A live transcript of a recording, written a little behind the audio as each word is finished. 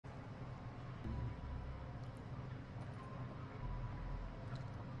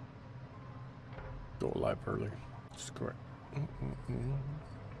Go live early. That's correct.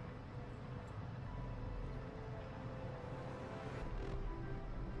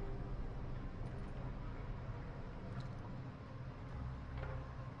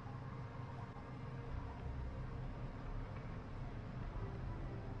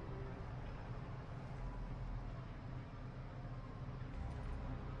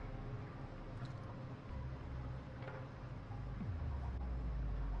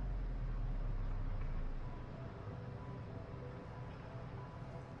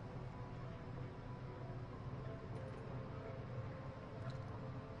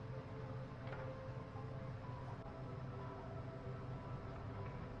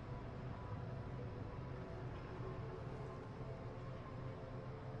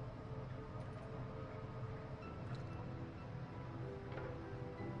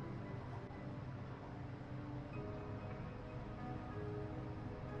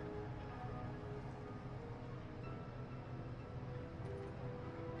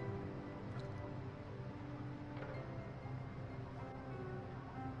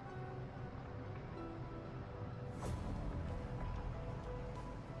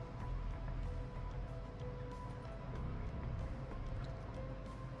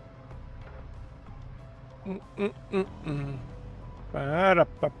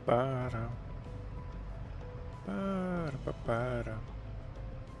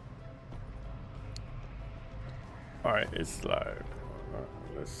 Alright, it's live.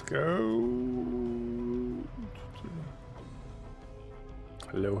 Let's go.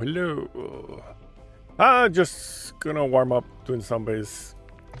 Hello, hello. Just gonna warm up doing zombies.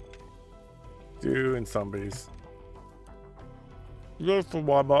 Just to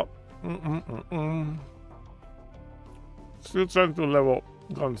warm up. Still trying to level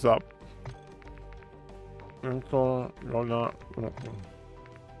guns up. And so,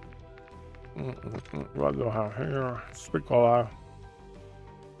 what do I have here? Spicola.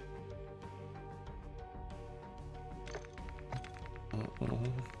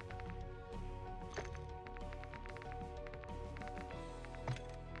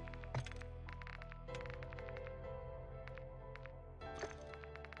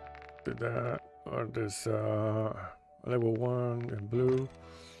 Did that, or this level 1 in blue.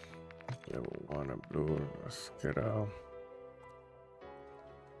 Level 1 in blue. Let's get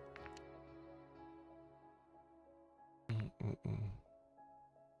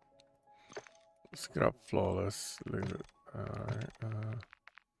let's get up flawless. Leave it. Alright,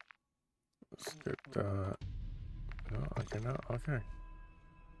 let's get that. No, I cannot. Okay.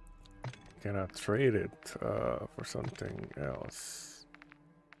 Cannot trade it for something else.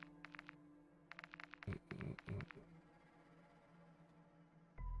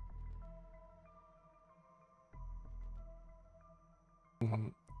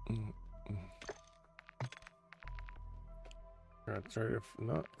 Can I trade it?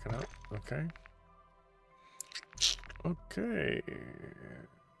 No, cannot. Okay. Okay.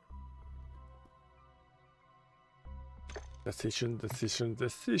 Decisions.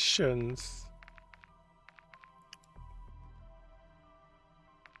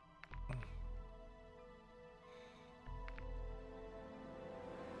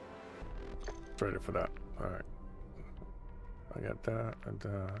 Trade it for that. All right. I got that and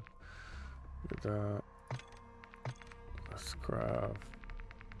that. Get that. Let's grab.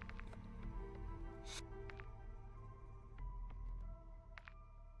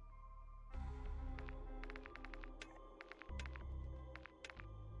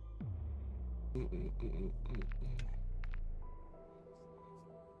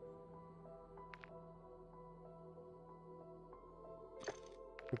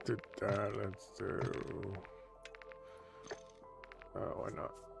 Let's do that. Let's do. Why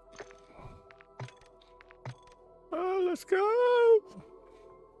not? Oh, let's go.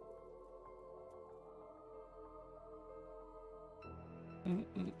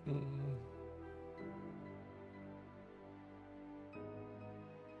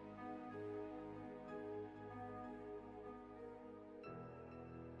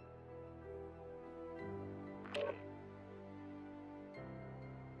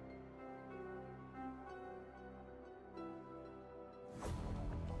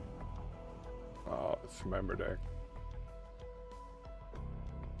 Oh, let's remember that.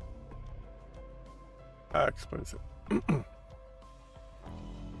 Expensive.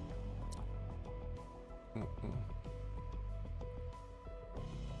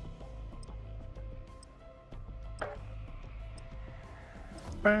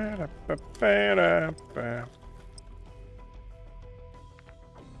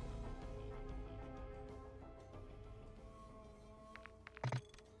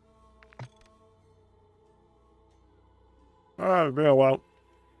 It's been a while.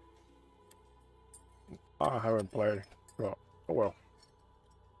 I haven't played. Oh well.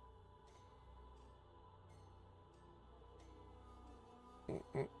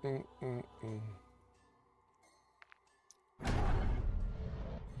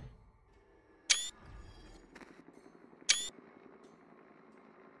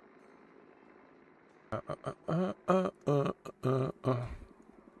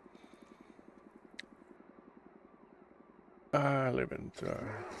 I live in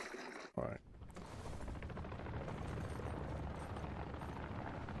right.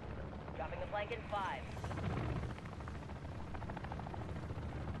 Dropping the flank in 5.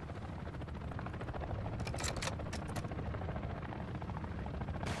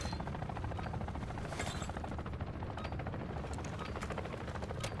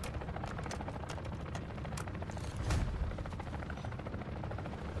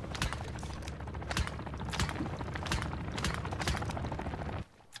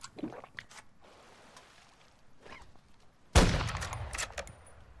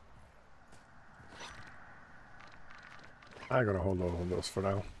 I gotta hold on this for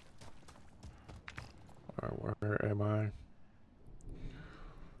now. Alright, where am I?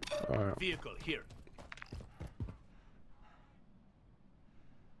 Alright. Vehicle here.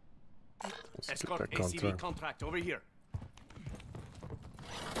 Escort ACV contract over here.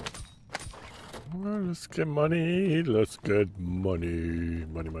 Well, let's get money. Let's get money.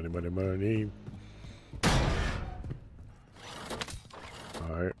 Money.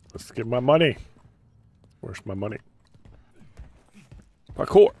 Alright, let's get my money. Where's my money?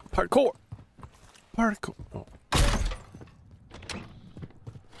 Parkour! Oh.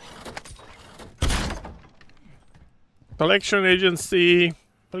 Collection agency,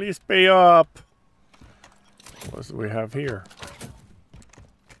 please pay up. What do we have here?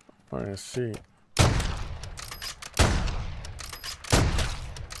 Let's see.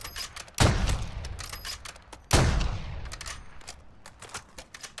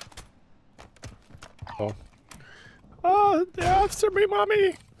 Oh. Oh, they're after me,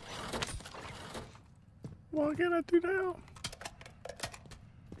 mommy! What can I do now?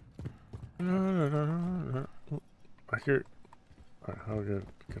 No. I hear. Alright, how do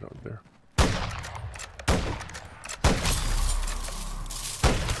I get out there?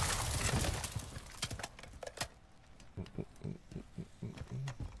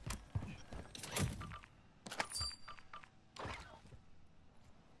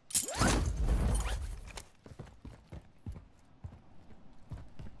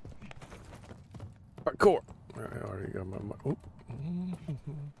 Parkour! I already got my money. Oh.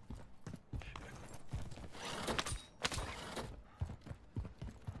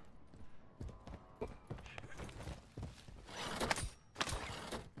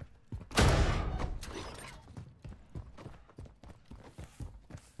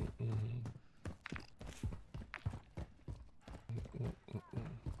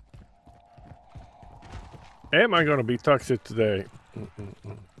 Am I gonna be toxic today?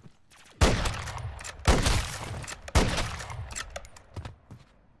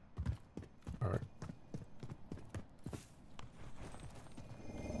 Alright.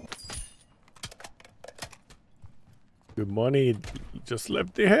 Good money just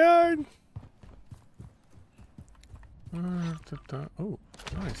left the hand. Oh,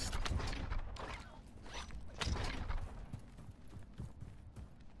 nice.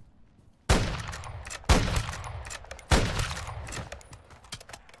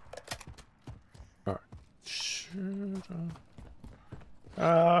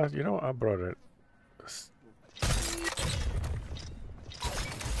 You know, I brought it.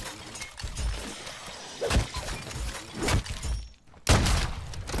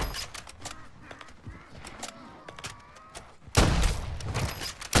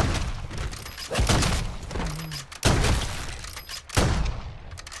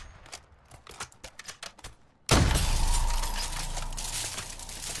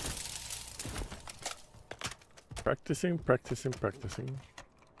 Practicing.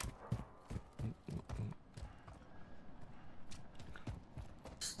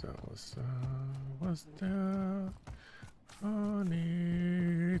 Was there? I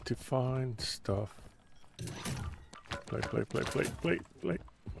need to find stuff. Play.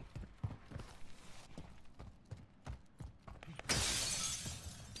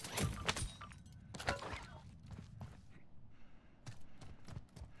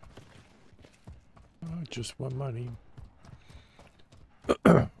 Just want money.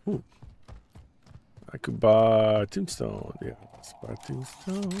 Ooh. I could buy tombstone. Yeah, let's buy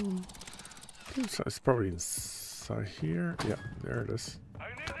tombstone. It's probably inside here. Yeah, there it is. I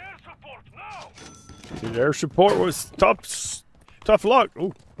need air support now. The air support was stopped. Tough luck.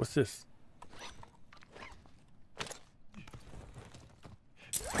 Oh, what's this?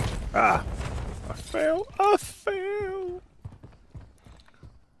 Ah! I failed. I failed.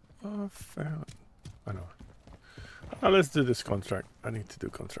 I failed. I know. Now let's do this contract. I need to do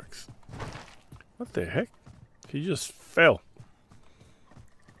contracts. What the heck? He just fell.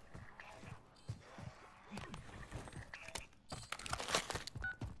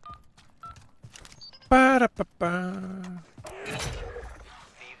 Ba-da-ba-ba.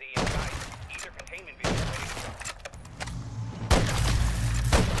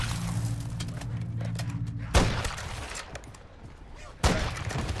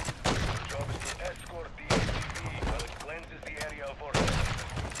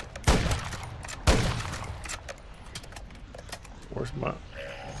 Where's my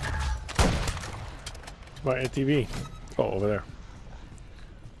ATV? Oh, over there.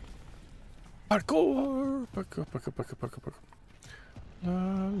 Parkour! Parkour, parkour, parkour, parkour, parkour. La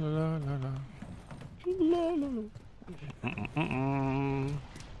la la la la. La la la.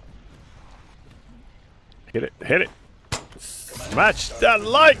 Hit it, hit it. Smash that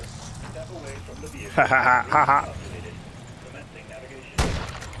like! Ha ha ha ha ha.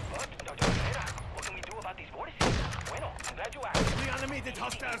 Reanimated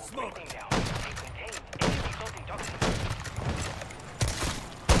hostile smoke.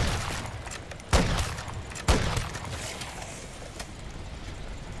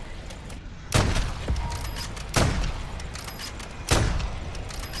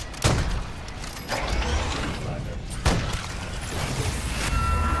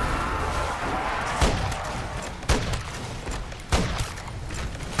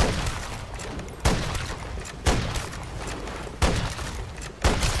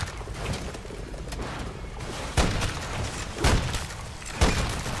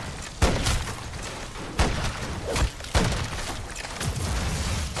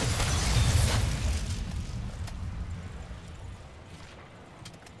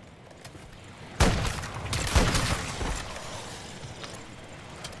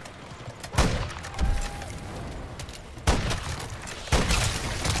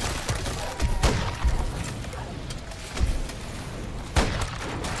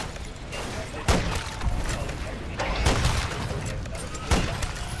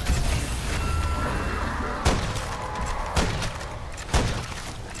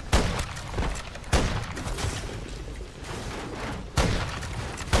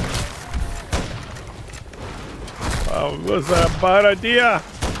 Was that a bad idea?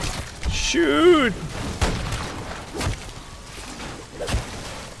 Shoot!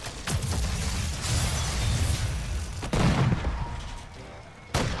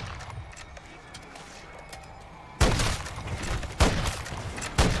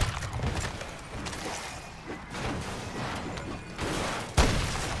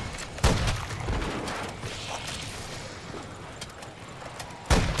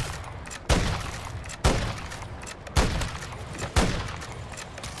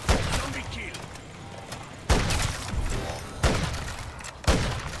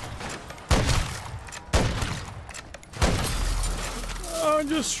 I'm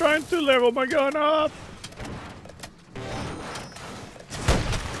just trying to level my gun up.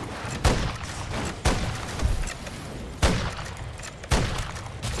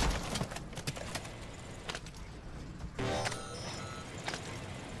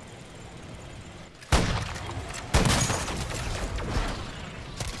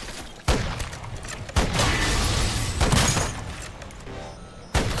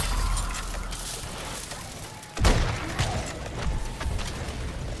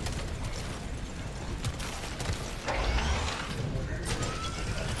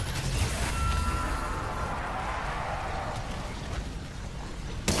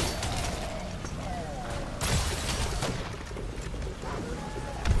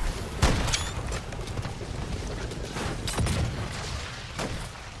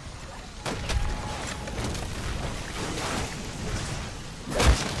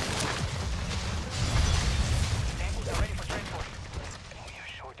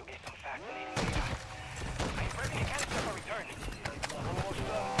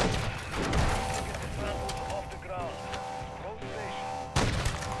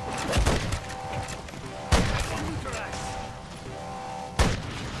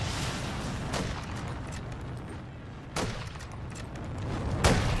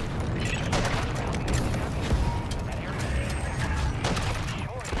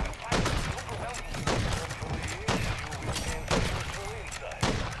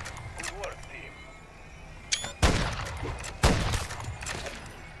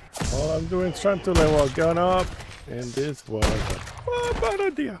 All I'm doing is trying to level a gun up, and this was bad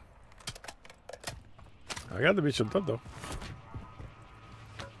idea. I got the mission done though.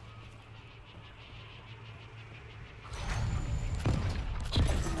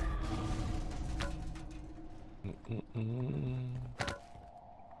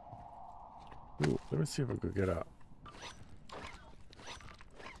 Ooh, let me see if I could get a.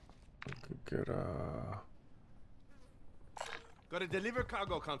 Got a deliver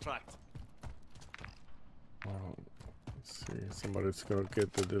cargo contract. Oh, let's see. Somebody's gonna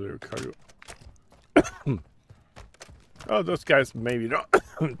get the delivery cargo. Oh, those guys maybe not.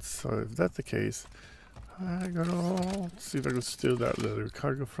 So if that's the case, I'm gonna see if I can steal that delivery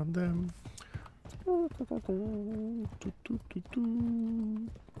cargo from them.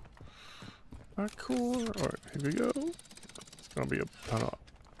 Cool. Alright, here we go. It's gonna be a ton of.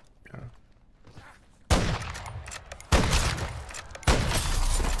 Yeah.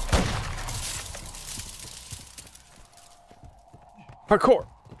 Parkour!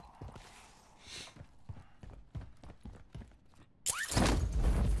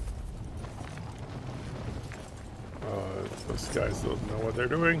 Those guys don't know what they're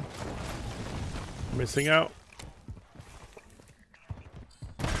doing. Missing out.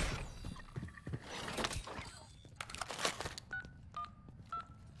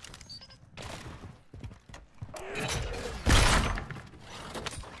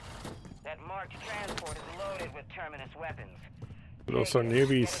 That marked transport is loaded with terminus weapons. Those are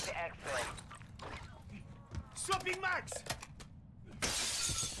newbies. Swapping max.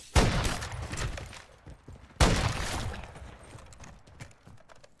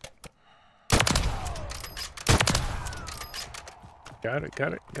 Got it,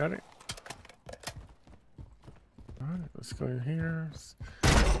 got it, got it. Alright, let's go in here.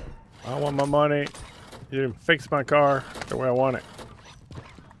 I want my money. You didn't fix my car the way I want it.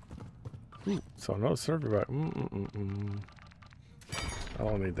 Ooh, so no server back. I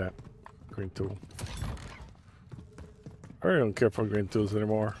don't need that green tool. I really don't care for green tools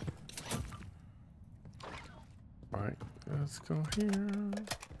anymore. Alright, let's go here.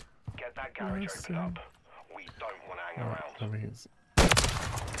 Get that garage open up. We don't want to hang around. That means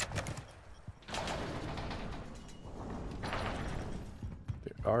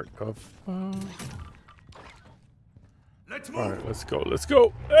the art of fun. Let's move. Alright, let's go, let's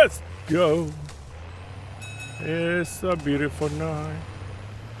go, let's go. It's a beautiful night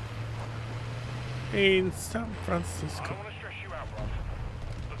in San Francisco.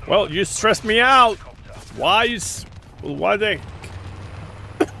 Well, you stressed me out. Why they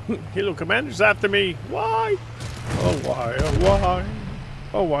Halo Commander's after me? Why? Oh why? Oh why?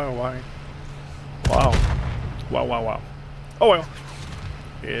 Oh why? Oh why? Wow! Wow! Wow! Wow! Oh well.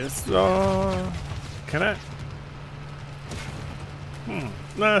 It's Can I? No,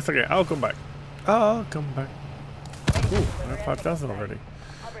 that's okay. I'll come back. I'll come back. Ooh, I have 5,000 already.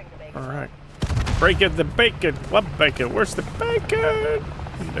 All right. Break it, the bacon. What bacon? Where's the bacon?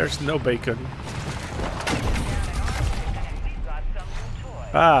 There's no bacon.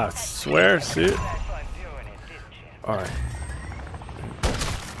 Ah, swear, see? All right.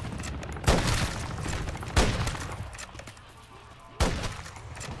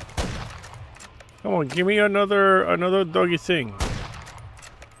 Come on, give me another doggy thing.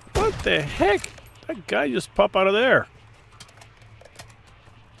 What the heck? That guy just popped out of there.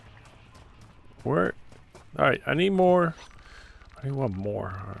 Where? All right, I need more. I need one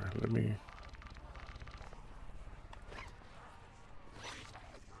more. All right, let me.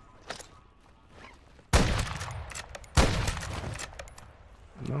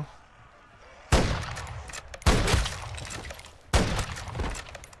 No.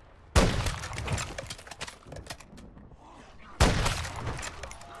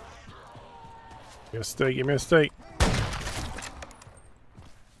 Give me a steak, give me a steak.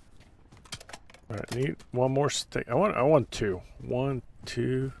 Alright, I need one more steak. I want two. 1,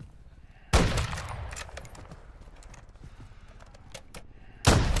 2.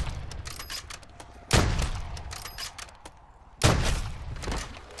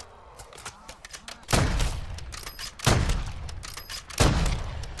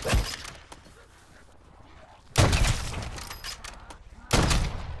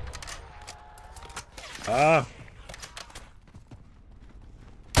 Ah.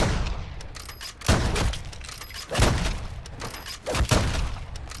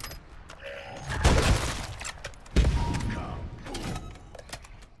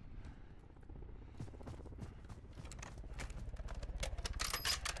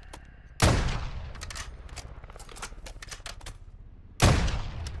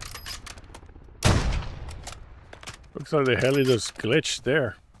 Looks like the heli just glitched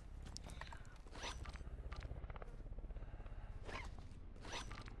there.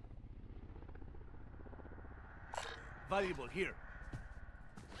 here.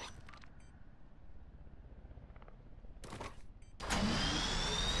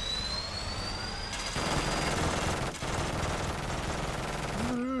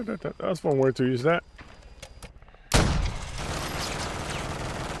 That's one word to use that.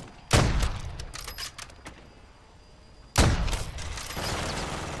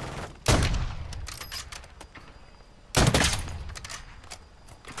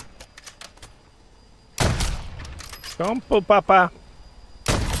 Campo, papa.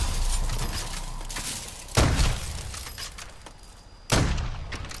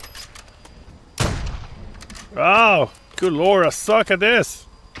 Oh, good lord, I suck at this.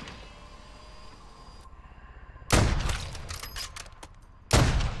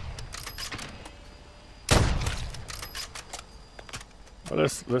 Well,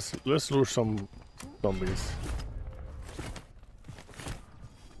 let's lure some zombies.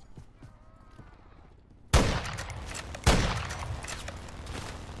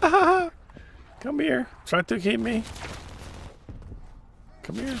 Come here. Try to hit me.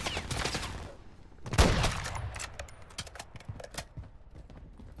 Come here.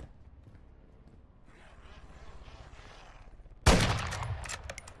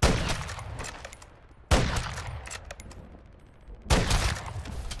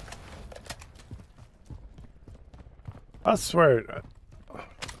 I swear.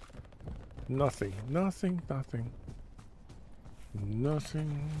 Nothing. Nothing. Nothing.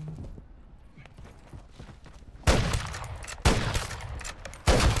 Nothing.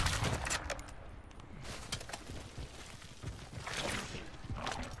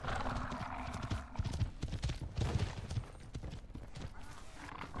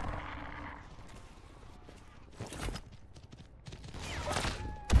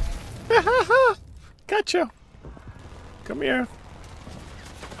 Gotcha. Come here.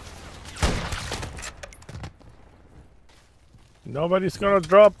 Nobody's gonna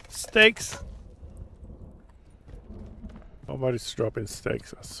drop steaks. Nobody's dropping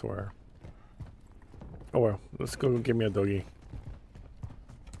steaks, I swear. Oh well, let's go give me a doggy.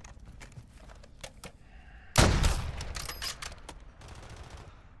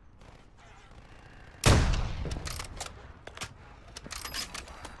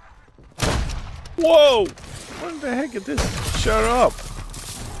 Whoa! What the heck is this? Shut up!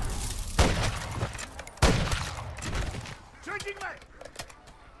 Charging back.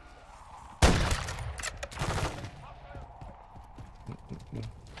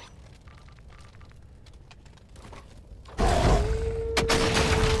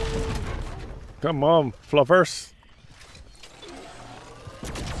 Come on, fluffers.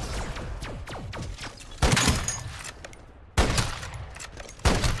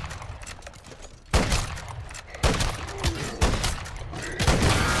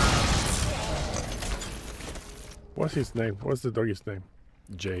 What's his name? What's the doggy's name?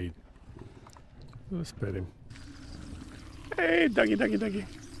 Jade. Let's pet him. Hey, doggy, doggy, doggy.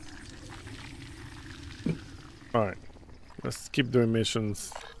 Alright. Let's keep doing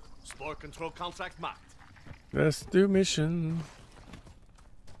missions. Spore control contract marked. Let's do mission.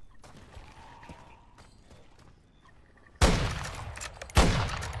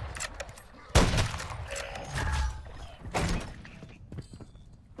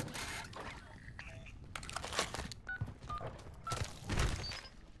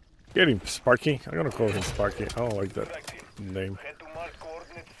 Get him, Sparky. I'm gonna call him Sparky. I don't like that name. Head to marked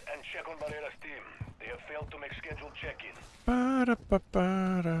coordinates and check on Barrera's team. They have failed to make scheduled check-in. My team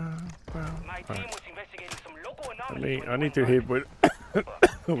was investigating some local anomalies. I need to hit with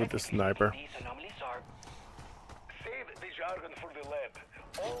with the sniper. These anomalies are Save the jargon for the lab.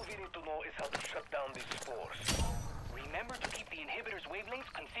 All we need to know is how to shut down these spores. remember to keep the inhibitor's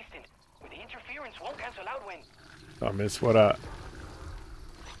wavelengths consistent. With interference won't cancel out when I miss what I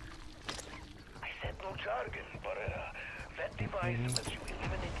said no jargon, but that device lets you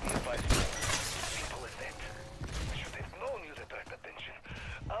eliminate nearby spores. Simple as that. I should have known you'd attract attention.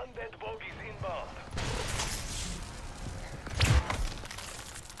 Undead bogies inbound.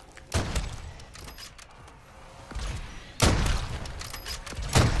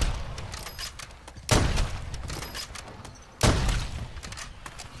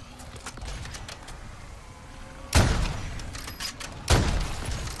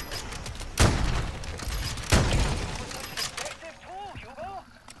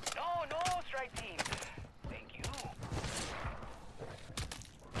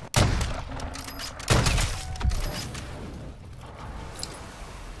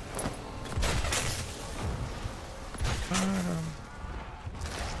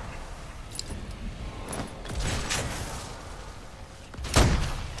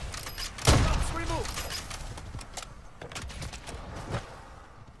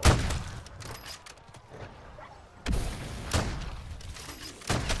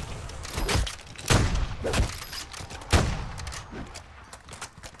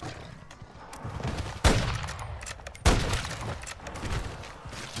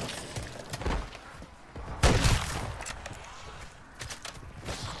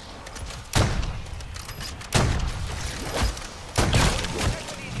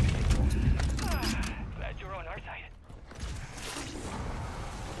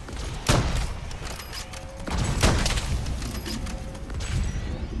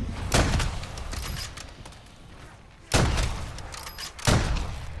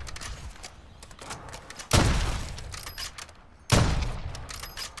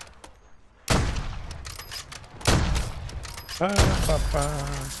 I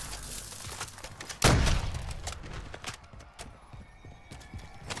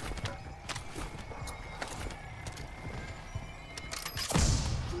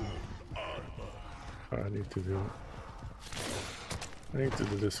need to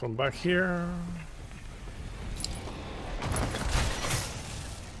do this one back here.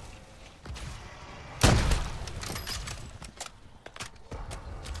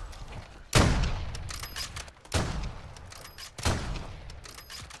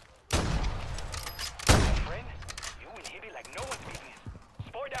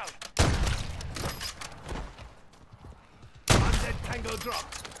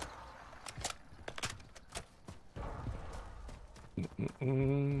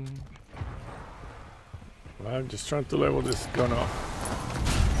 I'm just trying to level this gun up.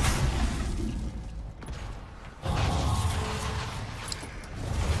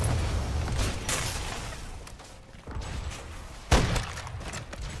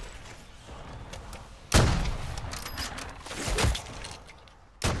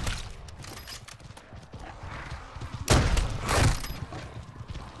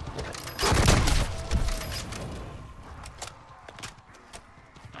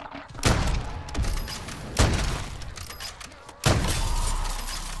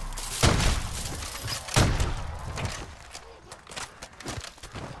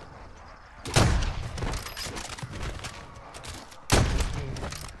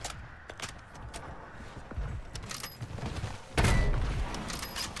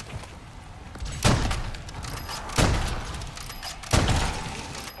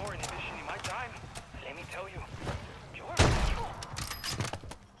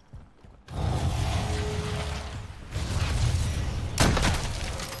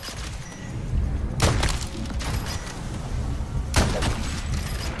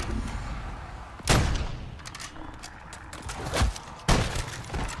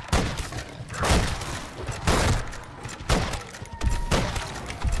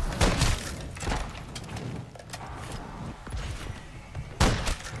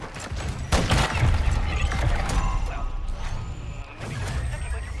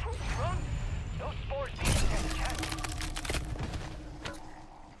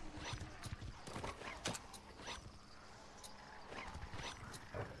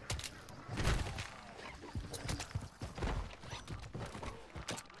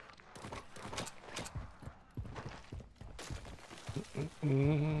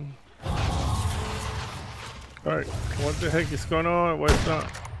 Alright, what the heck is going on? Why it's not?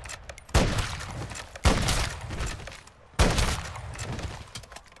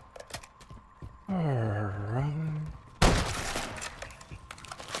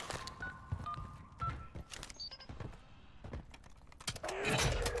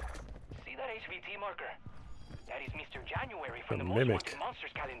 See that HVT marker? That is Mr. January from the Most Mimic. Wanted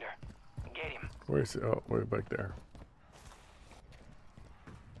Monsters calendar. Get him. Where is it? Oh, way back there.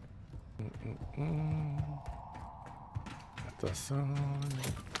 The sun.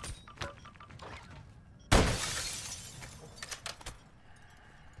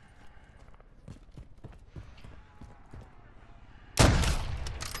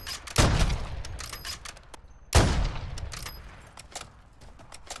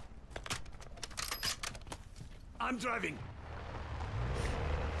 I'm driving.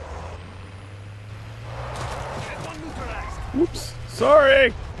 Whoops.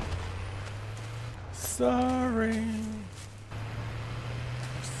 Sorry. Sorry.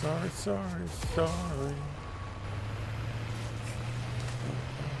 Sorry.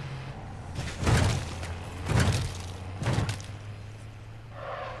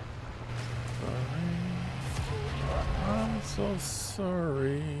 I'm so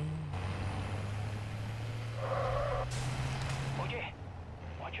sorry. Oye,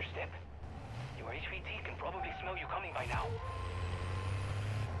 watch your step. Your HVT can probably smell you coming by now.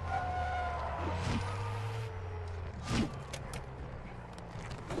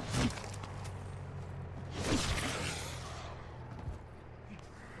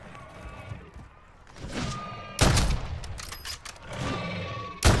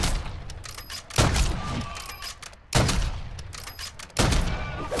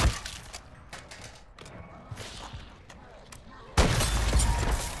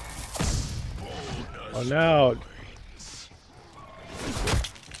 Oh, now.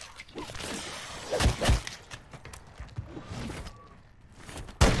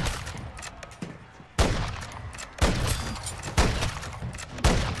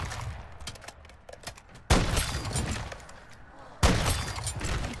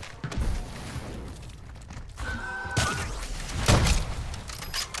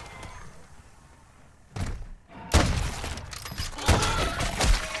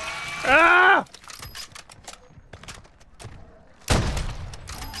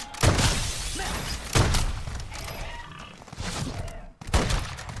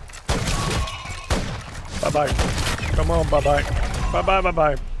 Bye-bye. Come on, bye-bye. Bye-bye,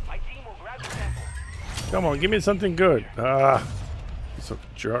 bye-bye. My team will grab the sample. Come on, give me something good. Ah, piece of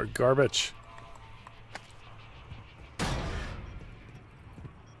garbage.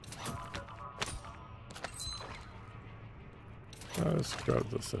 Let's grab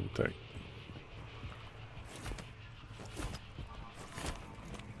this intake.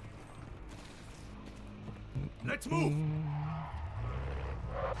 Let's move.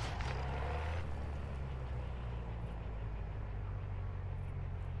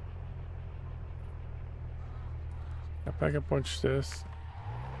 I can punch this.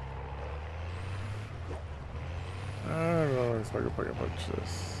 I don't know if I can punch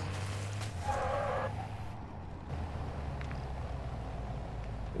this.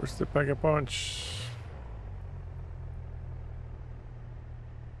 Where's the pack a punch?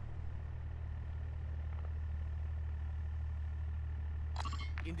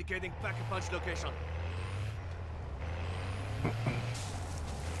 Indicating pack-a-punch location.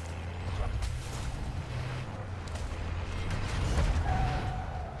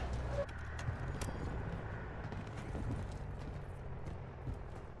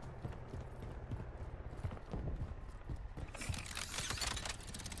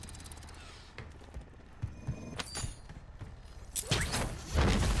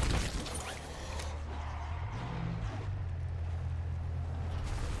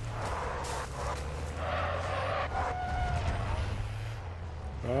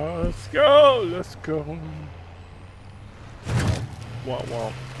 Let's go! Let's go! Wow,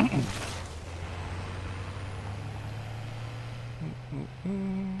 wow.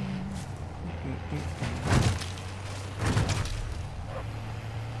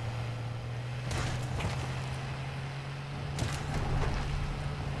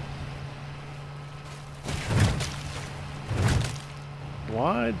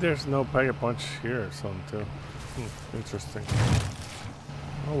 Why there's no pack-a-punch here or something too? Interesting.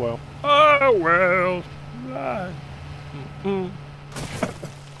 Oh well. Oh well. Ah.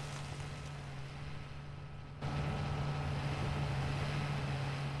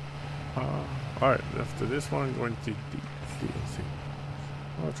 Alright, after this one, I'm going to DMZ.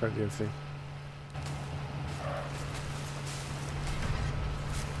 I'll try DMZ.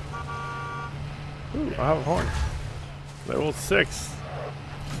 Ooh, I have a horn. Level 6.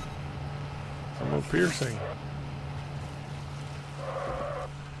 I'm a piercing.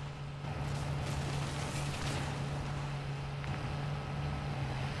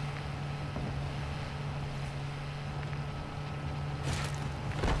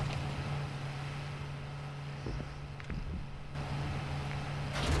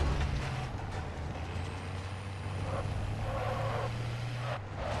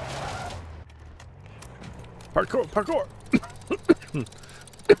 Parkour, parkour.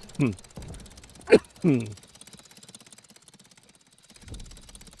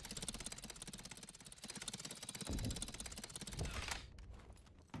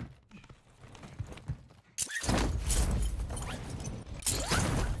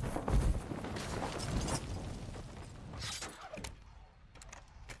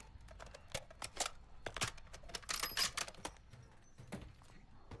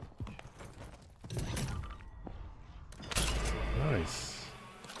 Nice.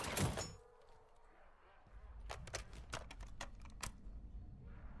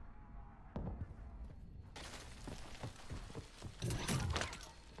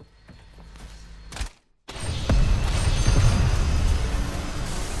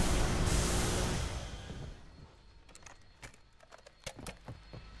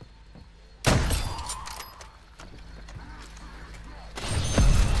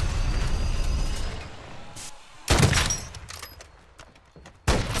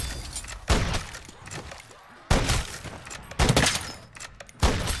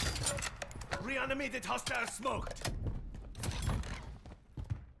 Reanimated hostile smoked.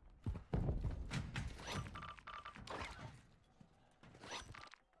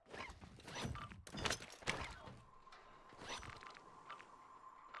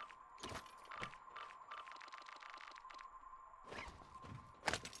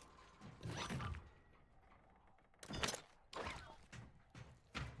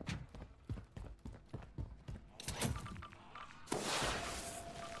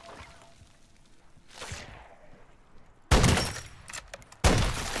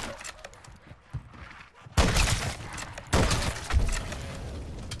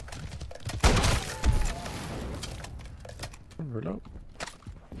 Reload.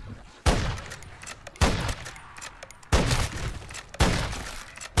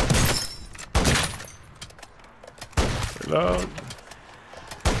 Reload.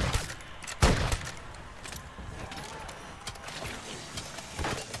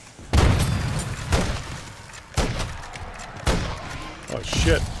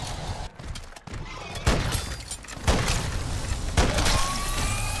 shit.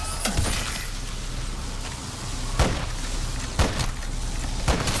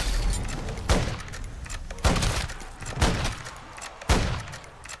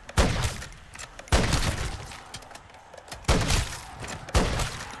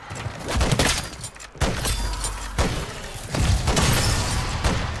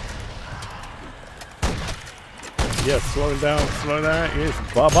 Yes, slow down, slow down. Yes,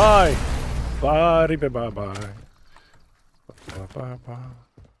 bye bye. Bye bye bye bye. Bye bye bye.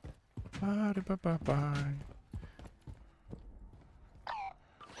 Bye bye bye bye.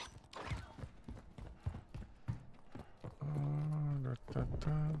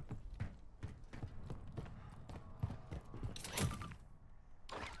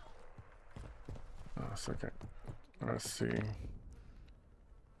 Oh, it's okay. Let's see.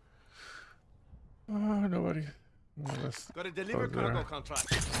 Nobody. Well, Got a deliver cargo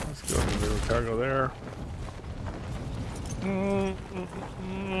contract. Let's go to deliver cargo there.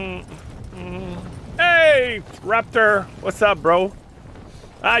 Hey, Raptor. What's up, bro?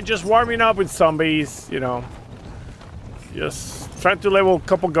 Just warming up with zombies, you know. Just trying to level a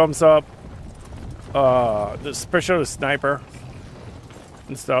couple guns up. Especially the sniper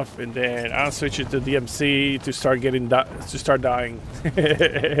and stuff, and then I'll switch it to DMZ to start getting dying.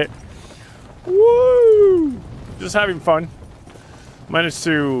 Woo! Just having fun. Managed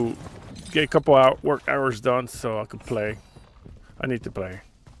to get a couple work hours done so I could play. I need to play.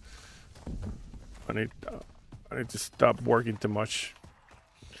 I need to stop working too much.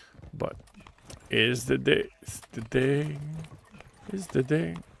 But is the day? Is the day? Is the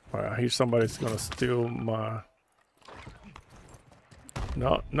day? I hear somebody's gonna steal my.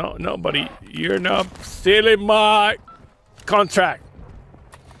 No, buddy. You're not stealing my contract.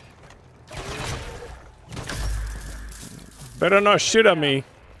 Better not shoot at me.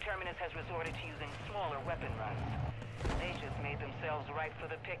 Terminus has resorted to using smaller weapon runs. They just made themselves right for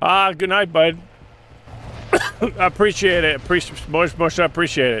the pick. Good night, bud. I appreciate it. Much I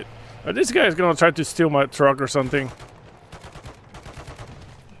appreciate it. This guy's gonna try to steal my truck or something.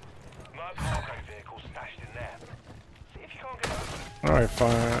 Alright,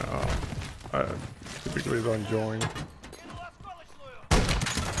 fine. I typically don't join.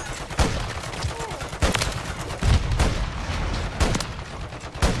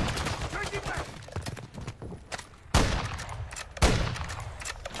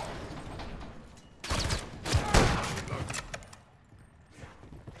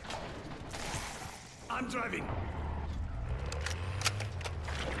 I'm driving.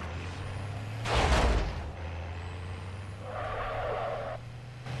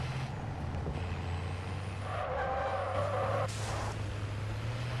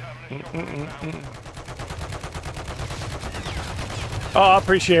 Oh, I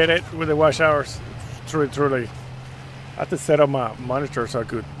appreciate it with the watch hours. Truly. I have to set up my monitor so I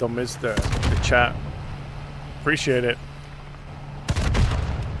don't miss the chat. Appreciate it.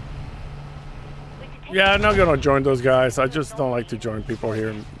 Yeah, I'm not gonna join those guys. I just don't like to join people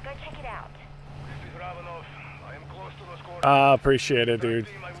here. I appreciate it, dude.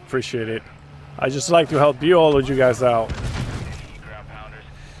 Appreciate it. I just like to help you all of you guys out.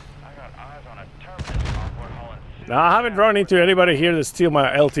 Now, I haven't run into anybody here to steal my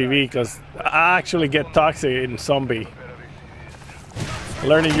LTV because I actually get toxic in zombie.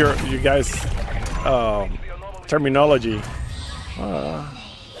 Learning you guys' terminology.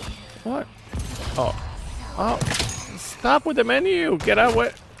 What? Oh! Stop with the menu! Get out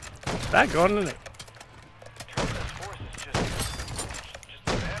with that gun in it.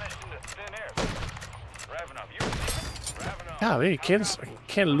 Golly,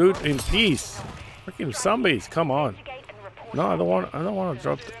 can't loot in peace. Freaking zombies! Come on. No, I don't want to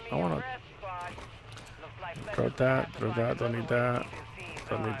drop. I want to drop that. Drop that. Don't need that.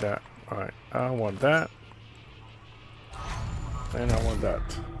 Don't need that. All right. I want that. And I want that.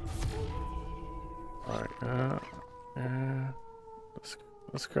 All right.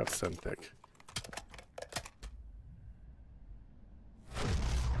 Let's grab Semtech.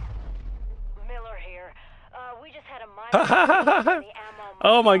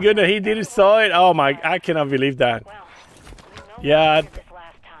 Oh my goodness, he didn't saw it. Oh my, I cannot believe that. Yeah,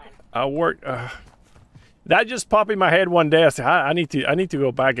 I worked. That just popped in my head one day. I said, I need to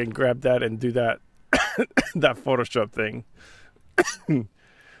go back and grab that and do that that Photoshop thing.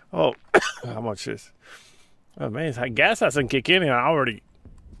 Oh, how much is? Oh man, gas hasn't kicked in, and I'm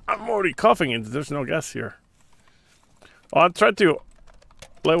already coughing, and there's no gas here. Oh, I'm trying to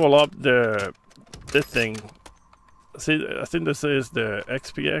level up this thing. See, I think this is the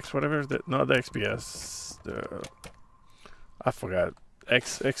XPX, whatever. Not the XPS. I forgot.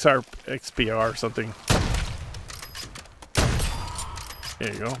 XPR or something.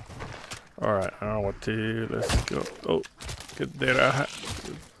 There you go. Alright, I don't know what to do. Let's go. Oh, get that.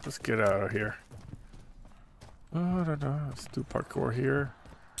 Let's get out of here. Let's do parkour here.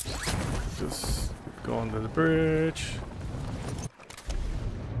 Just go under the bridge.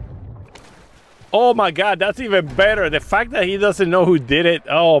 Oh my god, that's even better. The fact that he doesn't know who did it.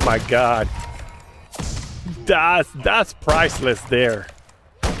 Oh my god. That's priceless there.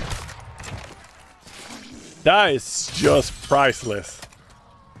 That is just priceless.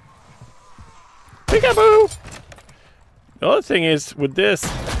 Peekaboo! The other thing is with this,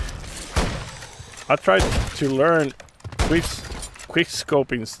 I tried to learn quick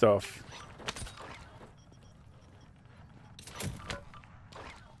scoping stuff.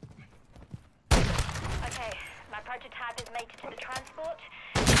 Okay, my prototype is mated to the transport.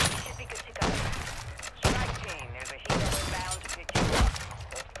 Should be good to go. Strike team, there's a hero inbound to pick you up.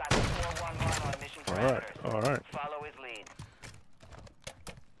 Those got the 411 on mission parameters. All right. Follow his lead.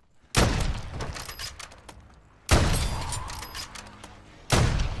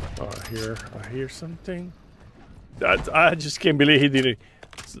 I hear something. I just can't believe he did it.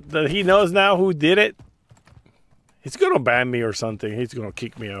 That he knows now who did it. He's gonna ban me or something. He's gonna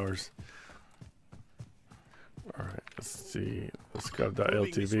kick me hours. All right, let's see. Let's grab that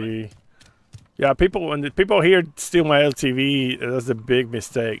LTV. Yeah, when the people here steal my LTV, that's a big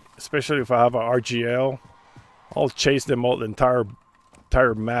mistake. Especially if I have an RGL, I'll chase them all the entire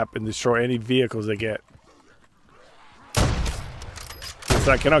map and destroy any vehicles they get. Since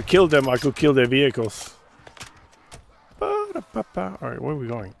I cannot kill them, I could kill their vehicles. Alright, where are we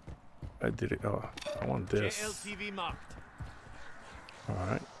going? I did it. Oh, I want this. LTV marked.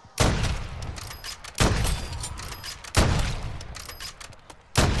 Alright.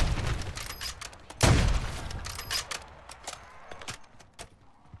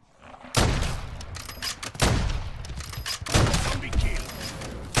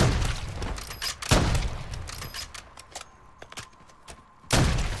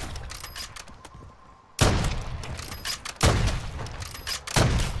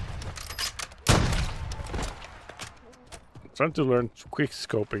 Trying to learn quick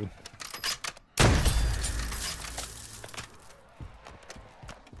scoping.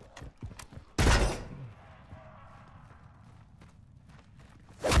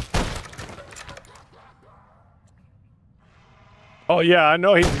 Oh yeah, I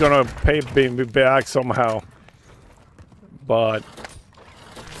know he's gonna pay me back somehow, but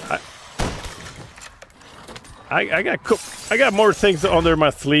I got more things under my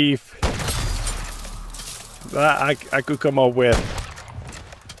sleeve that I could come up with.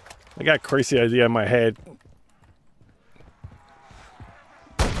 I got a crazy idea in my head.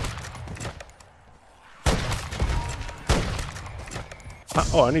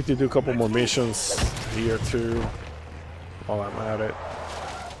 Oh, I need to do a couple more missions here too while I'm at it.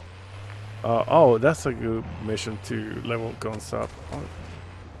 Oh, that's a good mission to level guns up. Oh,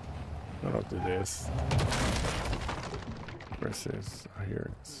 I don't do this. Where's this? I hear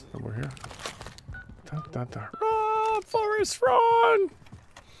it's over here. Dun, dun, dun. Run, Forrest, run!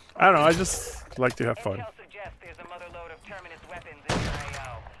 I don't know, I just like to have fun. Intel suggests there's a mother load of terminus weapons in your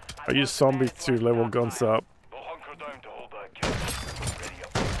AO. I use zombies to level guns up. We'll hunker down to hold that kill. Ready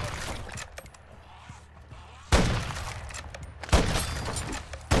up.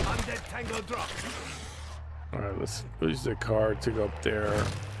 Undead tango drop. Alright, let's use the car to go up there.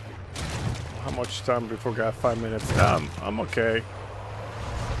 How much time before we got 5 minutes? I'm okay.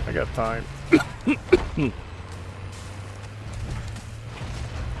 I got time.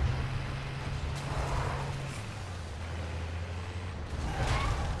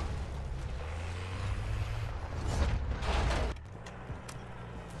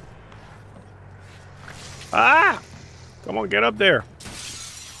 Ah! Come on, get up there.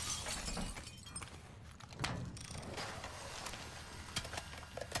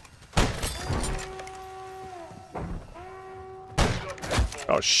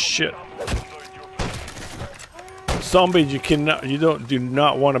 Oh shit. Zombies, you do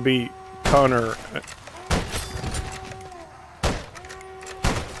not want to be counter.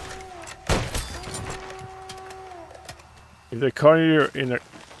 If they counter you in a,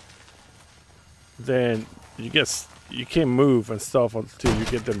 then you can't move and stuff until you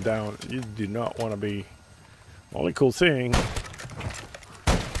get them down. You do not want to be. Only cool thing.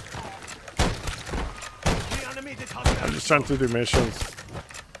 I'm just trying to do missions.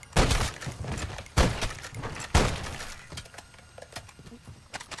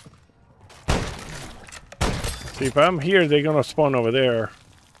 See, if I'm here, they're gonna spawn over there.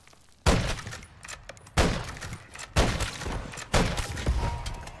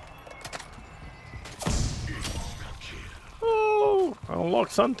 unlock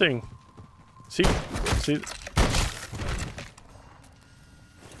something. See?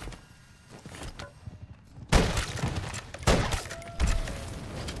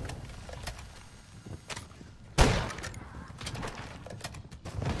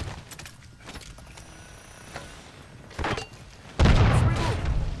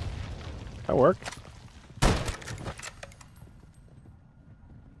 That worked.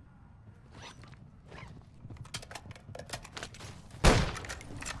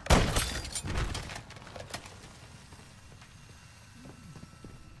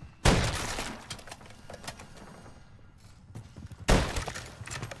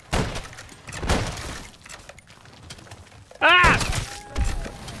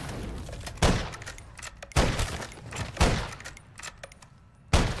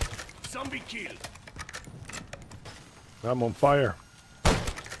 Zombie kill. I'm on fire.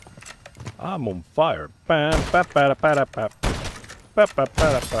 I'm on fire. Bam, ba, ba, ba, da, ba. Ba, ba,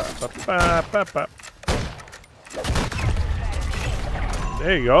 ba, ba, ba, ba, ba.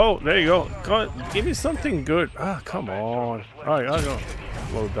 There you go. There you go. God, give me something good. Ah, come on. All right, I'm gonna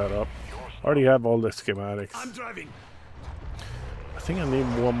load that up. I already have all the schematics. I'm driving. I think I need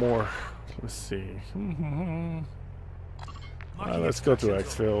one more. Let's see. Let's go to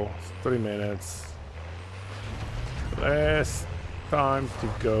exfil. 3 minutes. Last time to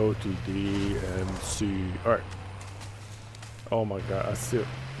go to DMZ. Alright. Oh my god,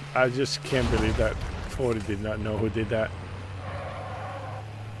 I just can't believe that 40 did not know who did that.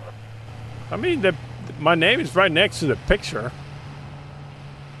 I mean, my name is right next to the picture.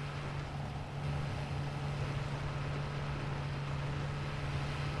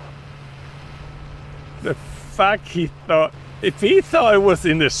 The fact he thought, if he thought it was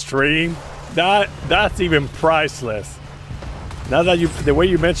in the stream, that's even priceless. Now that the way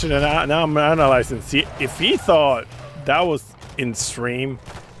you mentioned it, now I'm analyzing. See, if he thought that was in stream,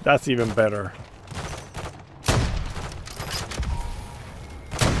 that's even better.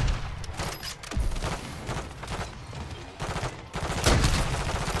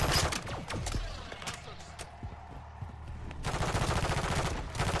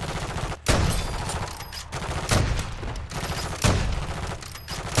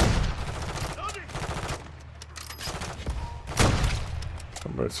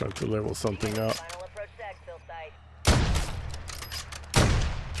 Trying to level something up. Final approach to exfil site.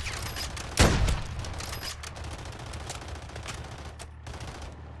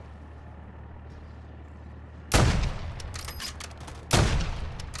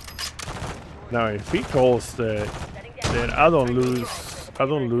 Now, if he calls that, then I don't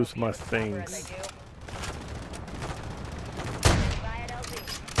lose my things.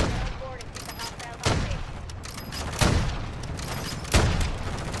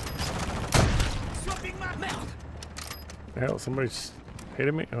 Hell, somebody's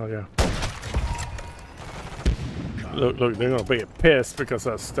hitting me? Oh, yeah. Look, they're gonna be pissed because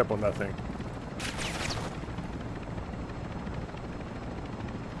I stepped on that thing.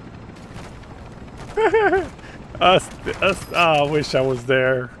 I wish I was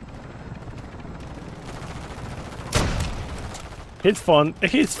there. He's fun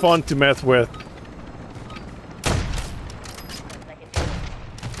to mess with.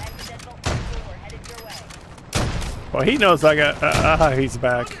 Well, he knows I got. He's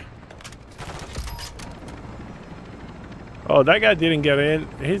back. Oh, that guy didn't get in.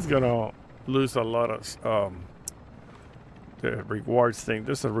 He's gonna lose a lot of the rewards thing.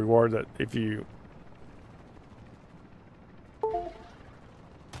 There's a reward that if you.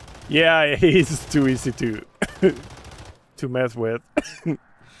 Yeah, he's too easy to to mess with.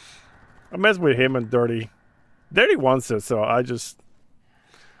 I mess with him and Dirty. Dirty wants it, so I just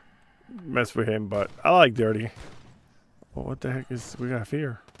mess with him. But I like Dirty. Well, what the heck is we got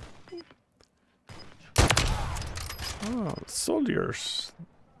here? Oh, soldiers.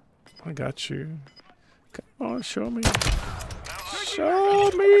 I got you. Come on, show me. Show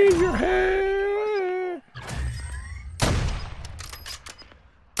me your head.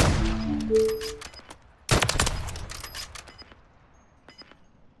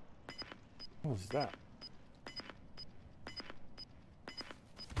 What was that?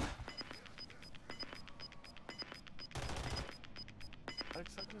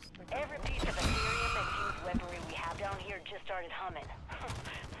 Every piece of Ethereum and King's weaponry we have down here just started humming.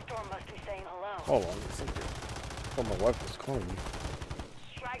 The storm must be saying hello. Hold on a second. Oh, my wife was calling me.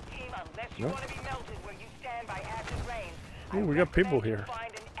 Strike team, unless you want to be melted where you stand by acid rain. Oh, we got people here.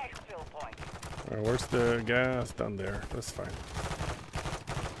 Find an exfil point. Alright, where's the gas? Down there. That's fine.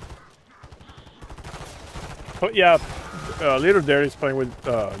 But yeah, Little Dairy's playing with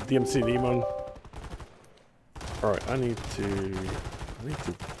DMZ Demon. Alright, I need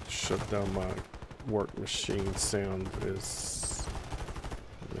shut down my work machine sound is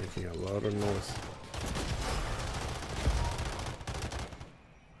making a lot of noise.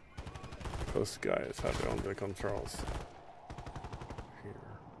 Those guys have it on the controls. Here.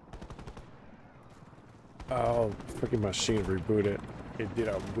 Oh, freaking machine rebooted. It did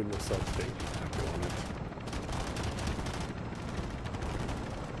a Windows update. On it.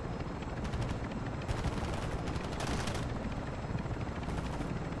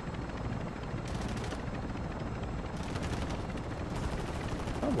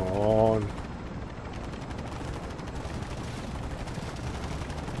 Come on.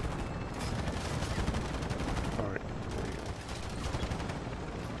 Alright, there you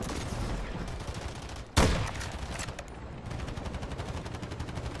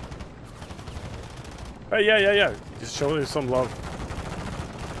go. Hey, yeah. Just show me some love.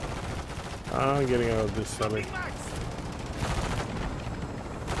 I'm getting out of this summit.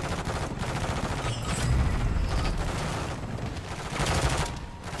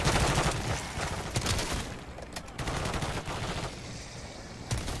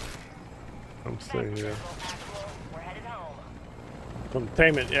 Yeah. We're headed home.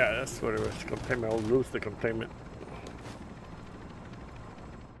 Containment, yeah, that's what it was. Containment, I'll lose the containment.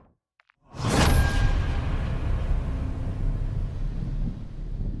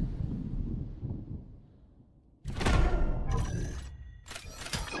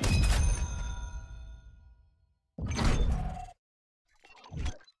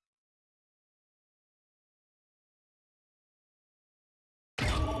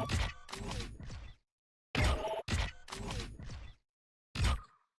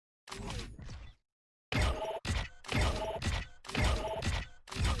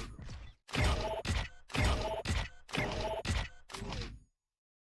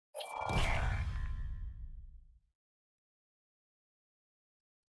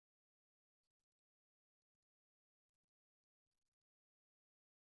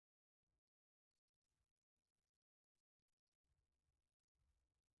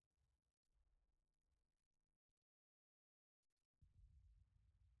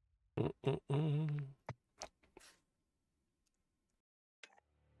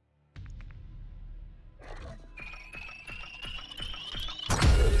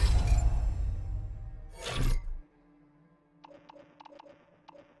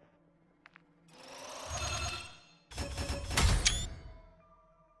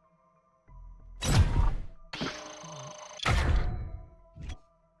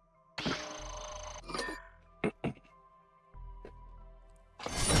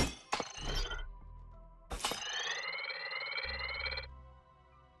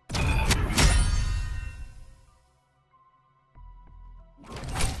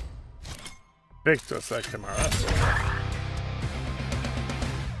 Victor second.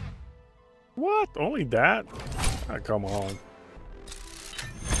 What? Only that? Ah, come on.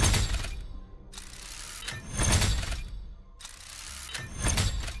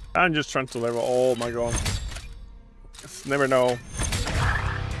 I'm just trying to level. Oh my god. Just never know.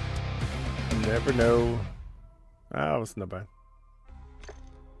 Never know. Ah, it was not bad.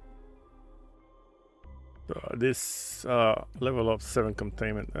 This level up 7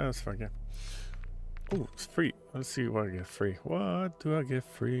 containment. That's fine. Yeah. Oh, it's free. Let's see what I get free. What do I get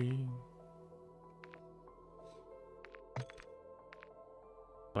free?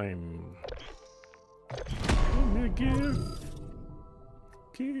 Flame. Give me a gift.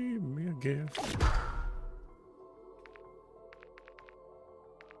 Give me a gift.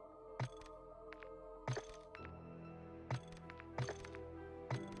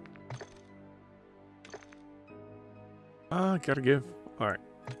 Ah, gotta give. Alright.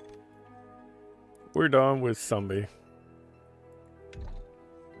 We're done with zombie.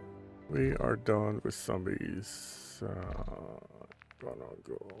 We are done with zombies. Gonna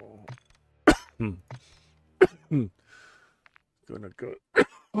go. Gonna go.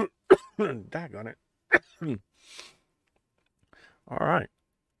 Daggone it. Alright.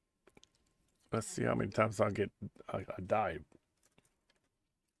 Let's see how many times I'll get a dive.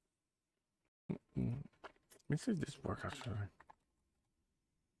 Let me see if this works actually.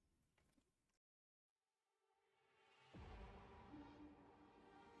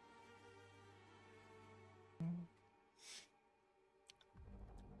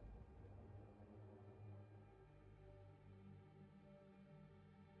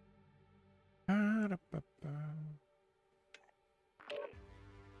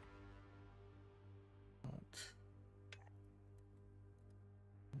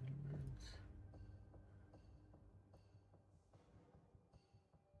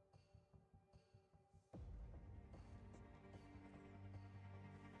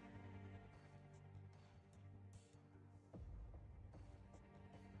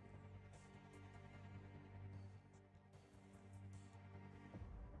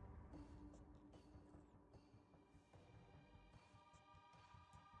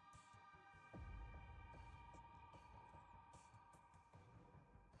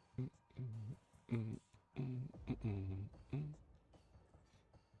 Mm, mm, mm, mm, mm.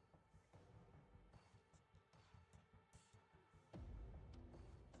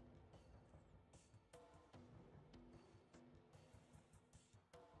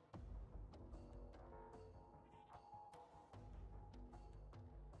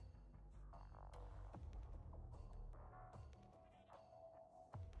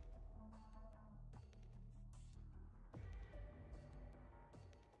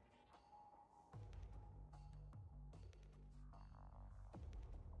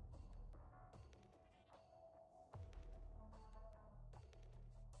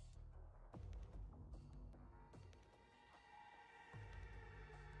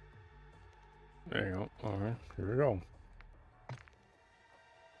 There you go. All right, here we go.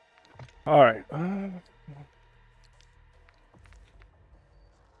 All right.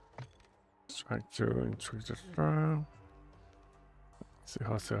 Try to increase the trial. See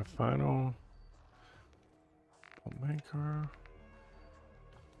how's that final. Maker.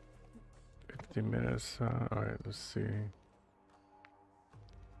 15 minutes. All right, let's see.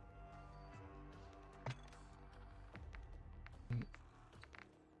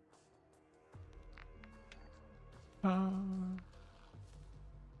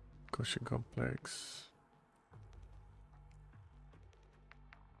 Cushion complex.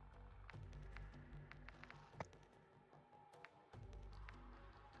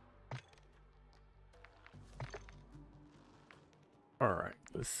 All right,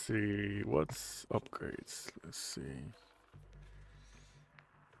 let's see what's upgrades. Let's see.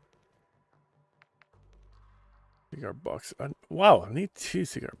 Cigar box. Wow, I need 2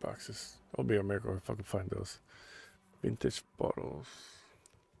 cigar boxes. It'll be a miracle if I can find those. Vintage bottles.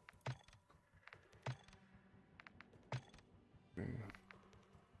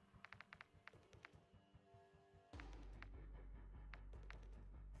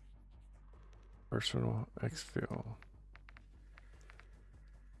 Personal exfil.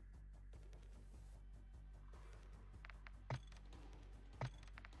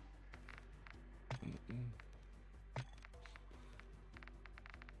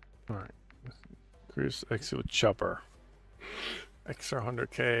 All right. Cruise exfil chopper. Extra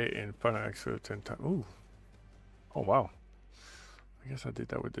 100k and final exfil 10 times. Ooh. Oh wow. I guess I did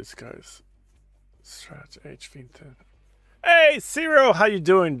that with this guy's. Stretch H10. Hey, Zero, how you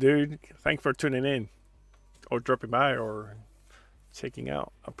doing, dude? Thanks for tuning in, or dropping by, or checking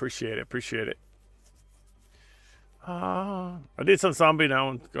out. Appreciate it. Appreciate it. I did some zombie. Now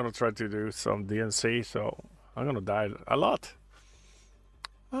I'm gonna try to do some DMZ. So I'm gonna die a lot.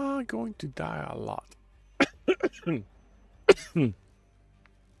 I'm going to die a lot.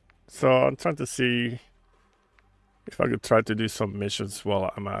 So I'm trying to see if I could try to do some missions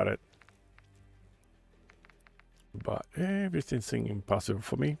while I'm at it. But everything's seeming impossible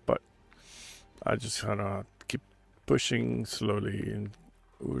for me. But I just kind of keep pushing slowly. And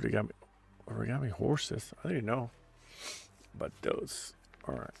ooh, origami horses. I didn't know. But those,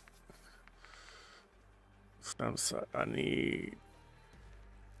 all right. Snapshot. I need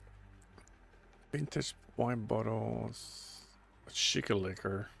vintage wine bottles, Chica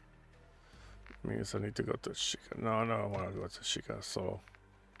liquor. Means I need to go to Chica. No, I want to go to Chica. So.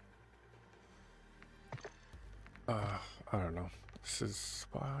 I don't know. This is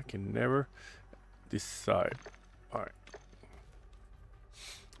why I can never decide. All right.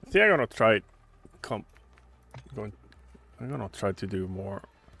 I think I'm gonna try it. I'm gonna try to do more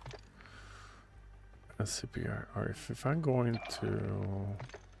SCPR. Or if I'm going to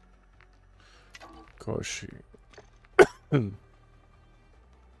Koshi,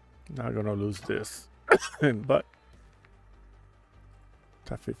 not gonna lose this. But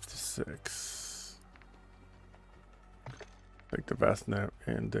that 56. Take the vast nap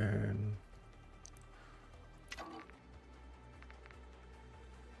and then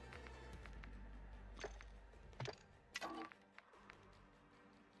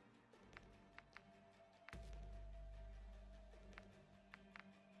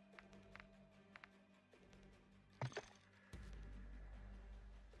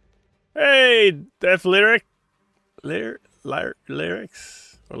hey, Def Lyric,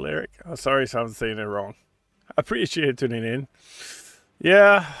 lyrics or lyric. Oh, sorry if I'm saying it wrong. I appreciate tuning in.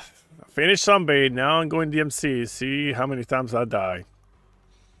 Yeah, finished sunbathe. Now I'm going DMZ. See how many times I die.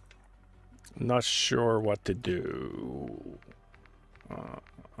 I'm not sure what to do.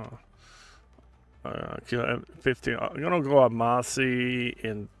 Kill 15. I'm gonna go at Masi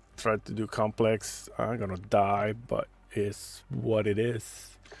and try to do complex. I'm gonna die, but it's what it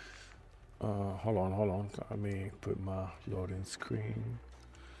is. Hold on. Let me put my loading screen.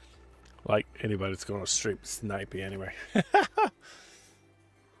 Like anybody's gonna straight snipe me anyway.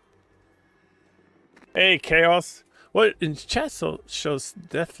 Hey, Chaos. What in chat shows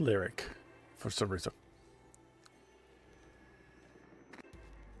Death Lyric for some reason.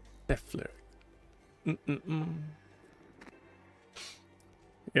 Death Lyric.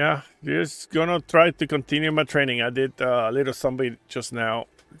 Yeah, just gonna try to continue my training. I did a little zombie just now,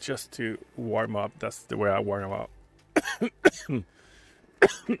 just to warm up. That's the way I warm up.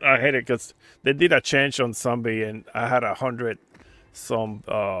 I hate it because they did a change on zombie, and I had 100 some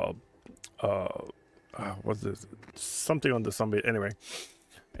what's this? Something on the zombie anyway.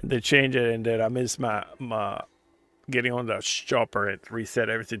 And they changed it, and then I missed my getting on the chopper. It reset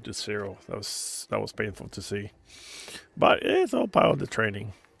everything to 0. That was painful to see, but it's all part of the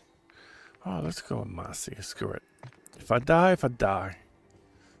training. Oh, let's go with Massey. Screw it. If I die, I die.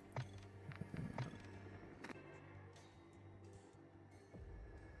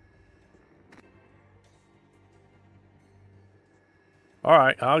 All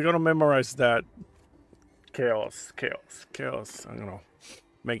right, I'm gonna memorize that. Chaos. I'm gonna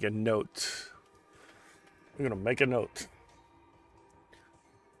make a note. I'm gonna make a note.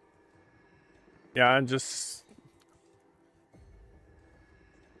 Yeah, I'm just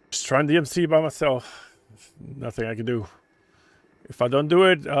trying DMZ by myself. Nothing I can do. If I don't do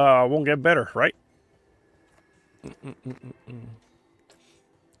it, I won't get better, right?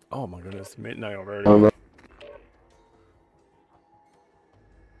 Oh my goodness, midnight already. All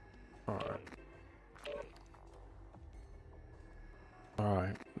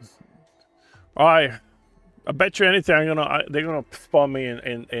right. I bet you anything they're gonna spawn me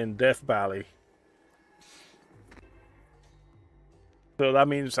in Death Valley. So that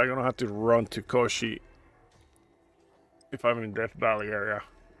means I'm gonna have to run to Koshi if I'm in Death Valley area.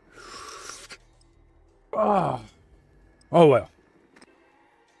 Oh well.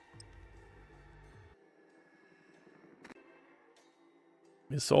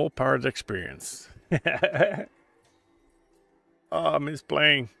 It's all part of the experience. Oh, I miss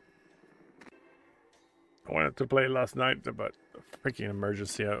playing. I wanted to play last night, but a freaking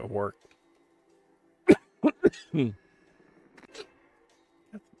emergency at work. How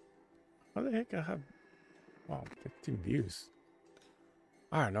the heck I have? Wow, 15 views.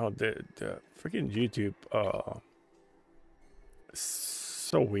 I don't know, the freaking YouTube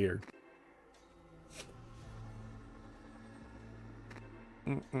so weird.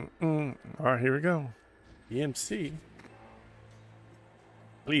 All right, here we go. EMC.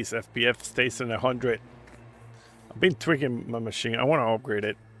 Please, FPF stays in 100. I've been tweaking my machine. I want to upgrade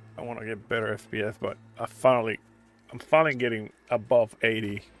it. I want to get better FPS, but I'm finally getting above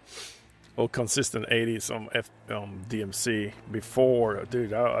 80. Or consistent 80s on DMC. Before,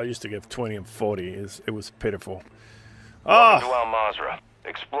 dude, I used to get 20 and 40. It was pitiful. Welcome to Al Mazrah.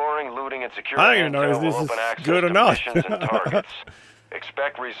 Exploring, looting, and securing I don't even know if this is good or not. And targets.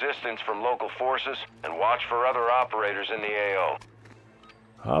 Expect resistance from local forces and watch for other operators in the AO.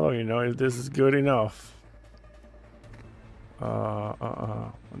 How do you know if this is good enough?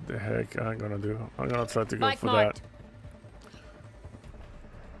 What the heck am I gonna do? I'm gonna try to go for that.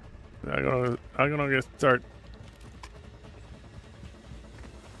 I'm gonna get start.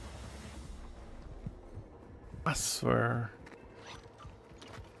 I swear.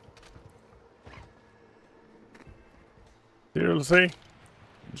 Seriously?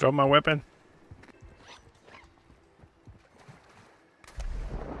 Drop my weapon?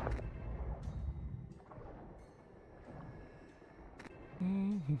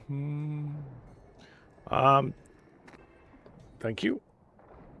 Thank you.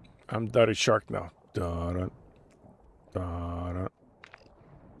 I'm Dirty Shark now. I'm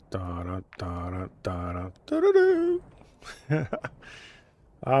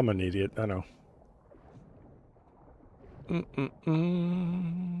an idiot, I know.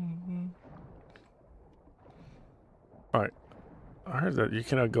 Alright. I heard that you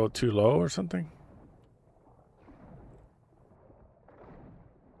cannot go too low or something.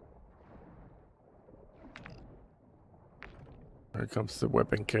 Here comes the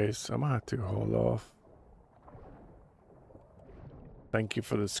weapon case. I'm gonna have to hold off. Thank you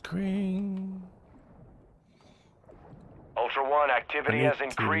for the screen. Ultra One, activity has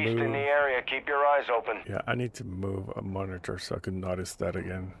increased in the area. Keep your eyes open. Yeah, I need to move a monitor so I can notice that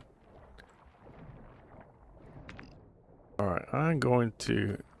again. Alright, I'm going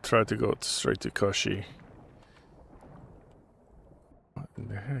to try to go straight to Koshi. What in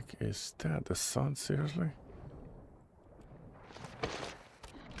the heck is that? The sun, seriously?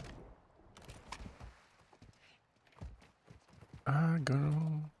 I'm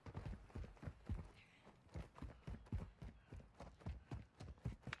gonna...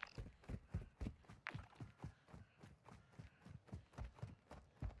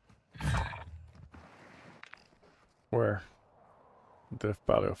 Where? Death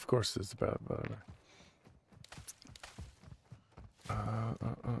Valley, of course, it's the Death Valley.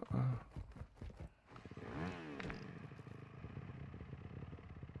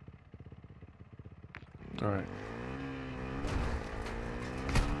 All right.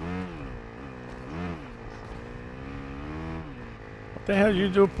 What the hell you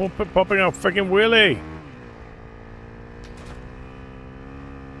do popping out freaking Willie?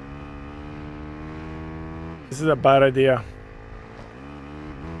 This is a bad idea.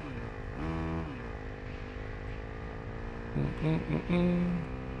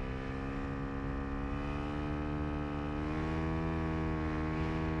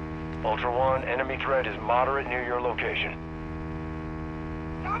 Ultra One, enemy threat is moderate near your location.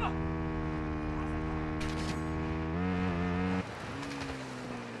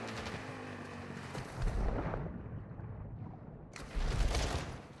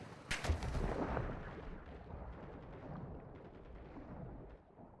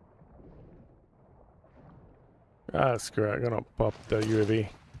 Ah, screw it. I'm gonna pop the UAV.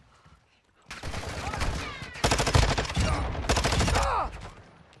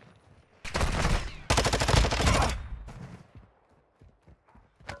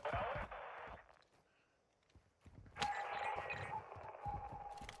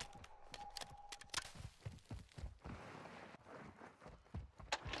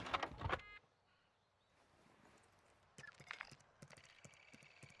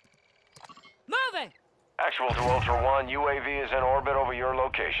 Moving! Actual to Ultra One, UAV is in orbit over your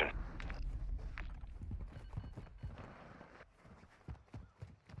location.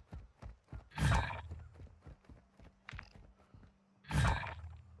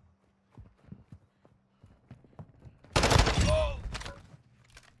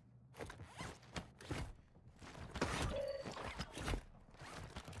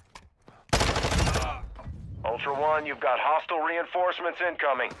 Ultra One, you've got hostile reinforcements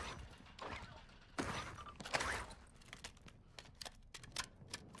incoming.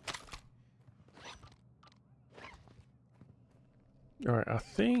 All right, I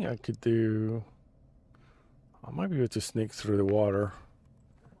think I could do. I might be able to sneak through the water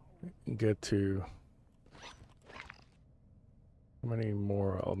and get to. How many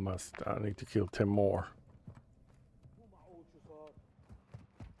more? I need to kill 10 more.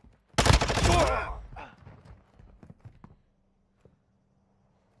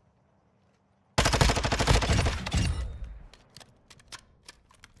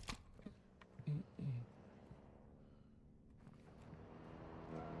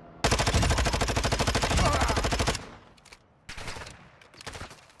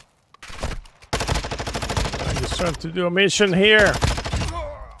 Trying to do a mission here.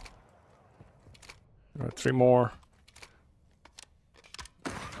 All right, 3 more.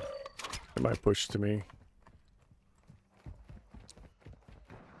 They might push to me.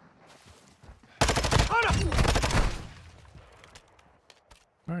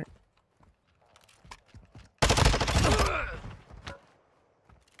 All right.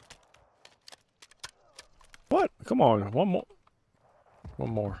 What? Come on, one more.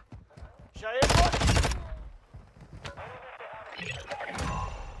 One more.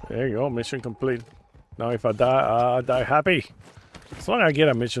 There you go, mission complete. Now if I die, I die happy. As long as I get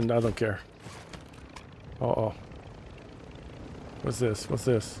a mission, I don't care. Uh-oh. What's this? What's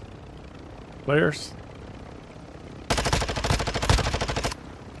this? Players?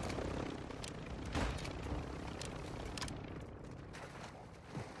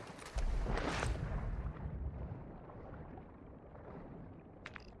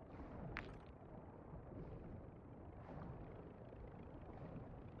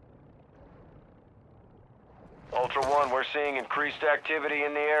 Ultra One, we're seeing increased activity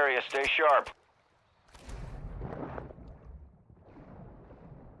in the area. Stay sharp.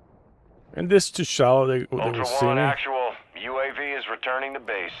 And this too shallow, they will Ultra see One, me. actual. UAV is returning to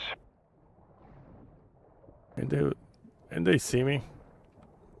base. And they see me.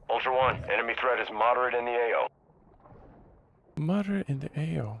 Ultra One, enemy threat is moderate in the AO. Moderate in the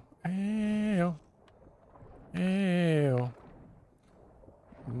AO. AO. AO.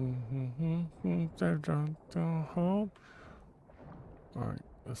 Alright,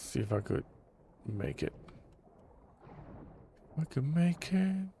 let's see if I could make it. I could make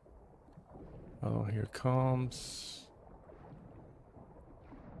it. Oh, here it comes.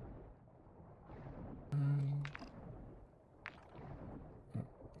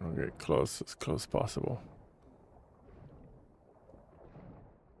 I'll get close, as close as possible.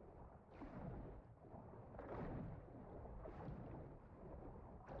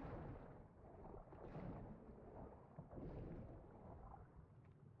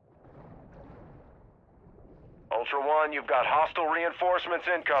 Ultra Ultra One, you've got hostile reinforcements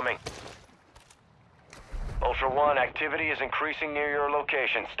incoming. Ultra One, activity is increasing near your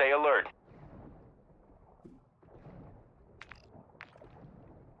location. Stay alert.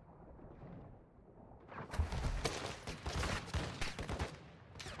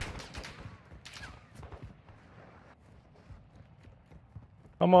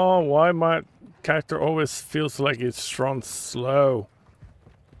 Come on, why my character always feels like it's run slow?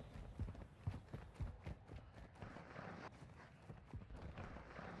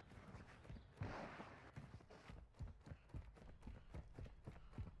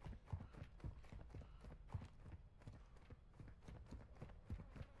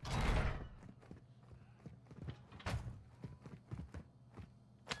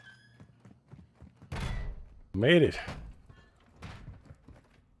 Made it.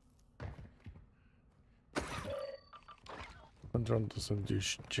 Andron doesn't do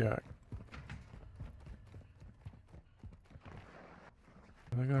jack.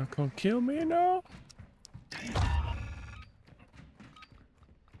 Are they gonna come kill me now?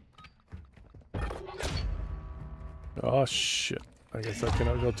 Oh shit. I guess I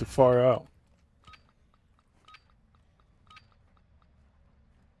cannot go too far out.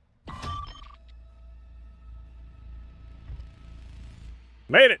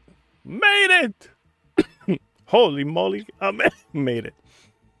 Made it! Made it! Holy moly, I made it.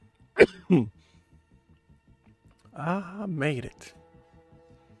 I made it.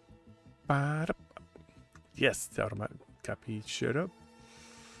 Yes, the automatic copy. Shut up.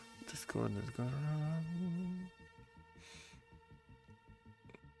 Discord is going around.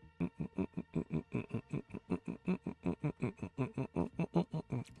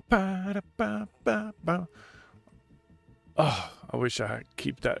 Oh, I wish I could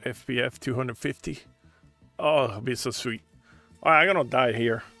keep that FPF 250. Oh, it'll be so sweet. Alright, I'm gonna die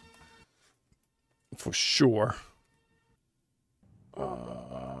here. For sure.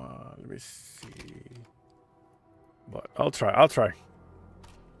 Let me see. But I'll try.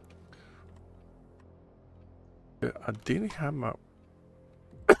 I didn't have my...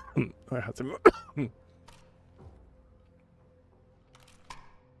 I have to...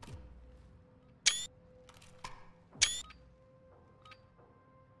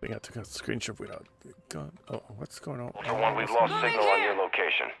 I think I took a screenshot without the gun. Oh, what's going on? Ultra One, we've lost signal on your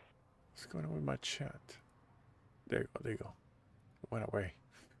location. What's going on with my chat? There you go, there you go. It went away.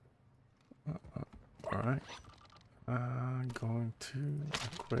 Alright. I'm going to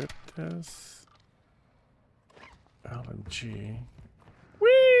equip this. LMG.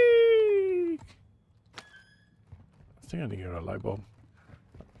 Whee! I think I need to get a light bulb.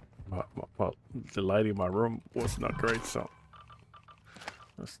 Well, the lighting in my room was not great, so...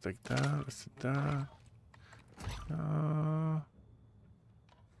 Let's take that, let's take that. You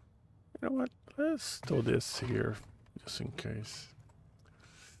know what? Let's throw this here, just in case.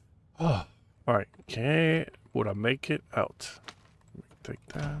 Oh, alright. Okay, would I make it out? Take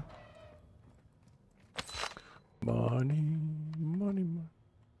that. Money.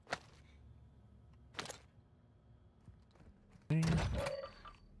 I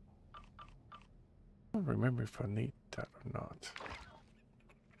don't remember if I need that or not.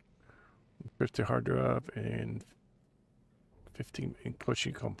 50 hard drive and 15 in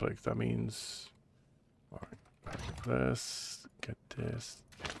coaching complex. That means, all right, let's get this.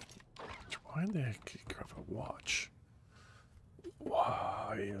 Why the heck did you grab a watch?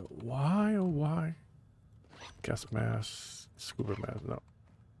 Why? Why? Oh, why? Gas mask, scuba mask. No.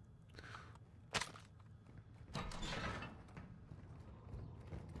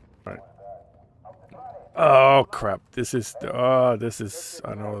 All right. Oh crap! This is. Oh, this is.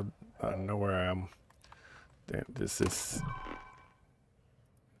 I know where I am. Damn, this is...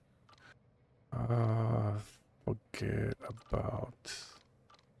 forget about...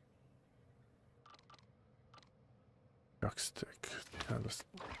 Jockstick. Yeah,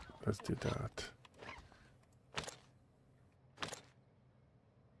 let's do that.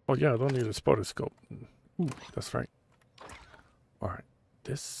 Oh yeah, I don't need a spotter scope. Ooh, that's right. Alright.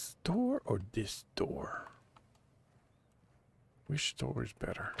 This door or this door? Which door is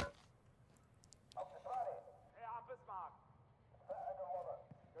better?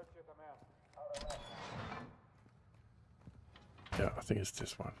 Yeah, I think it's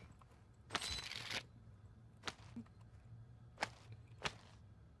this one.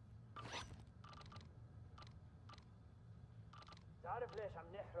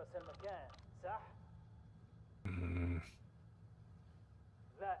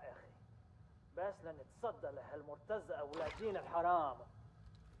 لا اخي بس لنتصدى لهالمرتزقة اولادين الحرام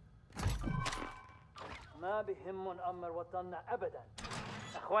ما بيهمن امر وطننا ابدا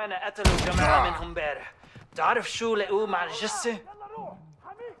اخوانا قتلوا جماعة منهم امبارح تعرف شو لقوه مع الجثة؟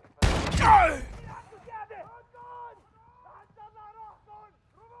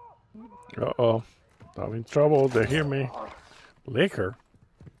 Uh-oh. I'm in trouble. They hear me. Liquor?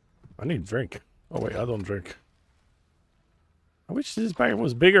 I need drink. Oh, wait, I don't drink. I wish this bag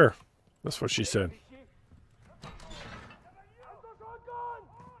was bigger. That's what she said.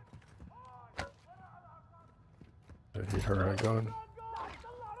 Did he heard a gun?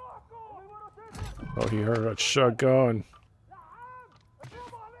 Oh, he heard a shotgun.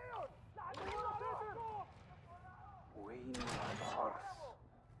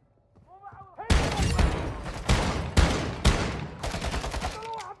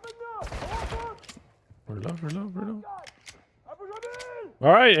 Reload.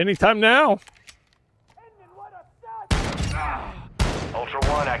 All right, anytime now. Ultra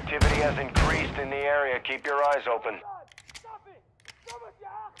One, activity has increased in the area. Keep your eyes open.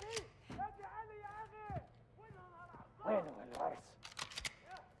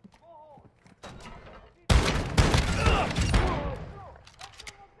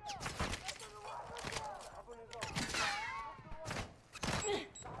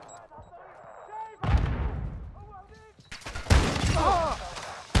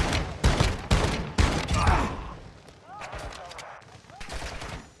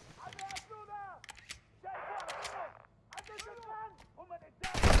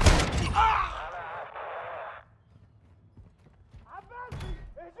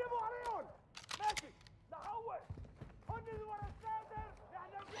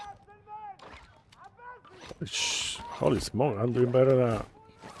 Holy smoke, I'm doing better than that.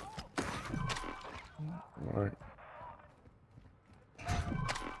 Alright.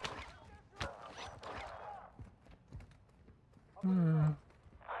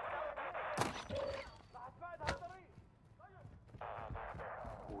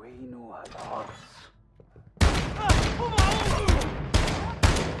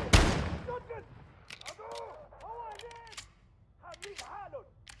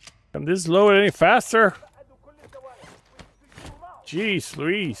 Can this load any faster? Jeez,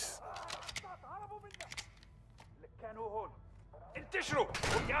 Louise.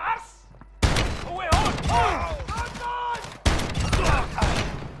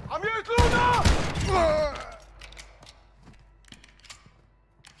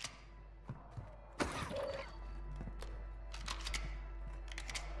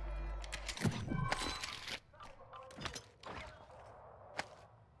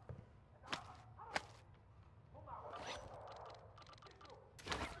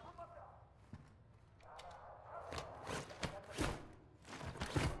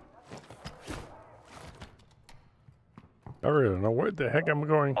 I really don't know where the heck I'm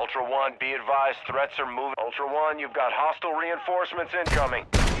going. Ultra One, be advised, threats are moving. Ultra One, you've got hostile reinforcements incoming.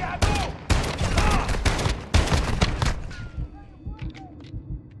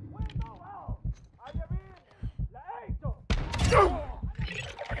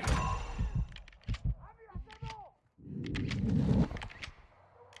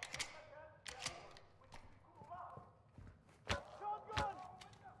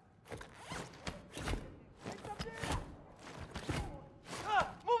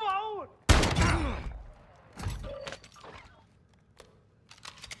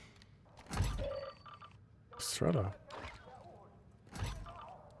 Shredder.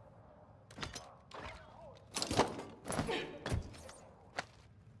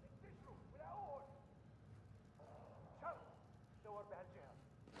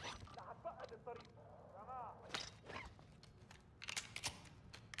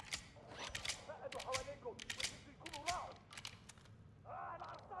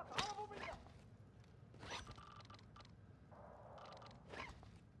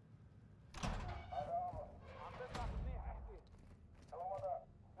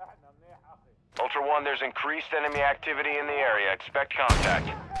 Ultra One, there's increased enemy activity in the area. Expect contact.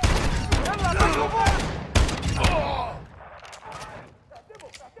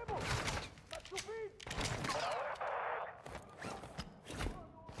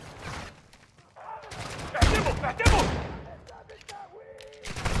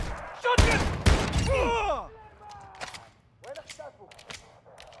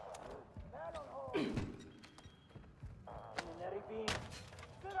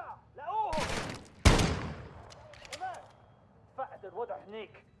 الوضع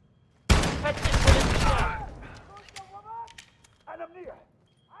هنيك فتش بالانتشار انا منيح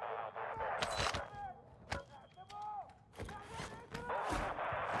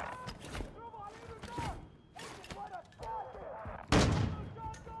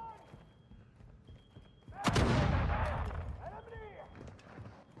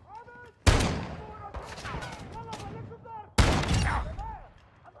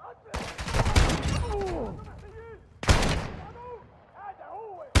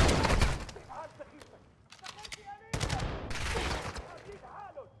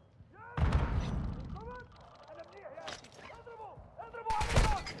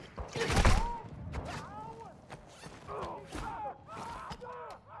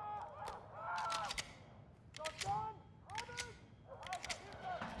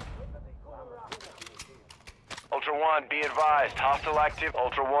 1, be advised. Hostile active.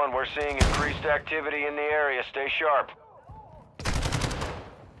 Ultra 1, we're seeing increased activity in the area. Stay sharp.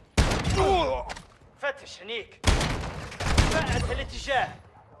 فتش هنيك. بعد الاتجاه.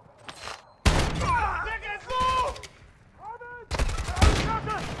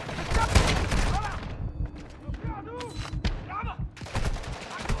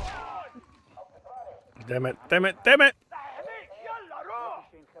 Damn it, damn it, damn it!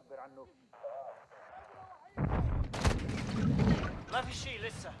 ما في شيء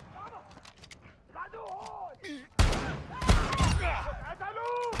لسه.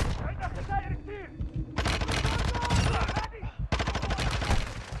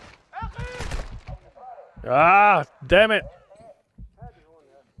 Ah, damn it!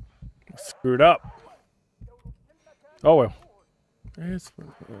 Screwed up. Oh well. It's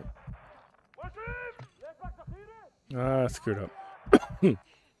screwed up. It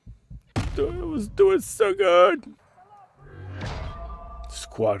was doing so good.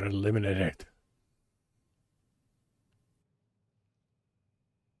 Squad eliminated.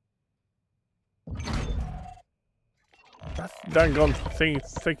 That dang gun thing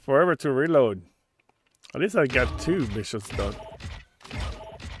take forever to reload. At least I got 2 missions done.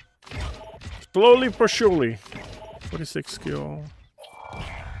 Slowly but surely. 46 skill.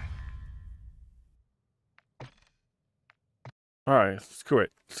 Alright, screw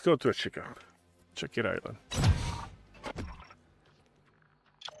it. Let's go to a checkout. Check it island.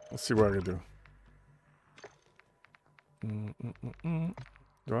 Let's see what I can do.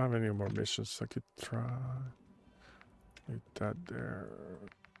 Do I have any more missions I could try? Like that there.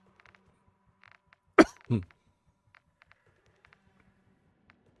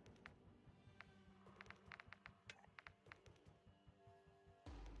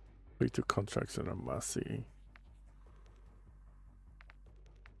 We took contracts in a Massey.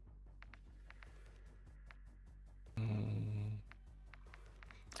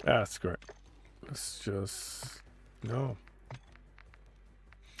 That's great. Let's just no.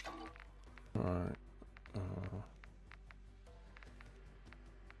 All right.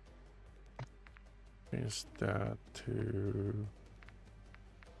 Change that to.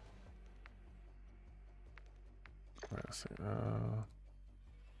 Wait a second.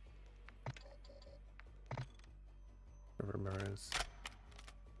 Memories.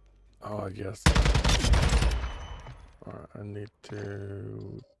 Oh, yes. Alright, I need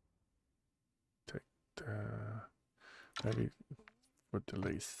to take the maybe put the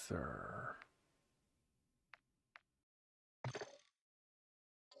laser.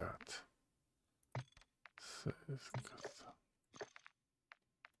 That. So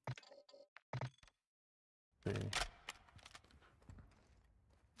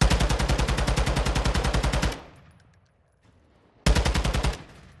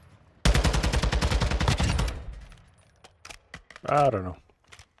I don't know.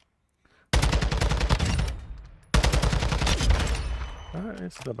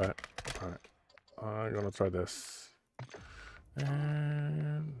 It's not bad. Alright. I'm gonna try this.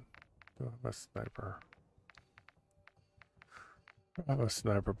 And do I have a sniper? I have a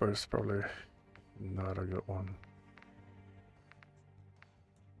sniper, but it's probably not a good one.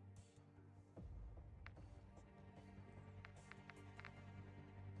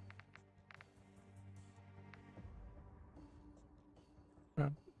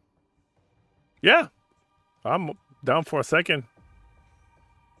 Yeah, I'm down for a second.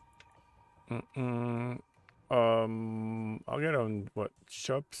 I'll get on what,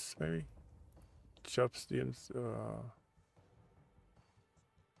 Shops maybe? Shops DMZ,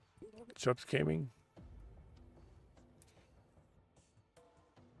 Shops Gaming.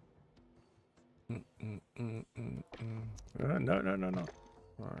 No.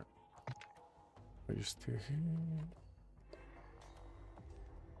 All right. Are you still here?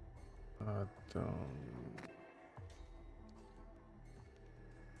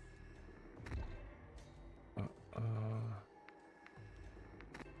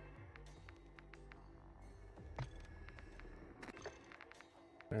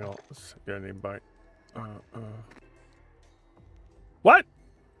 Hang on, let's get any bite. What?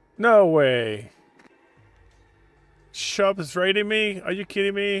 No way. Shop is raiding me? Are you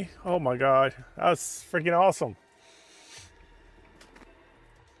kidding me? Oh my god. That's freaking awesome.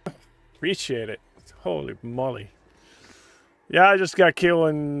 Appreciate it. Holy moly. Yeah, I just got killed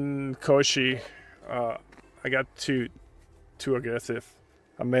in Koshi. I got too aggressive.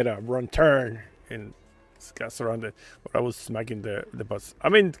 I made a wrong turn and got surrounded. But I was smacking the bus. I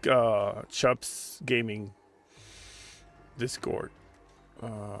mean, Shops Gaming Discord.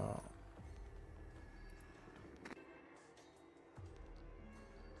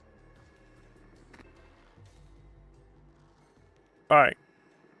 Alright.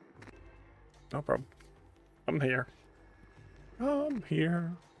 No problem. I'm here. I'm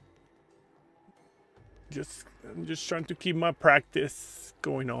here. I'm just trying to keep my practice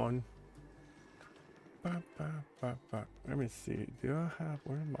going on. Let me see. Do I have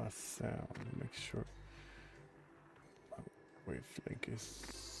where's my sound? Make sure my wavelength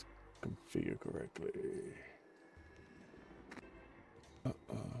is configured correctly.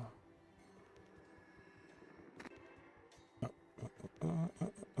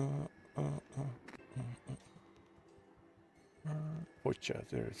 Four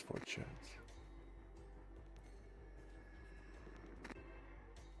chats. There is 4 chats.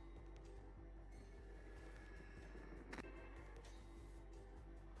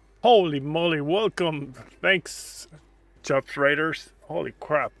 Holy moly, welcome. Thanks, Chops Raiders. Holy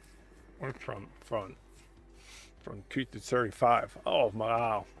crap. We're from 2 to 35. Oh,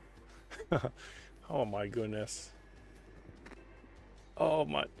 wow. Oh, my goodness. Oh,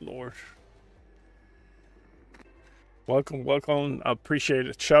 my Lord. Welcome, welcome. I appreciate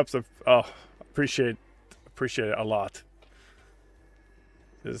it, Chops. Appreciate it a lot.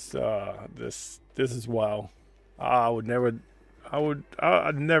 This is wow. I never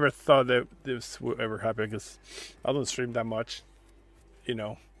thought that this would ever happen because I don't stream that much. You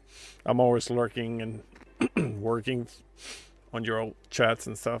know, I'm always lurking and working on your old chats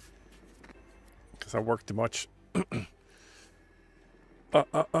and stuff because I work too much.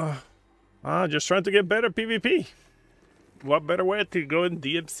 Just trying to get better PvP. What better way to go in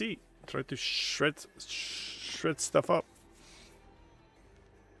DMZ? Try to shred stuff up.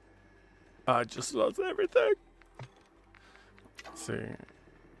 I just lost everything. Let's see.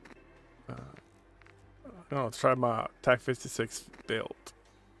 I'm gonna try my TAC 56 build.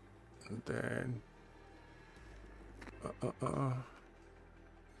 And then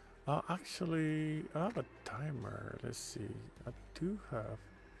actually I have a timer. Let's see. I do have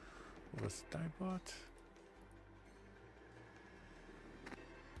what's Diebot?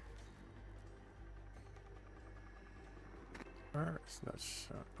 Where is not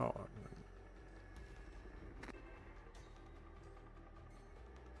shot? Oh,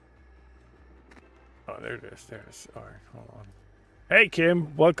 there it is. There it is. All right, hold on. Hey,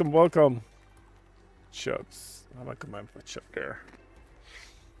 Kim. Welcome, welcome. Shoves. I'm gonna come in for Chubb there.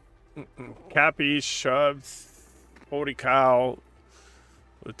 Cappy, Shoves, Holy Cow,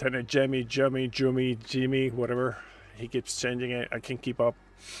 Lieutenant Jimmy, Jimmy, whatever. He keeps changing it. I can't keep up.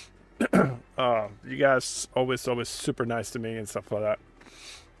 You guys always super nice to me and stuff like that.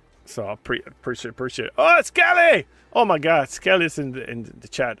 So I appreciate it. Oh, it's Cale! Oh my God, Cale's in the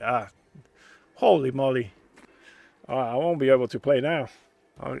chat. Holy moly! I won't be able to play now.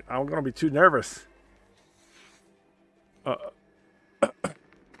 I'm gonna be too nervous.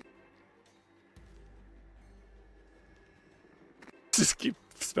 Just keep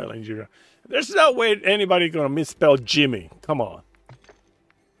spelling Jimmy. There's no way anybody's gonna misspell Jimmy. Come on.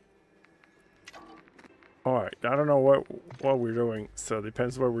 All right, I don't know what we're doing, so it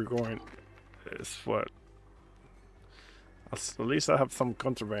depends where we're going. Is what. At least I have some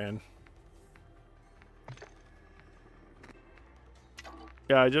contraband.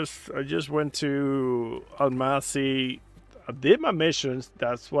 Yeah, I just went to Almasi. I did my missions.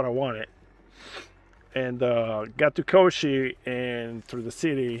 That's what I wanted, and got to Koshi and through the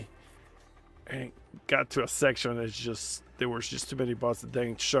city, and got to a section. It's just there was just too many bots. The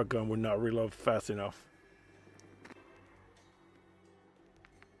dang shotgun would not reload fast enough.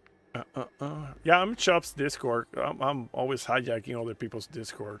 Yeah, I'm Chop's Discord. I'm always hijacking other people's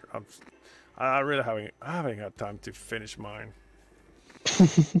Discord. I really haven't got time to finish mine.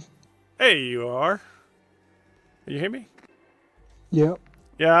 Hey, you are. You hear me? Yep.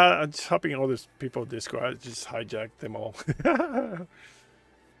 Yeah, I'm just hopping all these people's Discord. I just hijacked them all.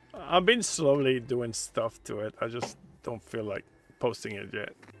 I've been slowly doing stuff to it. I just don't feel like posting it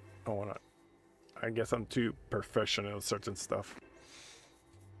yet. I guess I'm too professional at certain stuff.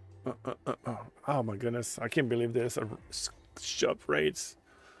 Oh my goodness, I can't believe this. Shop raids.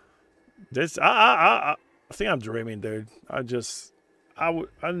 This I think I'm dreaming, dude. I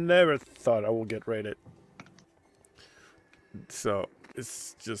never thought I would get raided. So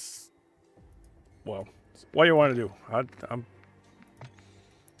it's just, well, what do you want to do? I'm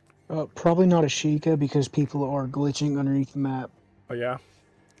probably not a Sheikah because people are glitching underneath the map. Oh yeah?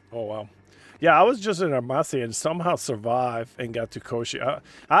 Oh wow. Yeah, I was just in Armasi and somehow survived and got to Koshi.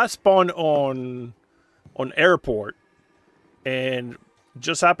 I spawned on airport, and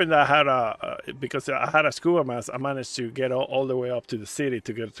just happened that I had because I had a scuba mask, I managed to get all the way up to the city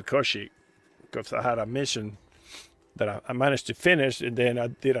to get to Koshi because I had a mission that I managed to finish, and then I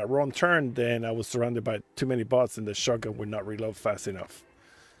did a wrong turn. Then I was surrounded by too many bots, and the shotgun would not reload fast enough,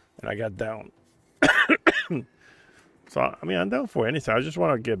 and I got down. So I mean, I'm down for anything. I just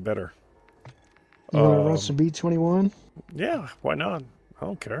want to get better. You want to run some B-21? Yeah, why not? I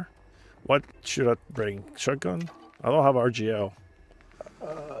don't care. What should I bring? Shotgun? I don't have RGL.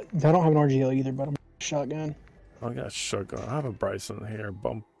 I don't have an RGL either, but I'm a shotgun. I got a shotgun. I have a Bryson here.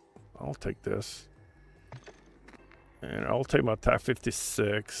 Bump. I'll take this. And I'll take my TAC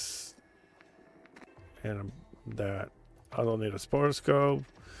 56. And that. I don't need a spotter scope.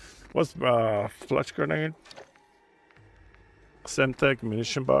 What's flash grenade? Semtech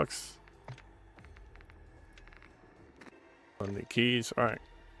munition box. On the keys. Alright.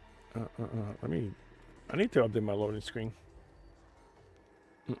 Let me. I need to update my loading screen.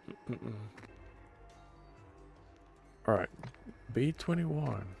 Alright.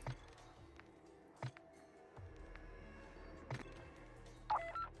 B21.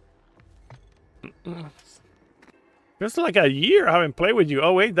 It's like a year I haven't played with you.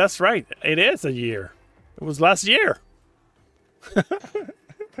 Oh wait, that's right. It is a year. It was last year.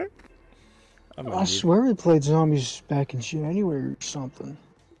 I swear we played zombies back in January or something.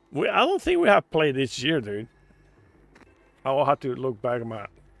 I don't think we have played this year, dude. I will have to look back at my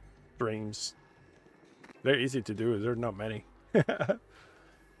streams. They're easy to do. There's not many.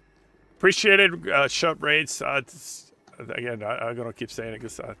 Appreciated shot rates. Again, I'm gonna keep saying it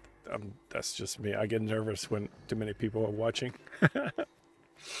because that's just me. I get nervous when too many people are watching.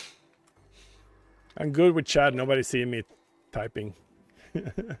 I'm good with chat. Nobody's seeing me typing.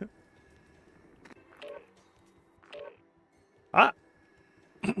 I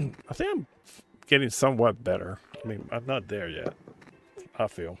think I'm getting somewhat better. I mean, I'm not there yet. I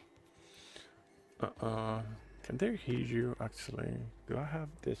feel. Can they hear you actually? Do I have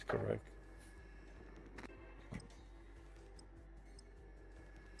this correct?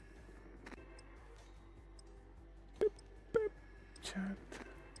 Chat.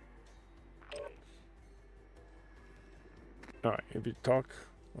 All right, if you talk,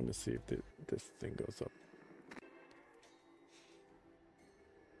 let me see if this thing goes up.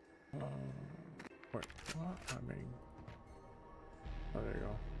 Wait, what? I mean, oh, there you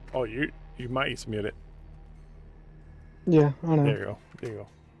go. Oh, you might mute it. Yeah, I know. There you go. There you go.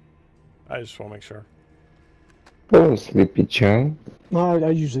 I just want to make sure. Oh, Sleepy Chan. No, I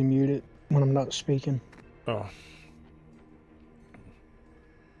usually mute it when I'm not speaking. Oh.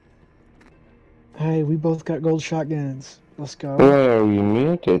 Hey, we both got gold shotguns. Let's go. Why are you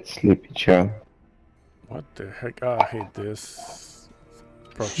muted, Sleepy Chan? What the heck? I hate this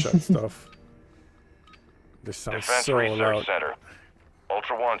prop shot stuff. This sounds Defense so Research loud. Center.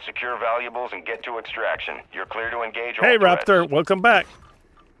 Ultra One, secure valuables and get to extraction. You're clear to engage all Hey, threats. Raptor, welcome back.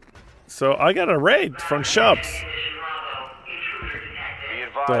 So I got a raid from shops. Be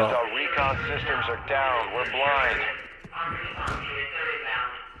advised, our recon systems are down. We're blind.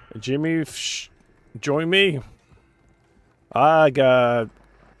 Jimmy, join me. I got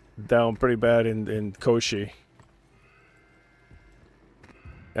down pretty bad in Koshi.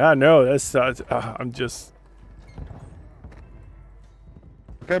 Yeah, no, that's I'm just.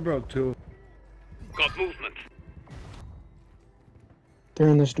 February 2. Got movement. They're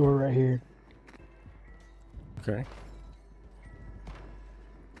in this door right here. Okay.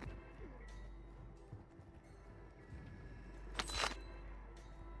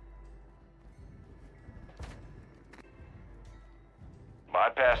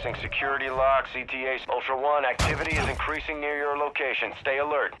 Bypassing security locks, CTA Ultra One, activity is increasing near your location. Stay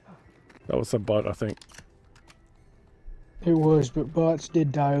alert. That was a bot, I think. It was, but bots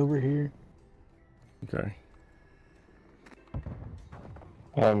did die over here. Okay.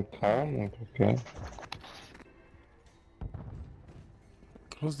 I'm calm, okay.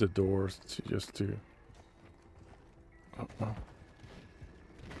 Close the doors to just to.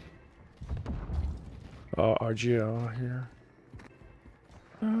 RGL here.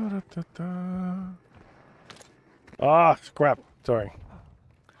 Ah, crap. Sorry.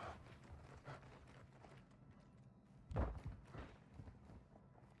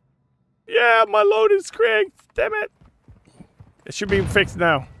 Yeah, my load is cracked. Damn it. It should be fixed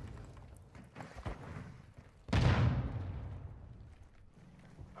now.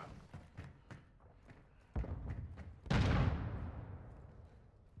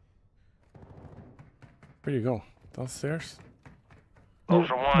 Where do you go? Downstairs?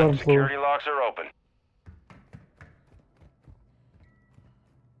 Ultra One, security locks are open.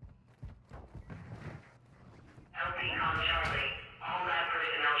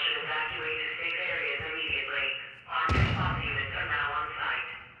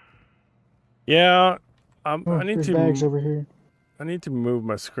 Yeah, I need there's to bags over here. I need to move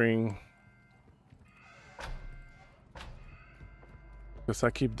my screen. Because I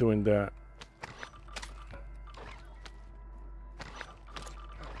keep doing that.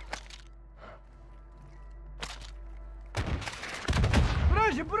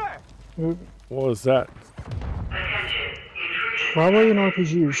 What was that? Probably an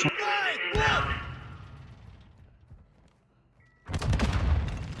RPG or something.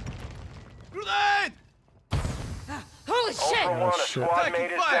 Holy shit! Ultra One, a squad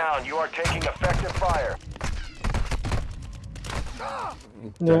mate is down. You are taking effective fire.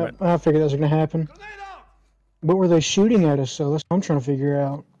 Yeah, I figured that was gonna happen. What were they shooting at us? So that's what I'm trying to figure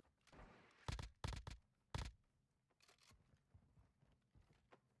out.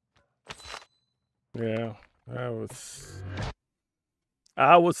 Yeah, I was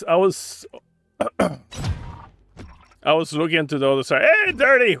I was looking to the other side. Hey,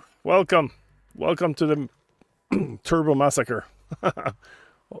 Dirty! Welcome to the Turbo Massacre.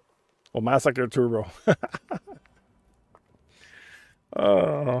 Or Massacre Turbo.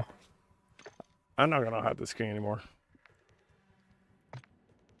 Oh, I'm not gonna have this screen anymore.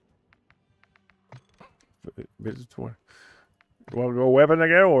 You want to go weapon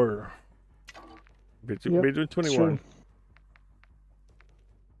again or Bit 21? Sure.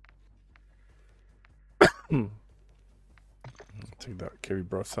 Take that carry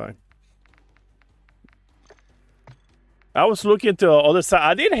broadside. I was looking to the other side.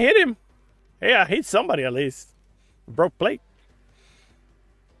 I didn't hit him. Hey, I hit somebody at least. Broke plate.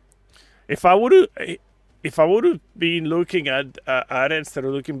 If I would have been looking at it instead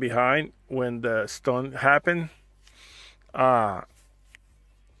of looking behind when the stun happened,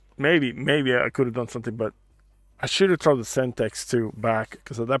 maybe I could have done something. But I should have thrown the Sentex too back,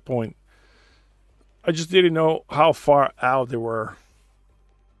 because at that point I just didn't know how far out they were.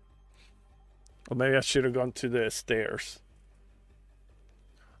 Or maybe I should have gone to the stairs.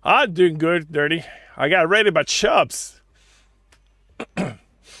 I'm doing good, Dirty. I got ready by Chubbs.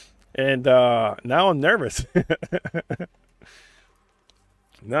 And now I'm nervous.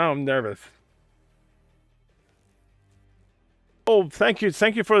 Now I'm nervous. Oh, thank you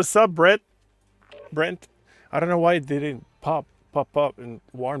for the sub, Brent. I don't know why it didn't pop up and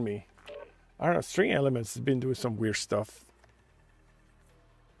warn me. I don't know. String Elements has been doing some weird stuff.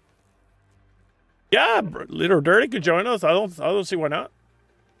 Yeah, Little Dirty could join us. I don't see why not.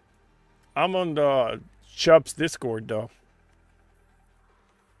 I'm on the Chubbs Discord though.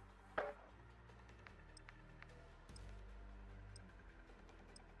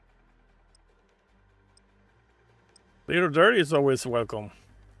 Little Dirty is always welcome.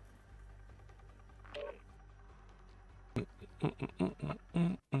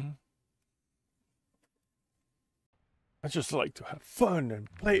 I just like to have fun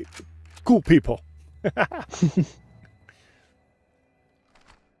and play with cool people.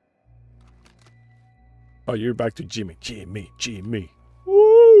 Oh, you're back to Jimmy.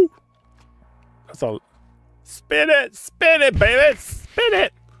 Woo! That's all. Spin it, baby, spin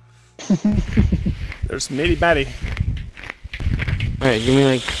it. There's Mitty Batty. Alright, give me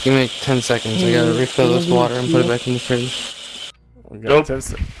like 10 seconds. I gotta refill this water and put it back in the fridge. Nope.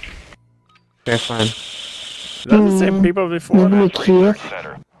 Okay, fine. Is that the same people before? Oh my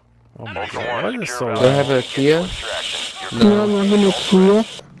god, what is so loud? Do I have a Kia? No, I'm having a Kia.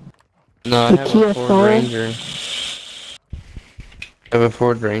 No, I have a Ford Ranger. I have a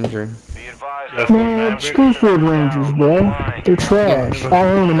Ford Ranger. Man, screw Ford Rangers, bro. They're trash. I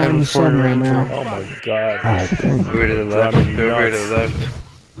own them on the sun right now. Oh my god. Over to the left. Over to the left.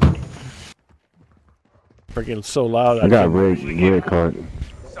 Freaking so loud. I got red card.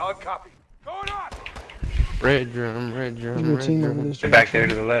 Solid copy. Going on. Red drum. Get back there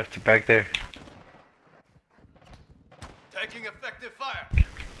to the left. Get back there. Taking effective fire.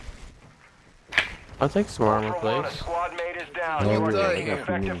 I'll take some armor, Ultra One, a please. squad mate is down. You are taking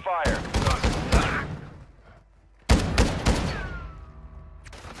effective fire.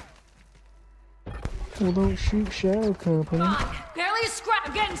 Well, don't shoot Shadow Company. Barely a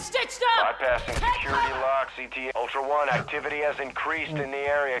scrap, getting stitched up! Bypassing security locks, ETA. Ultra One, activity has increased in the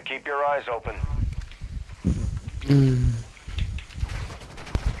area. Keep your eyes open.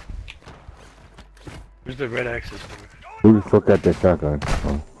 Where's the red axis? Who the fuck got that shotgun?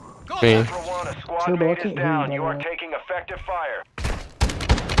 Oh. Me. Ultra One, a squad mate is down. You are taking effective fire.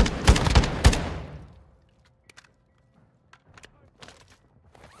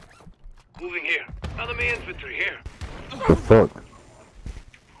 Moving here. Enemy infantry here. The fuck?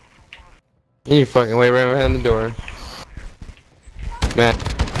 You fucking wait right behind the door. Matt.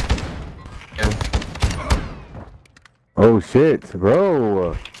 Yeah. Oh shit,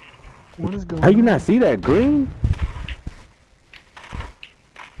 bro. What is going How you on? not see that green?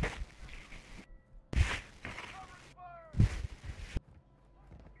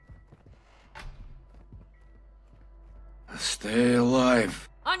 Stay alive.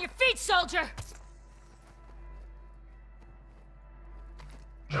 On your feet, soldier!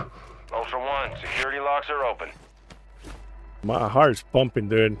 Ultra One, security locks are open. My heart's pumping,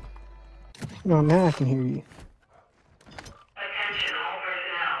 dude. Oh, now I can hear you. Attention all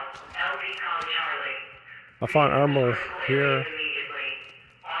personnel. LV Con Charlie. I found armor here. Immediately.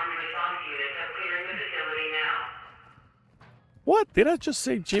 Armed response units are clearing the facility now. What? Did I just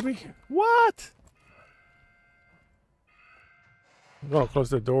say Jimmy? What? I'm gonna close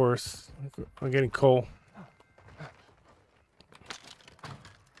the doors. I'm getting cold.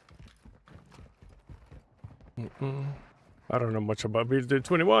 I don't know much about Build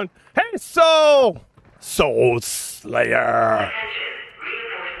 21. Hey, Soul Slayer.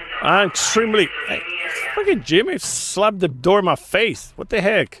 I'm extremely. Hey, fucking Jimmy slapped the door in my face. What the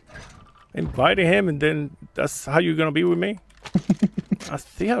heck? Inviting him, and then that's how you're gonna be with me? I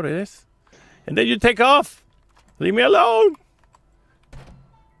see how it is. And then you take off. Leave me alone.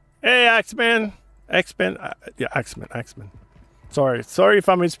 Hey, Axeman. Axeman. Yeah, Axeman. Sorry if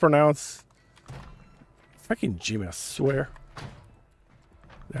I mispronounce. Fucking Jimmy, I swear.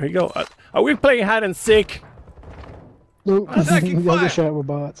 There you go. Are we playing hide and seek? Nope. Y'all get shot with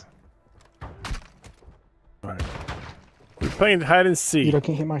bots. Alright. We're playing hide and seek. You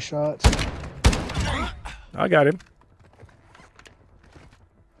can't hit my shots. I got him.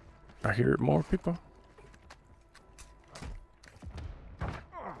 I hear more people.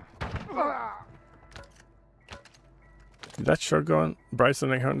 That shotgun,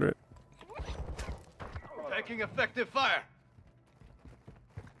 Bryson 800. Taking effective fire.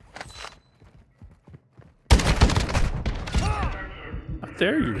 How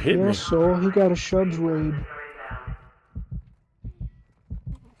dare you hit me? Yeah, so he got a Shubs raid.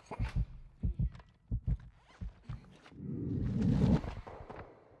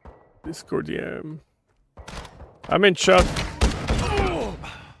 Discord DM. I'm in shot.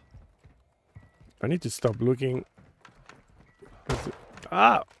 I need to stop looking.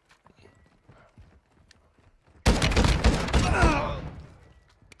 Ah!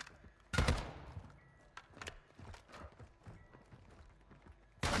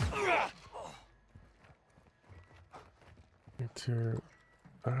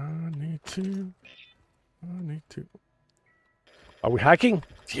 I need to. Are we hacking?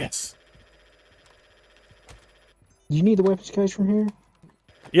 Yes. Do you need the weapons case from here?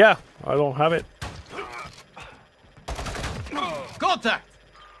 Yeah, I don't have it. Contact.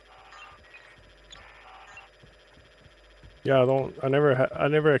 Yeah, I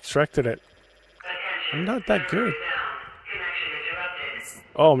never extracted it. I'm not that good.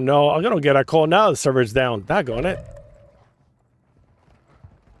 Oh no, I'm gonna get a call now. The server's down. Daggone it.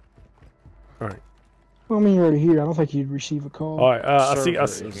 Alright. Well, I mean, you're already here. I don't think you'd receive a call. Alright, I see.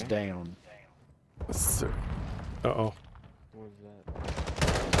 Is down. Uh-oh. What is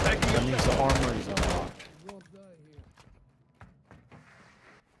that? That means the armor is unlocked.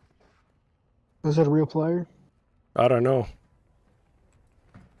 Is that a real player? I don't know.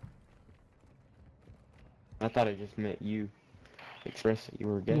 I thought it just meant you expressed that you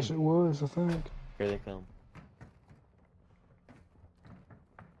were gay. Yes, it was, I think. Here they come.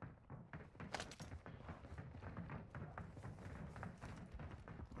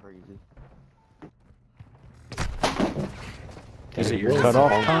 Crazy. Is it your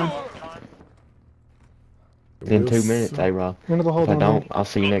cutoff time? In 2 minutes, A-Rob. Into the hole. If I don't, I'll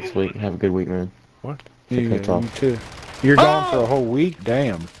see you next week. Have a good week, man. What? Yeah, you too. You're gone for a whole week?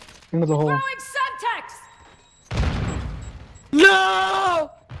 Damn. Into the hole. Throwing subtext!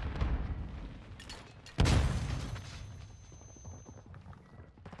 No!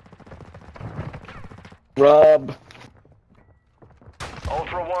 Rob.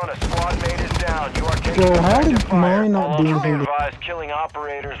 Ultra One, a squad mate is down. You are taking So how did effective fire. mine not do Be anything? advised, killing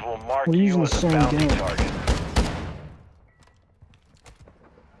operators will mark We're you using as the a same bounty gun. target.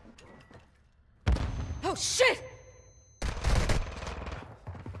 Oh shit!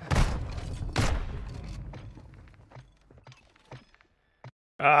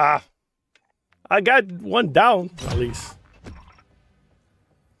 Ah! I got one down, at least.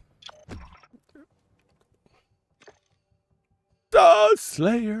 The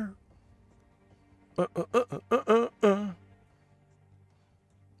Slayer.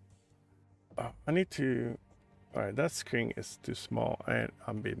 I need to. Alright, that screen is too small and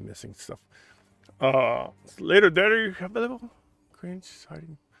I'm been missing stuff. Later Daddy available? Cringe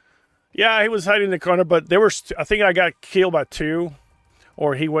hiding. Yeah, he was hiding in the corner, but they were. I think I got killed by 2.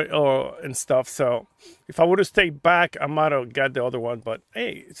 or he went and stuff. So if I would have stayed back, I might have got the other one. But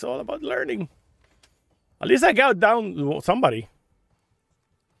hey, it's all about learning. At least I got down somebody.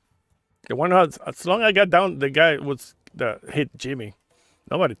 The one as long as I got down, the guy was that hit Jimmy.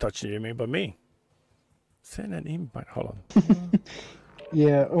 Nobody touched Jimmy but me. Send an invite. Hold on.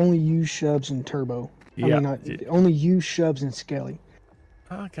 Yeah, only you, Shubs, and Turbo. Yeah. I mean, only you, Shubs, and Skelly.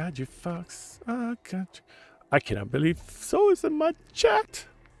 I got you, Fox. I got you. I cannot believe so is in my chat.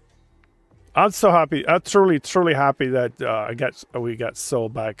 I'm so happy. I'm truly happy that we got Soul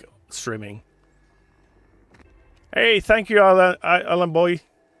back streaming. Hey, thank you, Alan boy.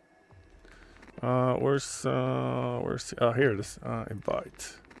 Where's here it is.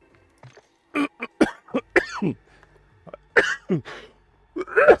 Invite.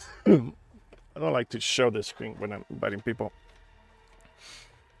 I don't like to show the screen when I'm inviting people.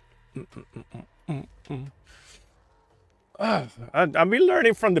 I've been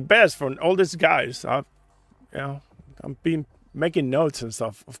learning from the best, from all these guys. I've been making notes and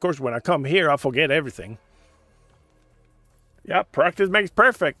stuff. Of course, when I come here, I forget everything. Yeah, practice makes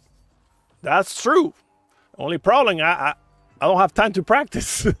perfect. That's true. Only problem, I don't have time to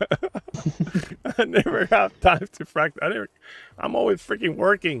practice. I never have time to practice. I'm always freaking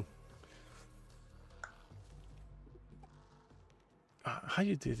working. How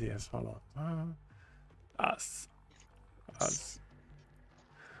you do this? Hold on. Us.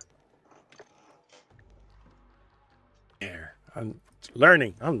 There. I'm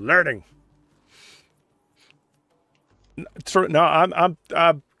learning. True. No, I'm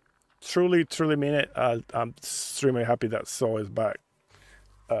truly mean it. I'm extremely happy that Soul is back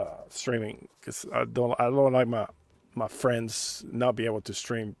streaming, because I don't like my friends not be able to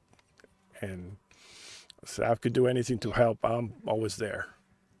stream, and so if I could do anything to help, I'm always there.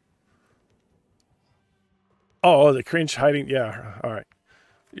 Oh, the cringe hiding. Yeah, all right.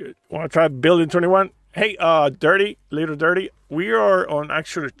 You want to try building 21? Hey, Little Dirty. We are on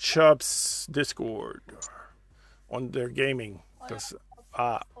actually Chubb's Discord on their gaming, because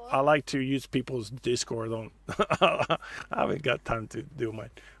I like to use people's Discord on. I haven't got time to do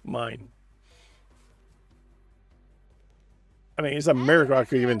mine. I mean, it's a miracle I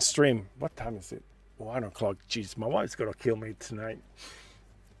could even stream. What time is it? 1 o'clock. Jeez, my wife's gonna kill me tonight.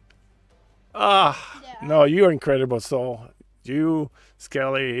 No, you're incredible, Soul. You,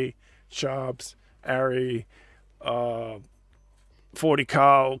 Skelly, Chops, Ari, 40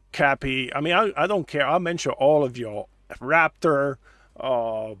 Cal, Cappy. I mean, I don't care. I'll mention all of y'all. Raptor,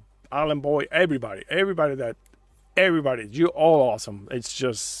 Island Boy, everybody. You're all awesome. It's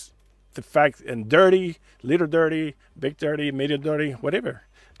just the fact, and Dirty, Little Dirty, Big Dirty, Medium Dirty, whatever.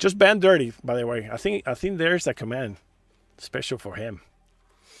 Just ban Dirty, by the way. I think there's a command special for him.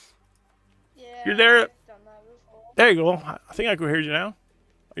 Yeah, you're there. There you go. I think I can hear you now.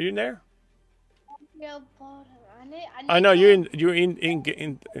 Are you in there? I know you're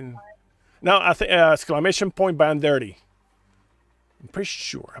in. No, I think exclamation point ban Dirty. I'm pretty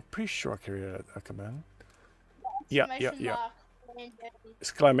sure I can hear that command. Yeah.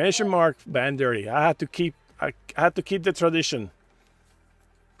 Exclamation mark ban Dirty. I had to keep the tradition.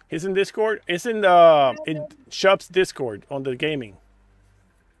 He's in Discord. It's in Chubb's Discord on the gaming.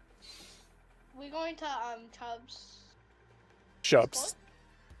 We're going to Chubb's.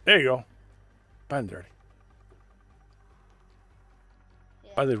 There you go. Ban Dirty.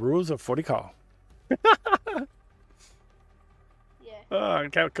 Yeah. By the rules of 40 Call. I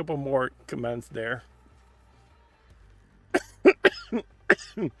got a couple more commands there.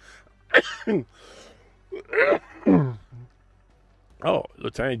 Oh,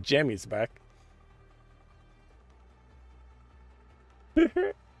 Lieutenant Jimmy's back. All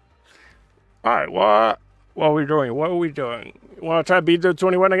right, what are we doing? You want to try to beat the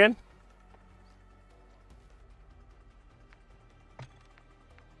 21 again?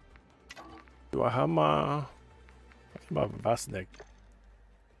 Do I have my Vasnik?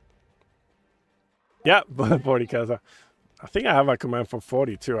 Yeah, but 40 because I think I have my command for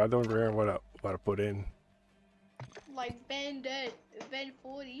 40 too. I don't remember what I put in. Like ban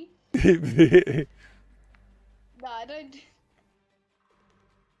 40. No, I don't.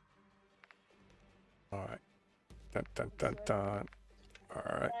 All right. Dun. All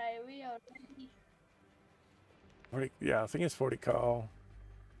right. We are ready. Yeah, I think it's 40 call.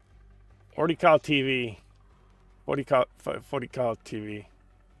 40 call TV. 40 call TV.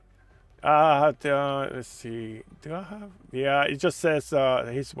 Let's see. Do I have? Yeah, it just says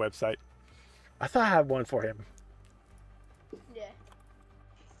his website. I thought I had one for him. Yeah.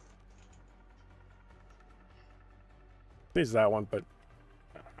 This is that one, but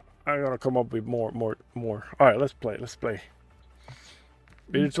I'm gonna come up with more. All right, let's play.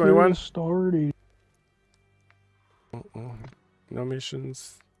 Beta 21? Started. No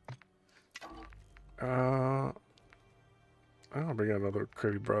missions. I'll bring another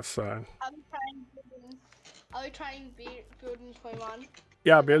crazy brush side. Are we trying building 21?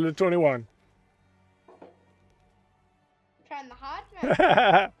 Yeah, Beta 21. Trying the hard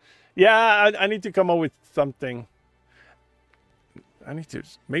mode. Yeah, I need to come up with something. I need to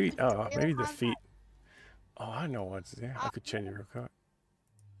maybe the feet. Oh, I know what's there. I could change it real quick.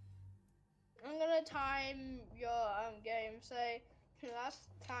 I'm gonna time your game. So last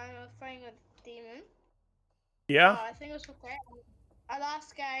time I was playing a demon. Yeah. I think it was okay. Our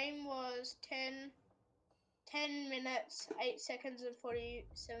last game was 10 minutes, 8 seconds, and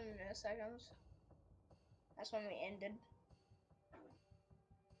 47 milliseconds. That's when we ended.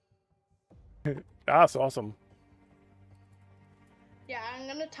 That's awesome. Yeah, I'm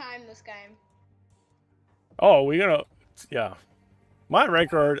gonna time this game. Oh, we're gonna, yeah. My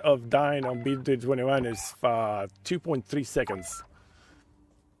record of dying on Beta 21 is 2.3 seconds.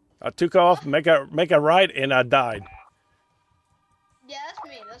 I took off, make a right, and I died. Yeah, that's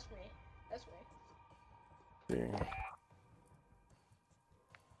me. That's me. That's me. Yeah.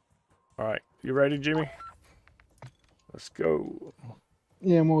 All right, you ready, Jimmy? Let's go.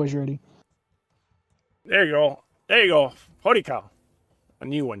 Yeah, I'm always ready. There you go. There you go. Holy cow. A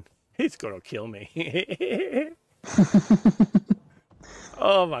new one. He's gonna kill me.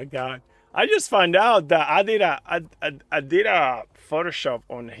 Oh my god. I just found out that I did a Photoshop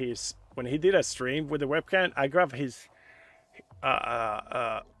on his, when he did a stream with the webcam, I grabbed his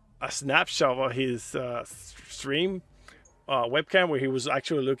a snapshot of his stream webcam where he was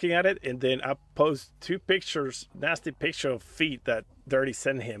actually looking at it, and then I posted 2 pictures, nasty picture of feet that Dirty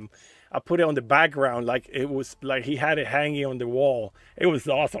sent him. I put it on the background like it was like he had it hanging on the wall. It was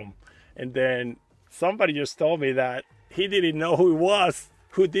awesome. And then somebody just told me that he didn't know who it was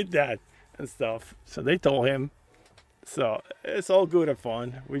who did that and stuff. So they told him. So it's all good and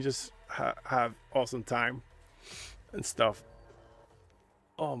fun. We just have awesome time and stuff.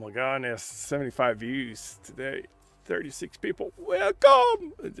 Oh my goodness, 75 views today. 36 people.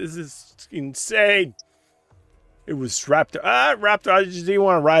 Welcome. This is insane. It was Raptor. Raptor, I just didn't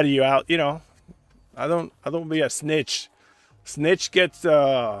want to ride you out. You know, I don't be a snitch. Snitch gets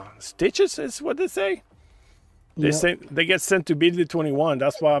stitches, is what they say. They get sent to Beta 21.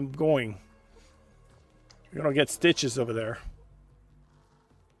 That's why I'm going. You're gonna get stitches over there.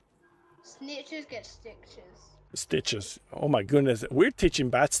 Snitches get stitches. Stitches. Oh my goodness. We're teaching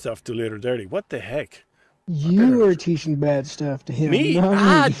bad stuff to Little Dirty. What the heck? You are teaching bad stuff to him. Me?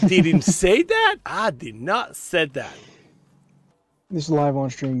 I didn't say that. I did not say that. This is live on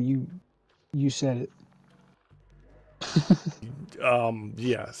stream. You said it.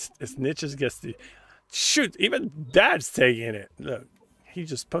 Yes. Snitches gets the shoot. Even Dad's taking it. Look, he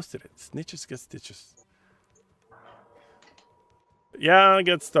just posted it. Snitches get stitches. Yeah, I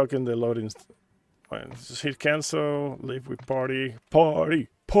get stuck in the loading. Just hit cancel. Leave with party. Party.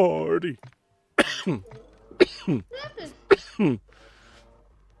 Party. I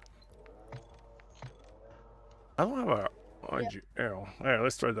don't have a IGL. Yeah,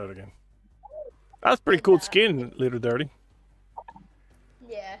 let's try that again. That's pretty cool skin, Little Dirty.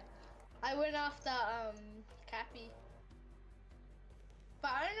 Yeah. I went after Cappy.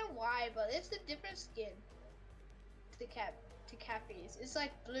 But I don't know why, but it's a different skin to Cappy's. It's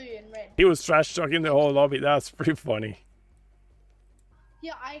like blue and red. He was trash talking the whole lobby. That's pretty funny.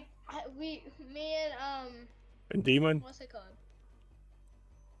 Yeah, me and And Demon? What's it called?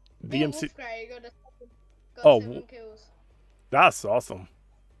 DMZ. Got 7 kills. That's awesome.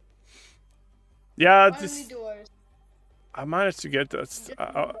 Yeah, this. I managed to get this.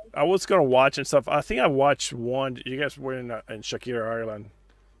 I was gonna watch and stuff. I think I watched one. You guys were in Shakira, Ireland,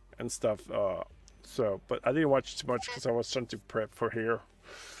 and stuff. So, but I didn't watch too much because I was trying to prep for here.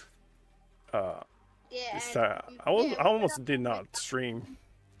 Yeah. I almost did not stream.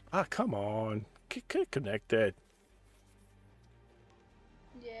 Ah, come on, get connected.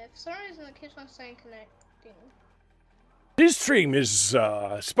 Yeah, for some reason it keeps on saying connecting. This stream is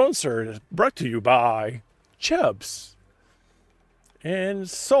sponsored, brought to you by Chubbs and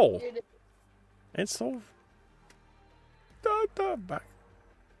Soul. And Soul. Back.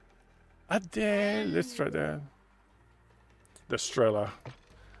 Let's try that. The Strela.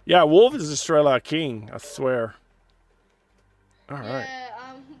 Yeah, Wolf is the Strela king, I swear. All right.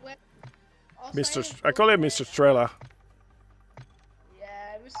 I call him Mr. Strela.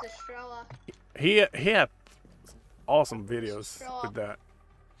 Yeah, Mr. Strela. He had awesome videos with that.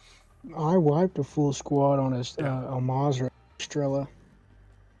 I wiped a full squad on a Mazra Strela.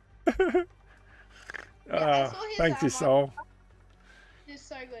 Thank you, Saul. It's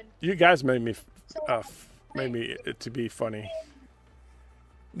so good. You guys made me to be funny.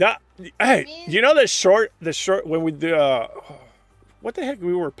 That hey, you know the short when we do what the heck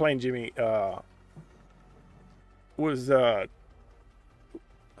we were playing, Jimmy? Was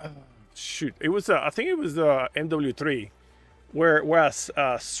shoot, it was I think it was MW3 where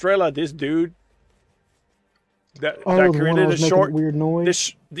Strela, this dude that created a short weird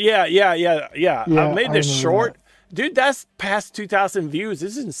noise. Yeah. I made this short. Dude, that's past 2,000 views.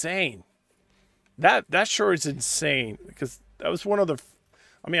 This is insane. That short is insane because that was one of the.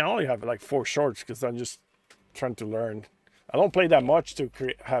 I mean, I only have like 4 shorts because I'm just trying to learn. I don't play that much to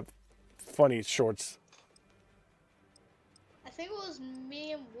have funny shorts. I think it was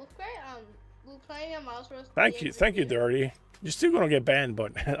me and Wolfgray. We were playing a Mouse Roast. Thank you, Dirty. You're still gonna get banned,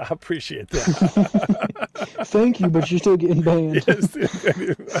 but I appreciate that. Thank you, but you're still getting banned.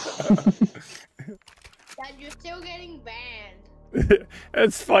 Dad, you're still getting banned.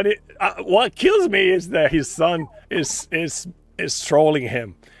 It's funny. What kills me is that his son is trolling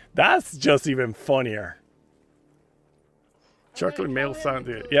him. That's just even funnier. Chocolate mail sound,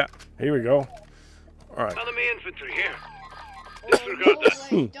 dude. Yeah, here we go. All right. Enemy infantry here. Disregard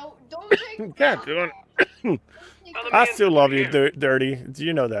that. Don't take Can't do it. I still love you, Dirty. Do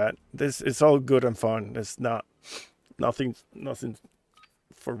you know that? This it's all good and fun. It's not nothing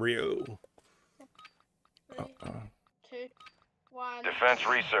for real. 2, 1. Defense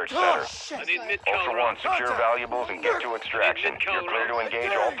Research Center. I need Ultra One, secure valuables and get to extraction. You're clear to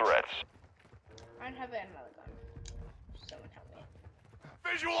engage all threats. I don't have another gun. Someone help me.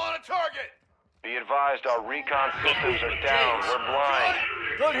 Visual on a target. Be advised, our recon systems are down. We're blind.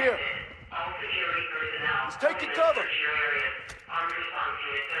 Good here. Let's take the cover.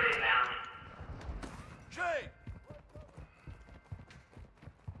 Jay.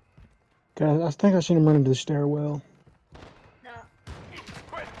 God, I think I seen him run into the stairwell. No.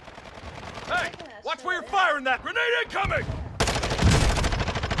 Hey, watch where you're firing that. Grenade incoming.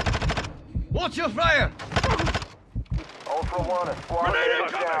 Watch your fire. Ultra One, a squad mate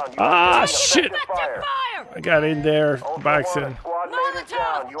is down. Ah, shit! I got in there by accident.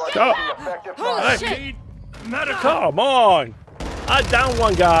 Go! Hey, come on! I downed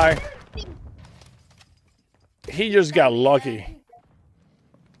one guy. He just got lucky.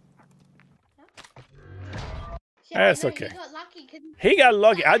 That's okay. He got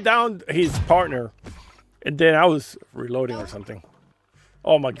lucky. I downed his partner, and then I was reloading or something.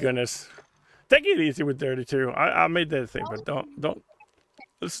 Oh my goodness! Take it easy with 32. I made that thing, but don't.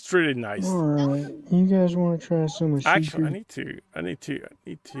 It's really nice. All right, you guys want to try some of Actually, I Seeker? need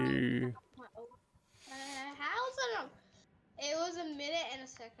to. How's it? It was a minute and a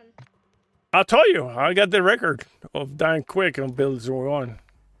second. I'll tell you, I got the record of dying quick on Build 01.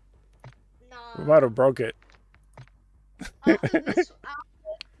 No. We might have broke it. After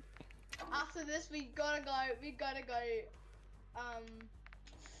this, we gotta go.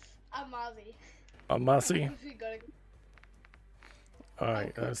 Amazi. Amazi? We gotta go.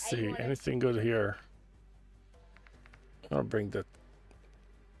 Alright, let's see. Anything good here? I'll bring the.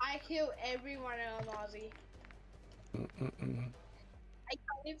 I kill everyone in Amazi. I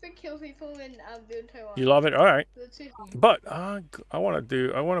can't even kill people in Build 2. You love it? Alright. But I want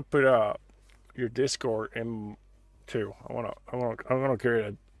to put your Discord in too. I'm gonna carry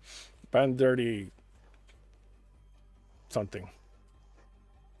a Band Dirty something.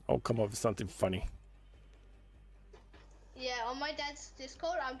 I'll come up with something funny. Yeah, on my dad's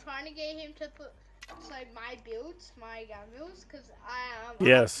Discord, I'm trying to get him to put my builds, my gun builds, because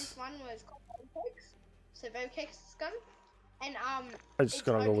yes. This one was called Payphone, so Vocex's gun, and I'm just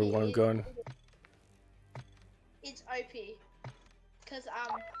gonna go with one gun. It's OP, because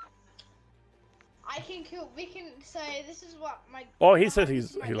I can kill. We can say this is what my. Oh, he said he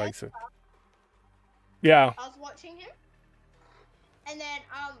likes it. Yeah. I was watching him, and then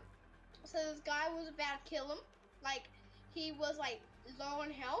so this guy was about to kill him, like he was like low on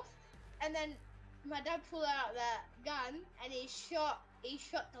health, and then my dad pulled out that gun and he shot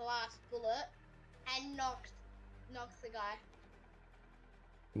the last bullet and knocked the guy.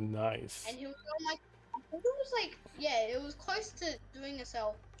 Nice. And he was on like, I think it was like, yeah, it was close to doing a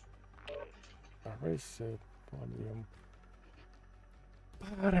cell. Erase volume.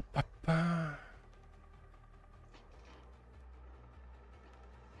 Ba-da-ba-ba.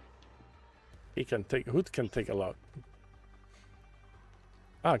 He can take. Who can take a lot?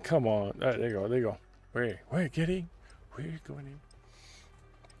 Ah, come on. There you go. There you go. Where, Giddy? Where you going in?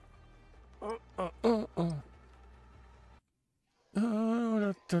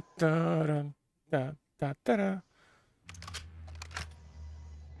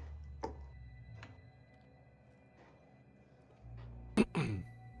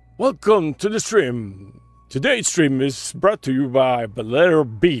 Welcome to the stream. Today's stream is brought to you by the letter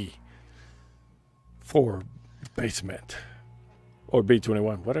B for basement or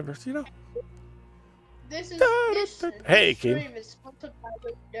B21, whatever, you know. This Hey, stream is sponsored by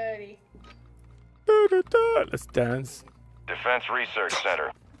Look Dirty. Let's dance. Defense Research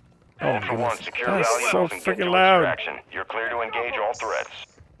Center. Oh, Ultra One, secure that's valuables so and get to freaking loud. extraction. You're clear to engage all threats.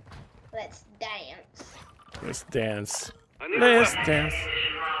 Let's dance. Let's dance. Let's dance.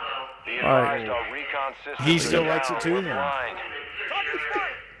 Be All right. advised, our recon system He is still down. likes it too, We're then. blind.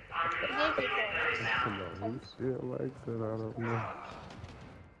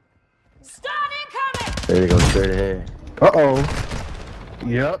 There you go, straight ahead. Uh-oh.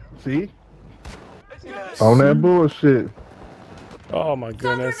 Yep, see? On that bullshit. Oh my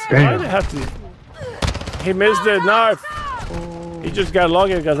goodness. Damn. Why'd it have to... He missed the knife. He just got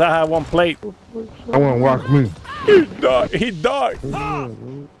lucky because I had one plate. I want to watch me. He died. He died.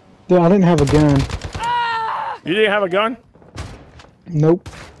 Yeah, I didn't have a gun. You didn't have a gun? Nope.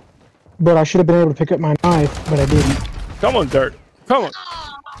 But I should have been able to pick up my knife, but I didn't. Come on, Dirt. Come on.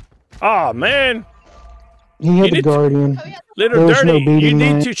 Ah, man. He had the Guardian. Little There was no Dirty, you beating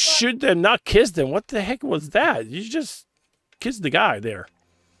need that. to shoot them, not kiss them. What the heck was that? You just kissed the guy there.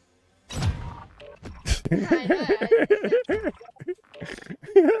 I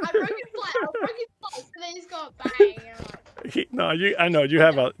broke his flat, and then he's got bang. And I'm like, I know you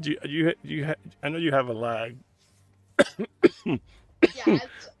have a I know you have a lag. yeah, I have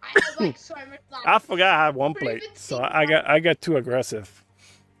like so much lag. I forgot I had one plate, so I got too aggressive.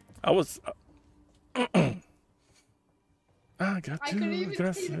 I was I got I too couldn't even see the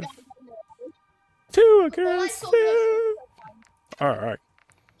aggressive. guy. Too aggressive. All right.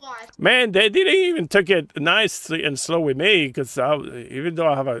 Man, they didn't even took it nicely and slow with me because even though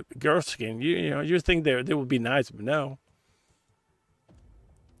I have a girl skin, you know, you think they would be nice, but no.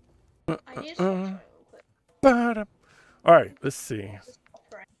 All right, let's see.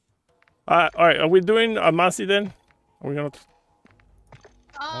 All right, are we doing a Masi then? Are we gonna?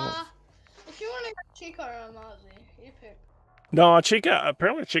 If you want to go Chica or Amazi, you pick. No, Chica.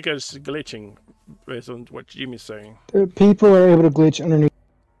 Apparently, Chica is glitching based on what Jimmy's saying. People are able to glitch underneath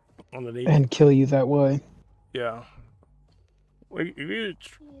Underneath. and kill you that way. Yeah. You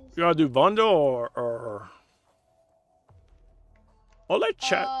wanna do Vondo or let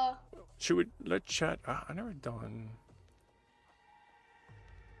chat? Should we let chat? I never done.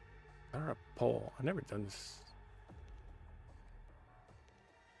 Or a poll. I never done this.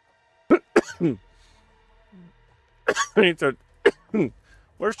 I need to.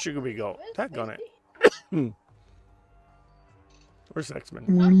 Where's Chickabee go? That gun it. Where's X-Men?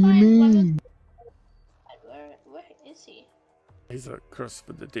 What do you mean? Where is he? He's across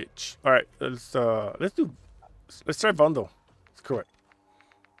with the ditch. All right, let's try Vondo. That's correct.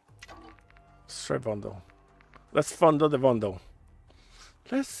 Let's try Vondo. Let's Vondo the Vondo.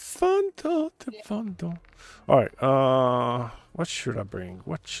 Let's Vondo the Vondo. All right. What should I bring?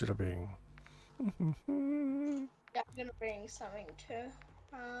 What should I bring? Yeah, I'm gonna bring something too.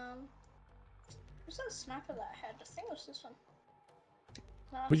 Who's that sniper that I had? I think it was this one.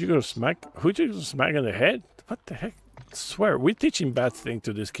 Who'd you go smack? Who'd you go smack in the head? What the heck? I swear, we're teaching bad thing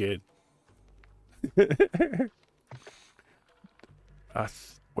to this kid.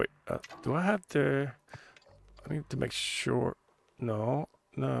 Wait, do I have the? I need to make sure. No,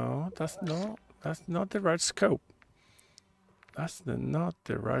 that's not the right scope. That's not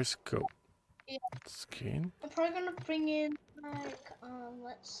the right scope. Yeah. Skin. I'm probably gonna bring in like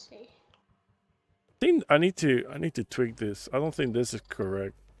let's see. I need to tweak this. I don't think this is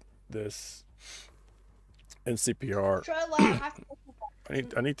correct. This and CPR. Try, like,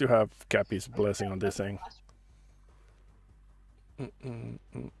 I need to have Cappy's blessing on this thing. I still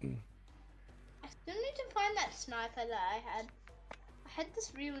need to find that sniper that I had. I had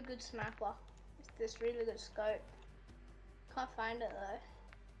this really good sniper with this really good scope. Can't find it though.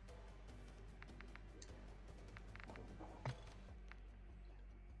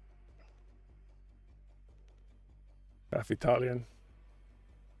 Half Italian.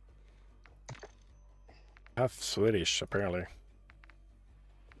 Half Swedish, apparently.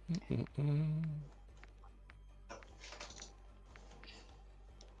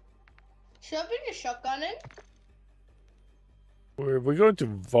 Should I bring a shotgun in? We're going to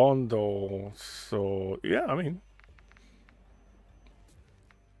Vondo, so yeah, I mean,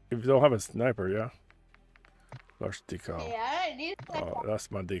 if you don't have a sniper, yeah. Large decal. Yeah, I don't need a sniper. Oh, that's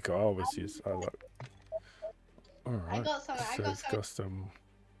my decal. I always use. All right. I got some. I got some. Custom.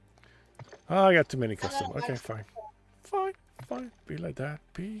 Oh, I got too many custom. Okay, fine. Fine. Be like that.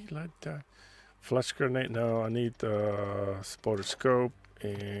 Flash grenade. No, I need spotter scope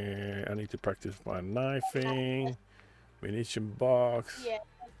And I need to practice my knifing. Munition box. Yeah.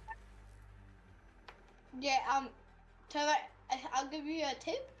 Yeah, Trevor, I'll give you a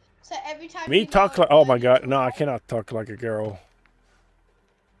tip. So every time Me you talk go like, oh my into god, the no, I room, cannot talk like a girl.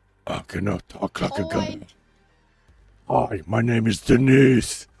 I cannot talk like a girl. Hi, my name is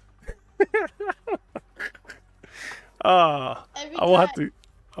Denise. I will have to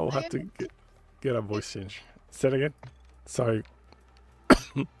get a voice change. Say it again. Sorry.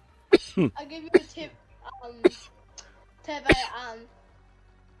 I'll give you a tip, Trevor,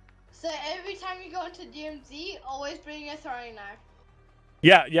 so every time you go into DMZ, always bring a throwing knife.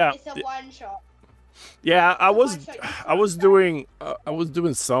 Yeah, yeah. It's a one shot. Yeah, I was doing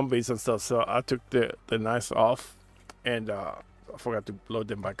zombies and stuff, so I took the knives off, and I forgot to load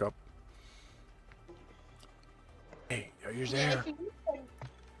them back up. Hey, are you there?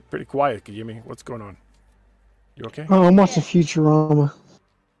 Pretty quiet, Jimmy. What's going on? You okay? Oh, I'm watching Futurama.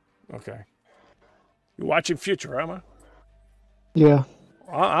 Okay. You watching Futurama? Yeah.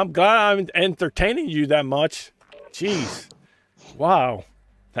 I'm glad I'm entertaining you that much. Jeez. Wow.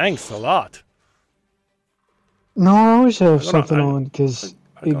 Thanks a lot. No, I always have something on because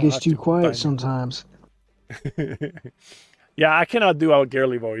it gets too quiet sometimes. Yeah, I cannot do a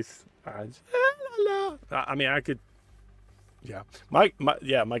girly voice. I mean, I could. Yeah,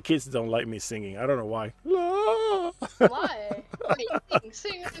 my kids don't like me singing. I don't know why. Why?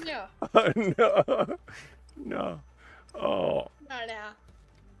 Sing it now. No. Oh. Not now.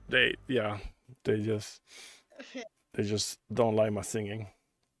 They just don't like my singing.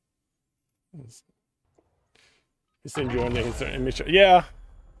 He's enjoying his emission. Yeah.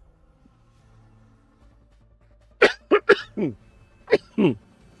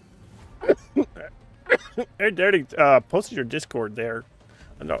 Hey, Dirty, posted your Discord there.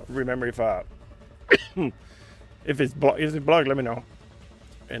 I don't remember if if it's blocked, let me know,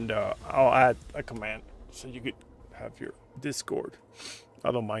 and I'll add a command so you could have your Discord.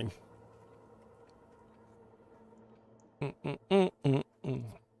 I don't mind.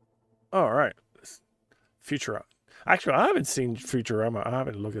 All right, Futurama. Actually, I haven't seen Futurama. I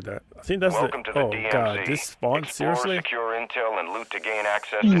haven't looked at that. I think that's Welcome to the DMZ. God, this spawn, Explore, seriously? secure intel and loot to gain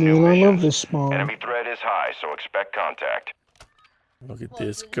access to new Man, I missions. love this spawn. Enemy threat is high, so expect contact. Look at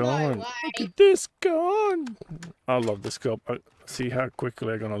this gun. Look at this gun. I love this scope. See how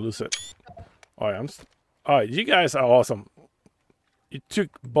quickly I'm gonna lose it. All right, all right, you guys are awesome. You took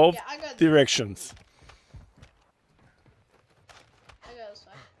both directions.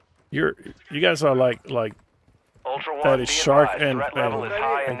 You guys are like Ultra One, that is Shark and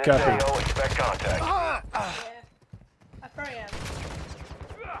Cappy. Expect contact. Yeah, I probably am.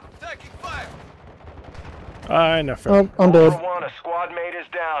 I know. I'm dead. Ultra One, a squad mate is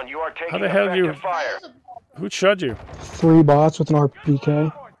down. You are taking How the hell you? fire. Who shot you? 3 bots with an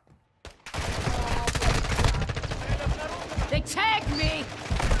RPK. They tagged me.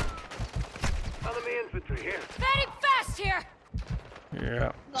 Enemy infantry here. Very fast here.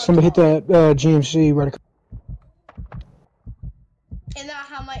 Yeah. Somebody hit that GMC right across.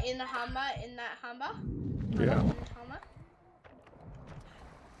 In that hammer. Yeah.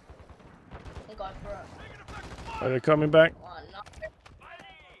 Oh God, bro. Are they coming back? Oh, no.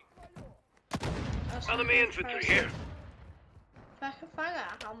 Enemy infantry here. If I can find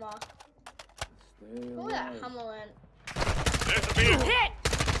that hammer. Where that hammer went? There's a vehicle. Hit.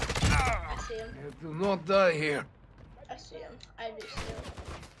 I see him. Do not die here. I see him. I do see him.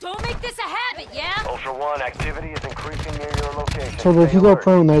 Don't make this a habit, yeah? Ultra One, activity is increasing near your location. So if you go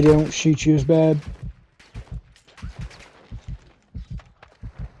prone, they don't shoot you as bad.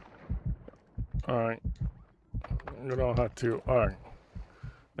 All right. You don't have to. All right.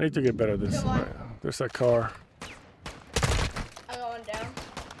 I need to get better at this. All right. There's that car. I got one down.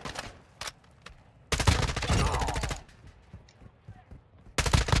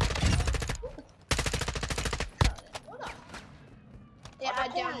 Yeah, I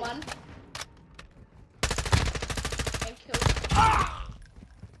downed one. And killed. I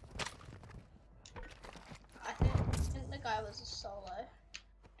think the guy was a solo.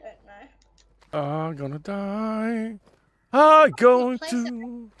 Don't know. I'm gonna die. I'm going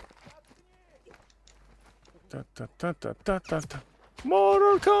to.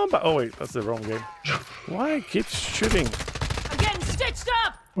 Mortal Kombat. Oh wait, that's the wrong game. Why it keeps shooting? I'm getting stitched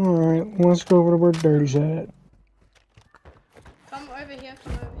up. Alright, let's go over to where Dirty's at. Come over here,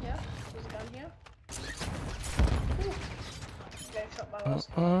 There's a gun here. Don't shot my loss.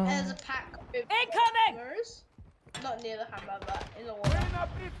 There's a pack of incoming! mirrors. Not near the hammer, but in the water.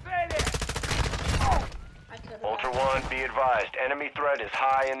 Ultra One, be advised. Enemy threat is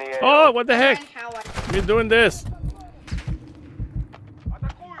high in the air. Oh, what the heck? You doing this?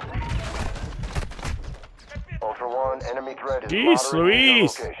 One, enemy threat is Jeez, moderate in your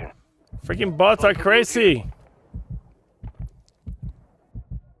Louise. location. Freaking bots are crazy.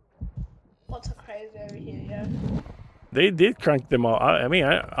 Bots are crazy over here, yeah. They did crank them all. I mean,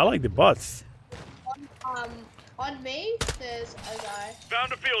 I like the bots. On me, there's a guy.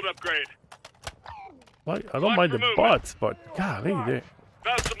 Found a field upgrade. Like, I don't mind the bots, but golly, they.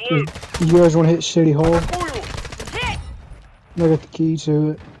 Found some loot. You guys want to hit City Hall? Hit! I got the key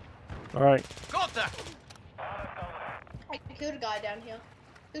to it. All right. I killed a guy down here.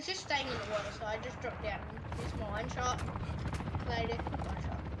 He was just staying in the water, so I just dropped down. He's my one shot. Played it. One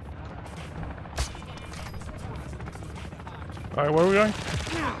shot. All right, where are we going?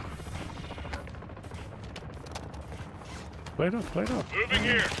 Play it up, play it up. Moving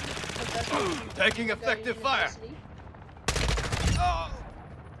here. Taking effective fire.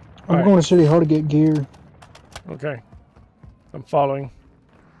 I'm going to City Hall to get gear. Okay. I'm following.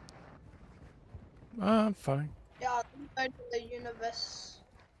 I'm fine. Yeah, I'm going to the universe.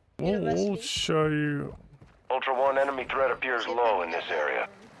 We'll show you. Ultra One, enemy threat appears low in this area.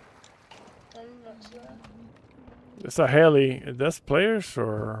 It's a heli. That's players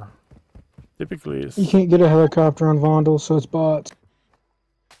or typically it's. You can't get a helicopter on Vondel, so it's bots.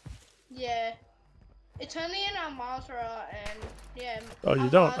 Yeah. It's only in our Masra and yeah. Oh, you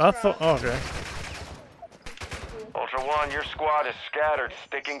don't? I thought. Oh, okay. Ultra One, your squad is scattered.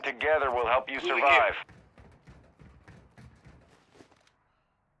 Sticking together will help you survive.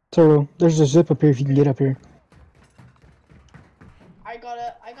 Turtle, there's a zip up here if you can get up here. I got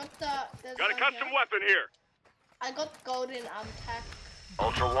it. I got the. Got a custom weapon here. I got golden tac.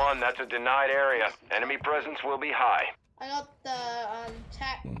 Ultra One, that's a denied area. Enemy presence will be high. I got the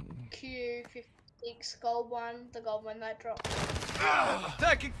tac Q56 gold one, the gold one that dropped.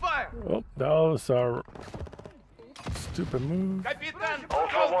 Taking fire. Oh, that was our stupid move.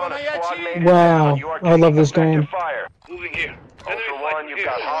 Ultra One, a squad mate. Wow, You are I love this taking game. effective fire. Moving here. Ultra One, you've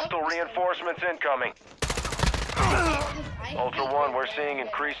got hostile reinforcements incoming. Ultra One, we're seeing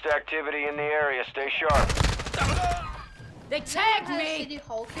increased activity in the area. Stay sharp. They tagged me!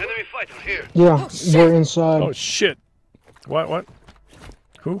 Enemy fighter here. Yeah, we're inside. Oh shit! What?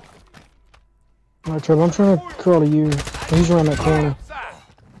 Who? Alright, Trevor, I'm trying to crawl to you. He's around that corner.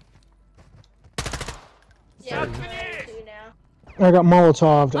 Yeah, I got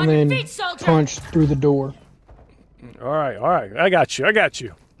Molotov'd and then feet, soldier. punched through the door. All right. I got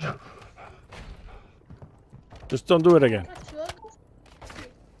you. Just don't do it again.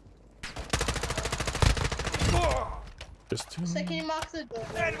 So can you mark the door?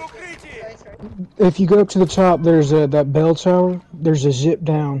 If you go up to the top, there's that bell tower. There's a zip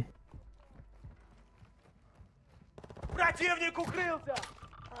down. Противник укрылся!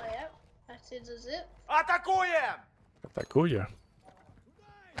 Oh yeah, that's it, the zip. Атакуем! Atakuya.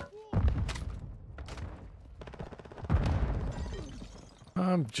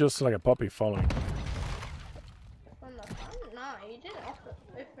 I'm just like a puppy following. Nah, you didn't open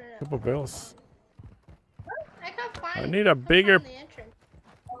it. Couple bills. I can't find I it. need a bigger. The entrance.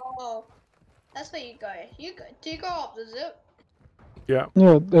 Oh, that's where you go. Do you go up the zip? Yeah.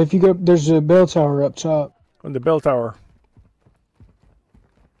 Yeah, if you go, there's a bell tower up top. On the bell tower.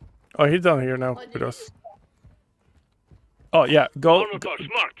 Oh, he's down here now with us. Oh yeah, go to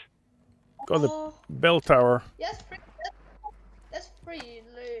the bell tower. Yes, that's free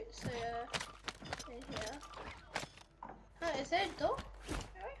loot. So in here. Oh, is there a door?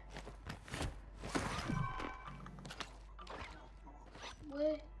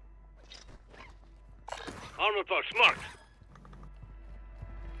 Where? Armor box marked.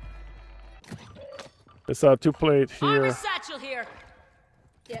 It's a 2-plate Armor here. satchel here.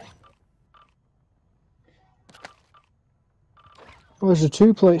 Yeah. Oh, there's a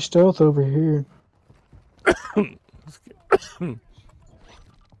 2-plate stealth over here.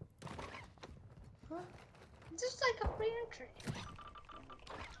 Just like a free entry.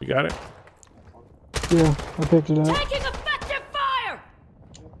 You got it? Yeah, I picked it up. Taking effective fire!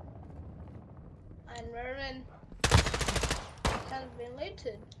 And Merlin has been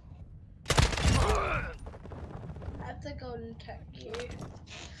looted. I have to go and attack you.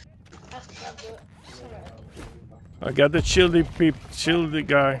 That's clever. I got the chilly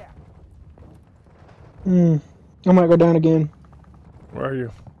guy. I might go down again. Where are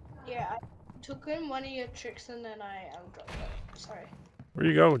you? Yeah, I took in one of your tricks and then I dropped it. Sorry. Where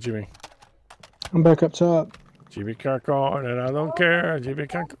you go, Jimmy? I'm back up top. Jimmy can't call, and I don't care. Jimmy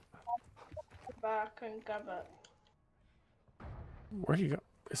can't. Back and grab it. Where you go?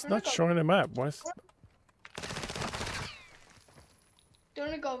 It's not showing the map. What's? Do you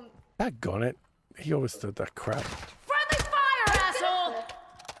wanna go? Daggone it! He always did that crap. Friendly fire, asshole!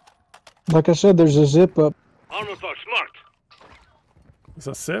 Like I said, there's a zip up. Armor talk smart. It's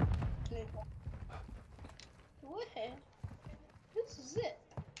a sip. What? This is it.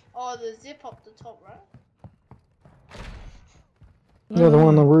 Oh, the zip up the top, right? Yeah, the one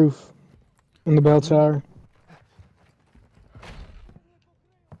on the roof. In the bell tower.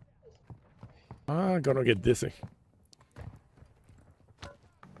 I'm gonna get dizzy.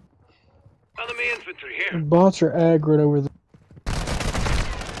 Enemy infantry here. The bots are aggroed over there.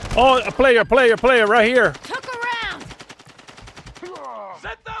 Oh, a player right here. Took around.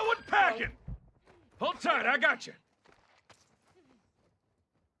 Set that one packing. Hold tight, I got you.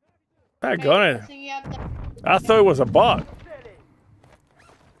 I got it. I thought it was a bot.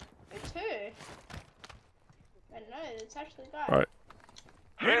 It's who? I don't know, it's actually a guy. All right.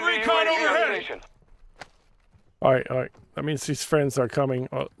 Enemy recon UAV overhead. station. All right. That means his friends are coming.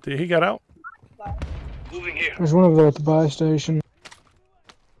 Oh, did he get out? Moving here. There's one over there at the buy station.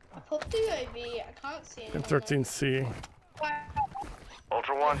 I popped the UAV, I can't see anyone. In 13C.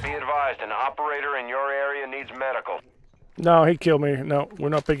 Ultra One, be advised, an operator in your area needs medical. No, he killed me. No, we're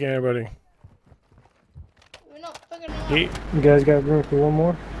not picking anybody. We're not fucking around. He. You guys got room for one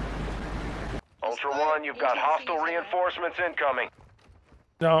more? Ultra One, you've got hostile reinforcements incoming.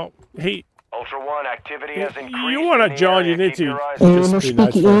 No, he. Ultra One, activity has increased. You want in to the join? area. You need Keep to your eyes just be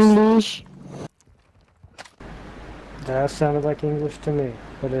nice first. English? That sounded like English to me.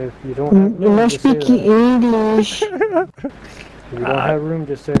 But if you don't have room, Not just say speaking that. English. If you don't have room,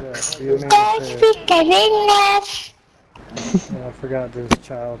 just say that. You don't say English. Yeah, I forgot this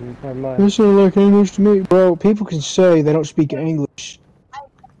child. Never You mind. sound like English to me. Bro, people can say they don't speak English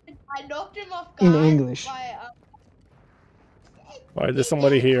I knocked him off in guard English. by, All right, there's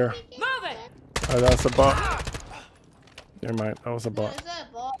somebody here. Move it. Oh, that's a bot. Never mind, that was a bot. is that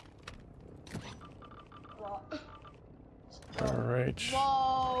a bot? What? All right.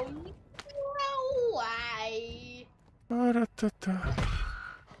 Whoa, no way. Ba-da-da-da.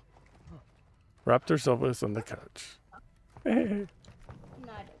 Raptor's always on the couch. No, I don't.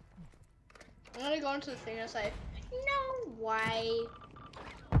 I'm gonna go into the thing and say, no way.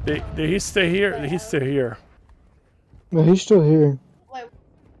 Did he stay here? He's still here. No, he's still here.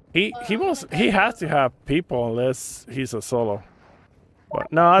 Wait, He has to have people unless he's a solo.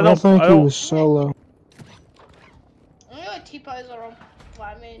 But no, I I don't think he was solo. I'm gonna go T-pose on. Well,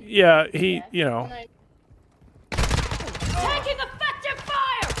 I mean, Yeah, you know. Taking effective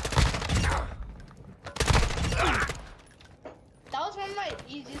fire. that was one of my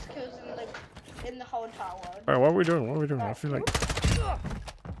easiest kills in the whole entire world. All right, what are we doing? What are we doing? I feel like.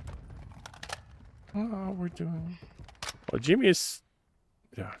 What are we doing? Well, Jimmy is.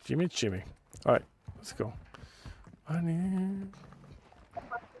 Yeah, Jimmy's Jimmy. All right, let's go. I need.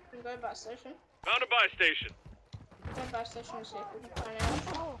 Go to bus station. Found a buy station. Go to bus station and see if we can find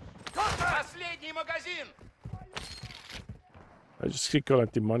out. Последний магазин. I just keep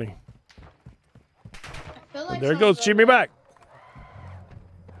collecting money. I feel like And there goes Jimmy back.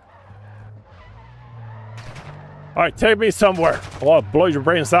 All right, take me somewhere. I'll blow your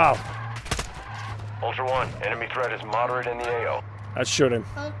brains out. Ultra One, enemy threat is moderate in the AO. I shoot him.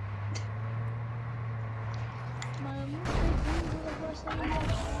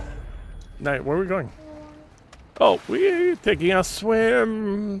 Night, where are we going? Oh, we're taking a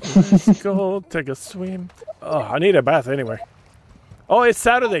swim. Let's go take a swim. Oh, I need a bath anyway. Oh, it's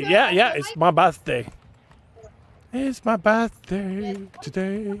Saturday. Yeah, it's my birthday. It's my birthday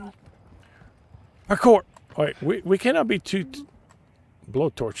today. Parkour. Wait, we cannot be too.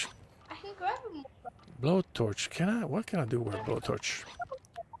 Blowtorch. I can grab him. Blowtorch. What can I do with a blowtorch?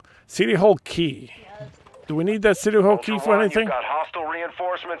 City Hall key. Do we need that City Hall key for anything? You've got hostile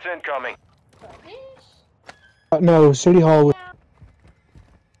reinforcements incoming. No, City Hall.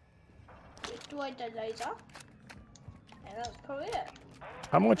 Do I do laser? And that's probably it.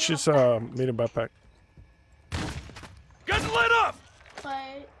 How much is medium backpack? Get lit up.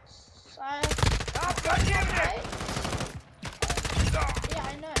 Wait, yeah,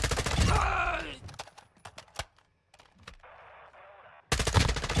 I know.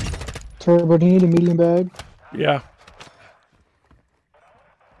 Turbo, do you need a medium bag? Yeah.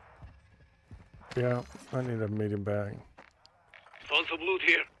 Yeah, I need a medium bag. Found some loot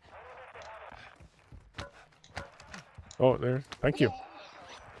here. Oh, there. Thank you.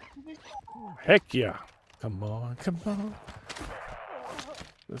 Heck yeah. Come on, come on.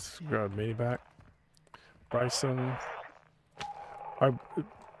 Let's grab me back. Bryson.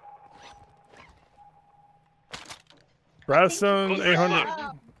 Bryson, 800.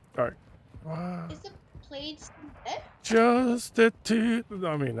 Alright. Wow. Is the plate there? Just the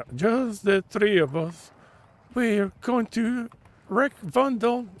just the three of us. We're going to wreck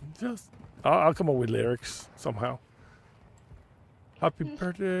Vandal. Just I'll come up with lyrics somehow. Happy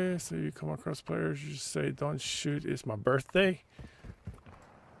birthday. So you come across players, you just say, don't shoot, it's my birthday.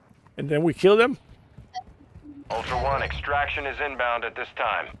 And then we kill them? Ultra One, extraction is inbound at this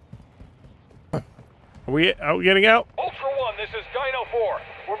time. Are we getting out? Ultra One, this is Dino 4.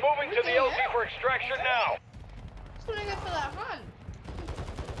 We're moving to the LZ for extraction now. Just gonna go for that run.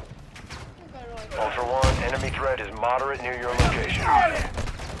 Ultra One, enemy threat is moderate near your location.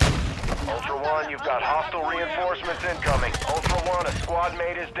 Ultra One, you've got hostile reinforcements incoming. Ultra One, a squad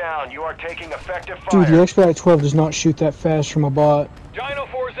mate is down. You are taking effective fire. Dude, the Expedite 12 does not shoot that fast from a bot. Dino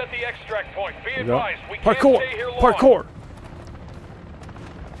 4 is at the extract point. Be advised, we can't Parkour! stay here long. Parkour!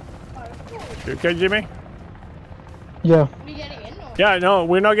 You okay, Jimmy? Yeah. We getting in? Or? Yeah, no,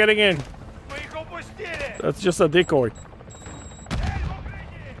 we're not getting in. That's just a decoy.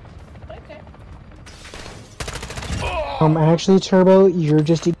 Okay. Actually, Turbo, you're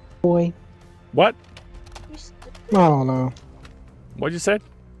just a boy. What? I don't know. What you said?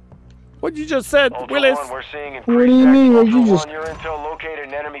 What you just said, Ultra Willis? One, we're seeing What do you mean? What you just... your intel located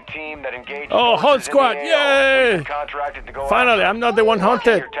an enemy team that engaged. Oh, hunt squad! Yay! Contracted to go Finally, I'm not the one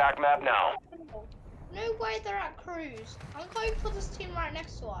hunted. your attack map now. No way they're at cruise. I'm going for this team right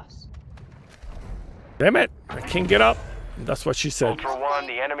next to us. Damn it! I can't get up. That's what she said. Ultra One,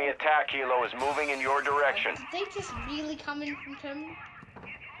 the enemy attack helo is moving in your direction. Did they just really come in from him?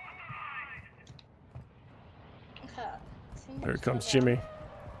 Here comes Jimmy.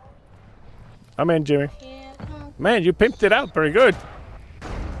 I'm in, Jimmy. Yeah, come. Man, you pimped it out very good.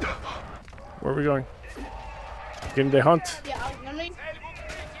 Where are we going? Getting the hunt. Yeah,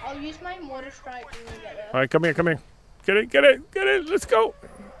 I'll use my mortar strike when we get there. All right, come here, come here. Get it, get it, get it. Let's go.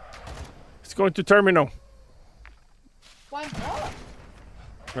 It's going to terminal. Why not?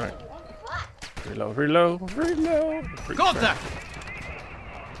 All right. Reload, reload, reload. Contact!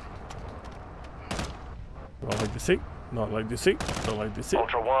 Not like the seat. Not like the seat. Not like the seat.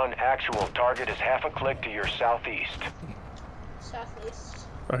 Ultra One, actual target is half a click to your southeast. Southeast.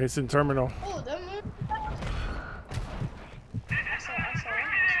 Oh, he's in terminal. Oh, don't move. I saw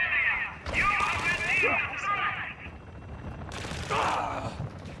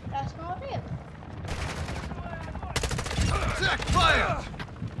That's not it. Check fire!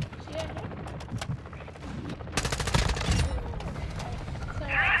 See that here?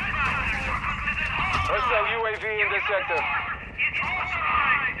 Hostile UAV in this sector.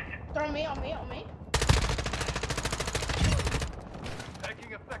 Throw me, on me, on me.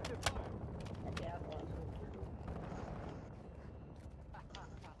 Taking effective fire.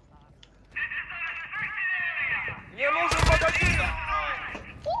 Nie może magazyna!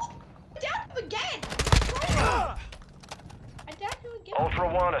 Oh, I downed him again! I downed him again. Ultra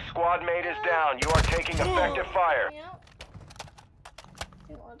One, a squad mate is down. You are taking effective fire. Yeah.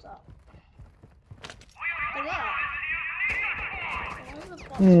 What's up?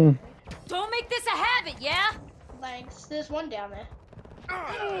 Don't make this a habit, yeah? Thanks. There's one down there.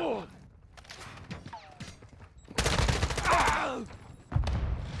 I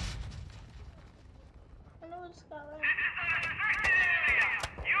know it's got right. He's right here.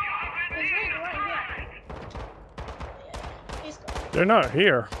 Yeah, he's gone. They're not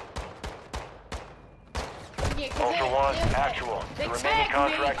here. Yeah, Ultra One, actual. The remaining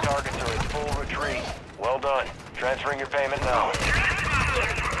contract targets are in full retreat. Well done. Transferring your payment now.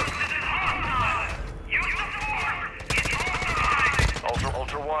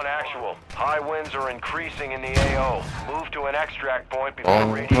 Ultra One, actual. High winds are increasing in the AO. Move to an extract point before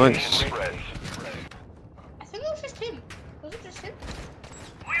radiation spreads. I think it was just him. Was it just him?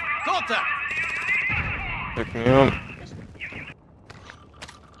 Contact! Pick me up.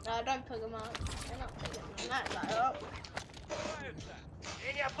 No, don't pick him up. They're not picking that guy up.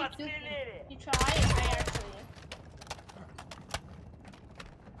 You try, I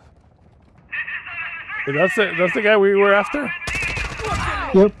actually. That's the guy we were after?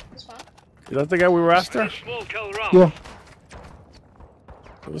 Yep. Is that the guy we were after? Yeah.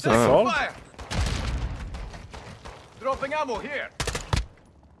 What was that song? Fire! Dropping ammo here.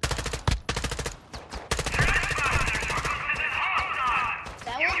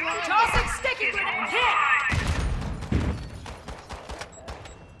 That was one of Tossing sticky grenade! Hit!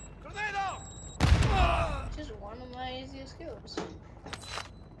 just one of my easiest skills.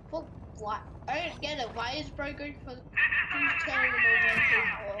 But why? I don't get it. Why is bro going for two terminal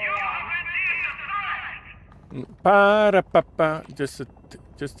Ba-da-ba-ba. Just a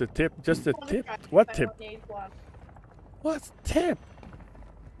tip. Just a tip. What tip? What's tip?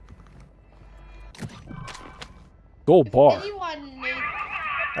 Gold bar.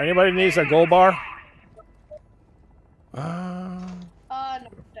 Anybody needs a gold bar? No, don't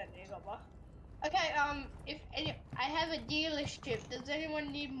need a gold bar. Okay, I have a dealership. Does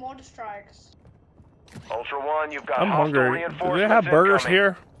anyone need mortar strikes? Ultra One, you've got I'm hostile hungry. Do reinforcements they have burgers incoming.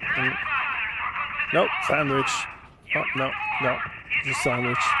 here? Nope, sandwich. Oh, no, just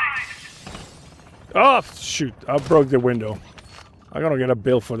sandwich. Oh, shoot, I broke the window. I'm gonna get a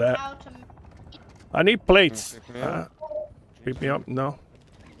bill for that. I need plates. Pick me up? No.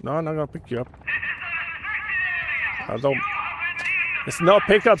 No, I'm not gonna pick you up. I don't. It's no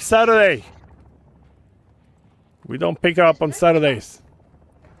pickup Saturday. We don't pick up on Saturdays.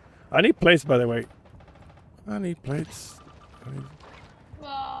 I need plates, by the way. I need plates.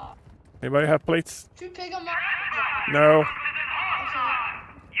 Anybody have plates? Should pick them up. No.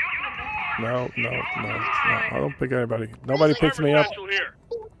 No. I don't pick anybody. Nobody picks me up.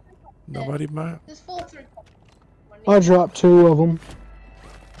 Nobody, man. I dropped 2 of them.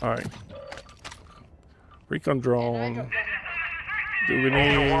 Alright. Recon drone. Do we Ultra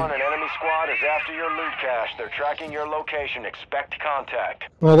need... One, an enemy squad is after your loot cache. They're tracking your location. Expect contact.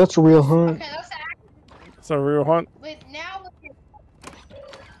 Oh, that's a real hunt. Okay, that's It's a real hunt. Wait, now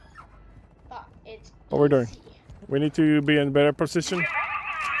it's What we're doing? We need to be in better position.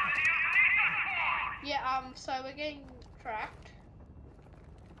 Yeah, so we're getting tracked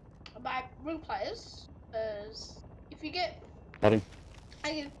by real players. Because if you get, I'll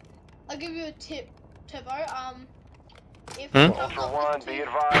give you a tip, Turbo. If Ultra One, be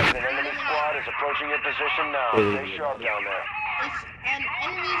advised, an enemy squad is approaching your position now. Stay sharp down there.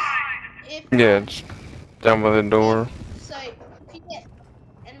 Yeah, it's down by the door. So if you get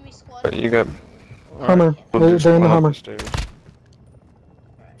enemy squad, But you got Hummer. They're in the Hummer.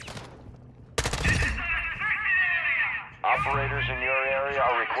 Operators in your area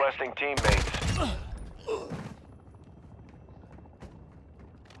are requesting teammates.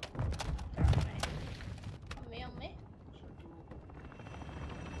 on me.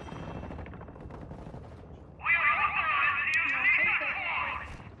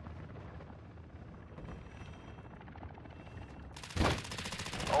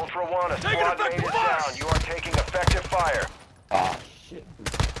 Ultra One, a squad mate is down. You are taking effective fire. Ah, shit.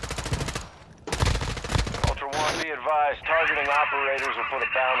 Ultra One, be advised, targeting operators will put a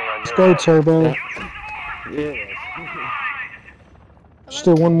bounty on Let's your go, head. Turbo. Yes.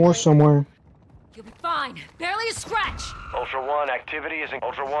 Still one more somewhere. You'll be fine. Barely a scratch. Ultra One, activity is in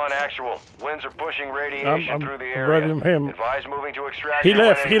Ultra One actual. Winds are pushing radiation through the area. ready to him. Advise moving to extraction. He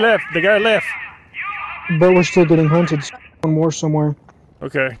left. He left. The guy left. But we're still getting hunted. One more somewhere.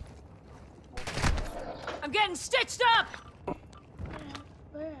 Okay. I'm getting stitched up.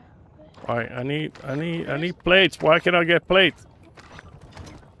 All right. I need plates. Why can't I get plates?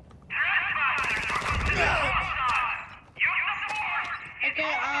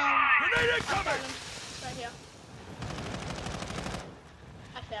 Okay, Grenade incoming! right here.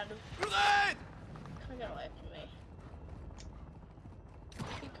 I found him. Grenade! Can't get away from me.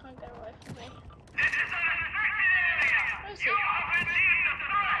 You can't get away from me. Where is he?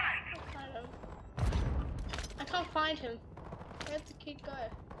 I can't find him. Where'd the kid go?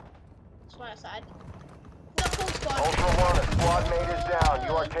 It's my side. The full squad. Ultra One, a squad mate is down.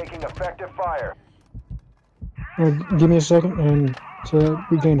 You are taking effective fire. Give me a second and to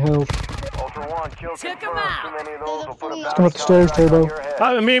regain health. Ultra One, kill Took him confirmed. out. Too many of those will put a Come up the stairs, contract on Turbo. your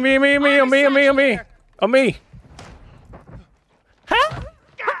head. Me. Oh, me. Huh?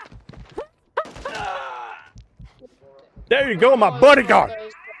 There you go, my bodyguard.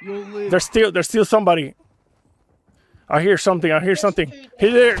 There's still somebody. I hear something. There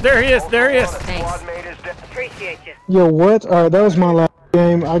he is. Squad mate is dead. Appreciate you. Yo, what? Alright, that was my last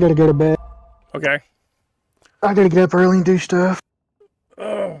game. I gotta go to bed. Okay. I gotta get up early and do stuff.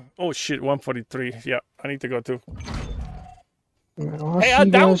 Oh shit, 143. Yeah, I need to go too. Well, Hey, I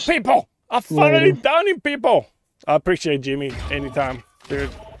downed people. I finally downing people. I appreciate Jimmy anytime,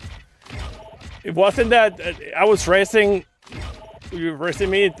 dude. It wasn't that I was racing. You were racing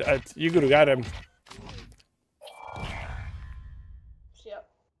me. You could have got him.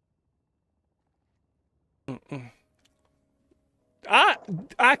 I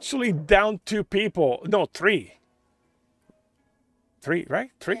actually downed 2 people. No, 3. 3,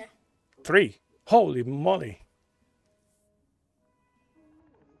 right? 3? Yeah. 3. Holy moly.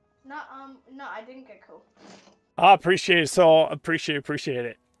 No, I didn't get cool. I appreciate it, so appreciate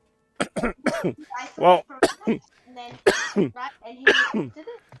it. Well, and then, right, and he did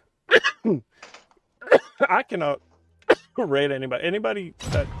it. I cannot rate anybody. Anybody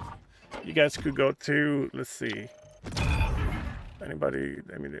that you guys could go to, let's see. Anybody,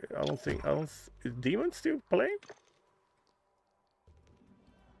 I mean, is Demon still playing?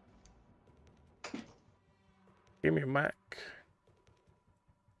 Give me a Mac.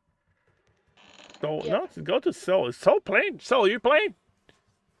 So no, go to Soul. Is Soul playing? Soul, you playing?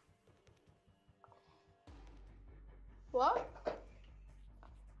 What?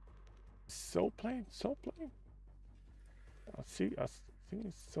 Soul playing? Soul playing? I see. I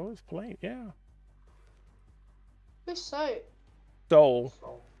think Soul is playing. Yeah. Who's Soul?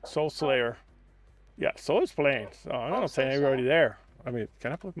 Soul Slayer. Yeah, Soul is playing. So I'm not saying everybody there. I mean,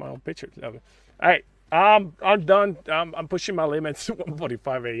 can I put my own picture? All right. I'm done. I'm pushing my limits.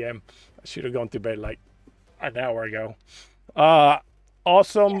 1:45 a.m. I should have gone to bed like an hour ago.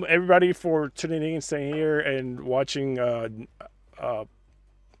 Awesome, everybody, for tuning in, staying here, and watching.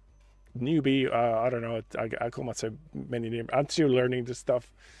 Newbie. I don't know. I call myself many names. I'm still learning this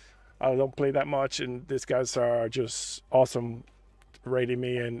stuff. I don't play that much, and these guys are just awesome, rating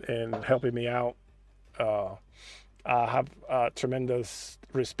me and helping me out. I have tremendous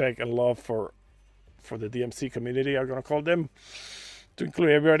respect and love for the DMC community, I'm gonna call them, to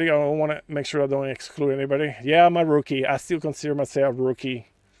include everybody. I want to make sure I don't exclude anybody. Yeah, I'm a rookie. I still consider myself a rookie.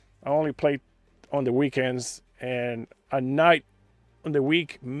 I only play on the weekends and a night on the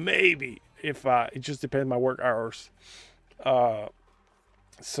week, maybe, if it just depends on my work hours.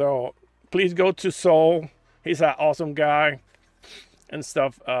 So please go to Soul. He's an awesome guy and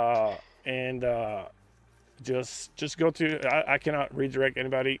stuff. Just go to. I cannot redirect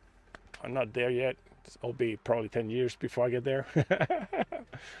anybody. I'm not there yet. It'll be probably 10 years before I get there.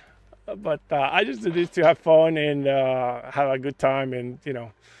 But I just do this to have fun and have a good time, and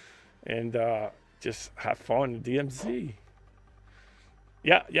and just have fun in DMZ.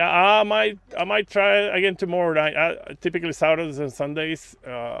 Yeah, I might try again tomorrow night. Typically Saturdays and Sundays,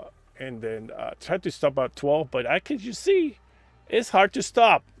 and then try to stop at 12. But you see, it's hard to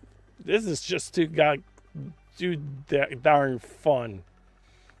stop. This is just too darn fun.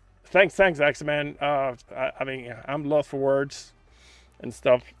 Thanks, X-Man. I mean, I'm lost for words and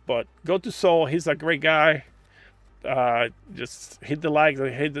stuff. But go to Soul. He's a great guy. Just hit the like,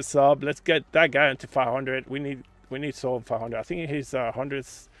 hit the sub. Let's get that guy into 500. We need Soul 500. I think he's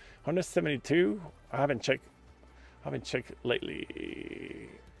 172. I haven't checked lately.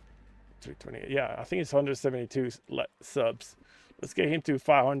 320. Yeah, I think it's 172 subs. Let's get him to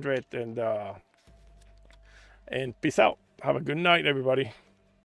 500 and peace out. Have a good night, everybody.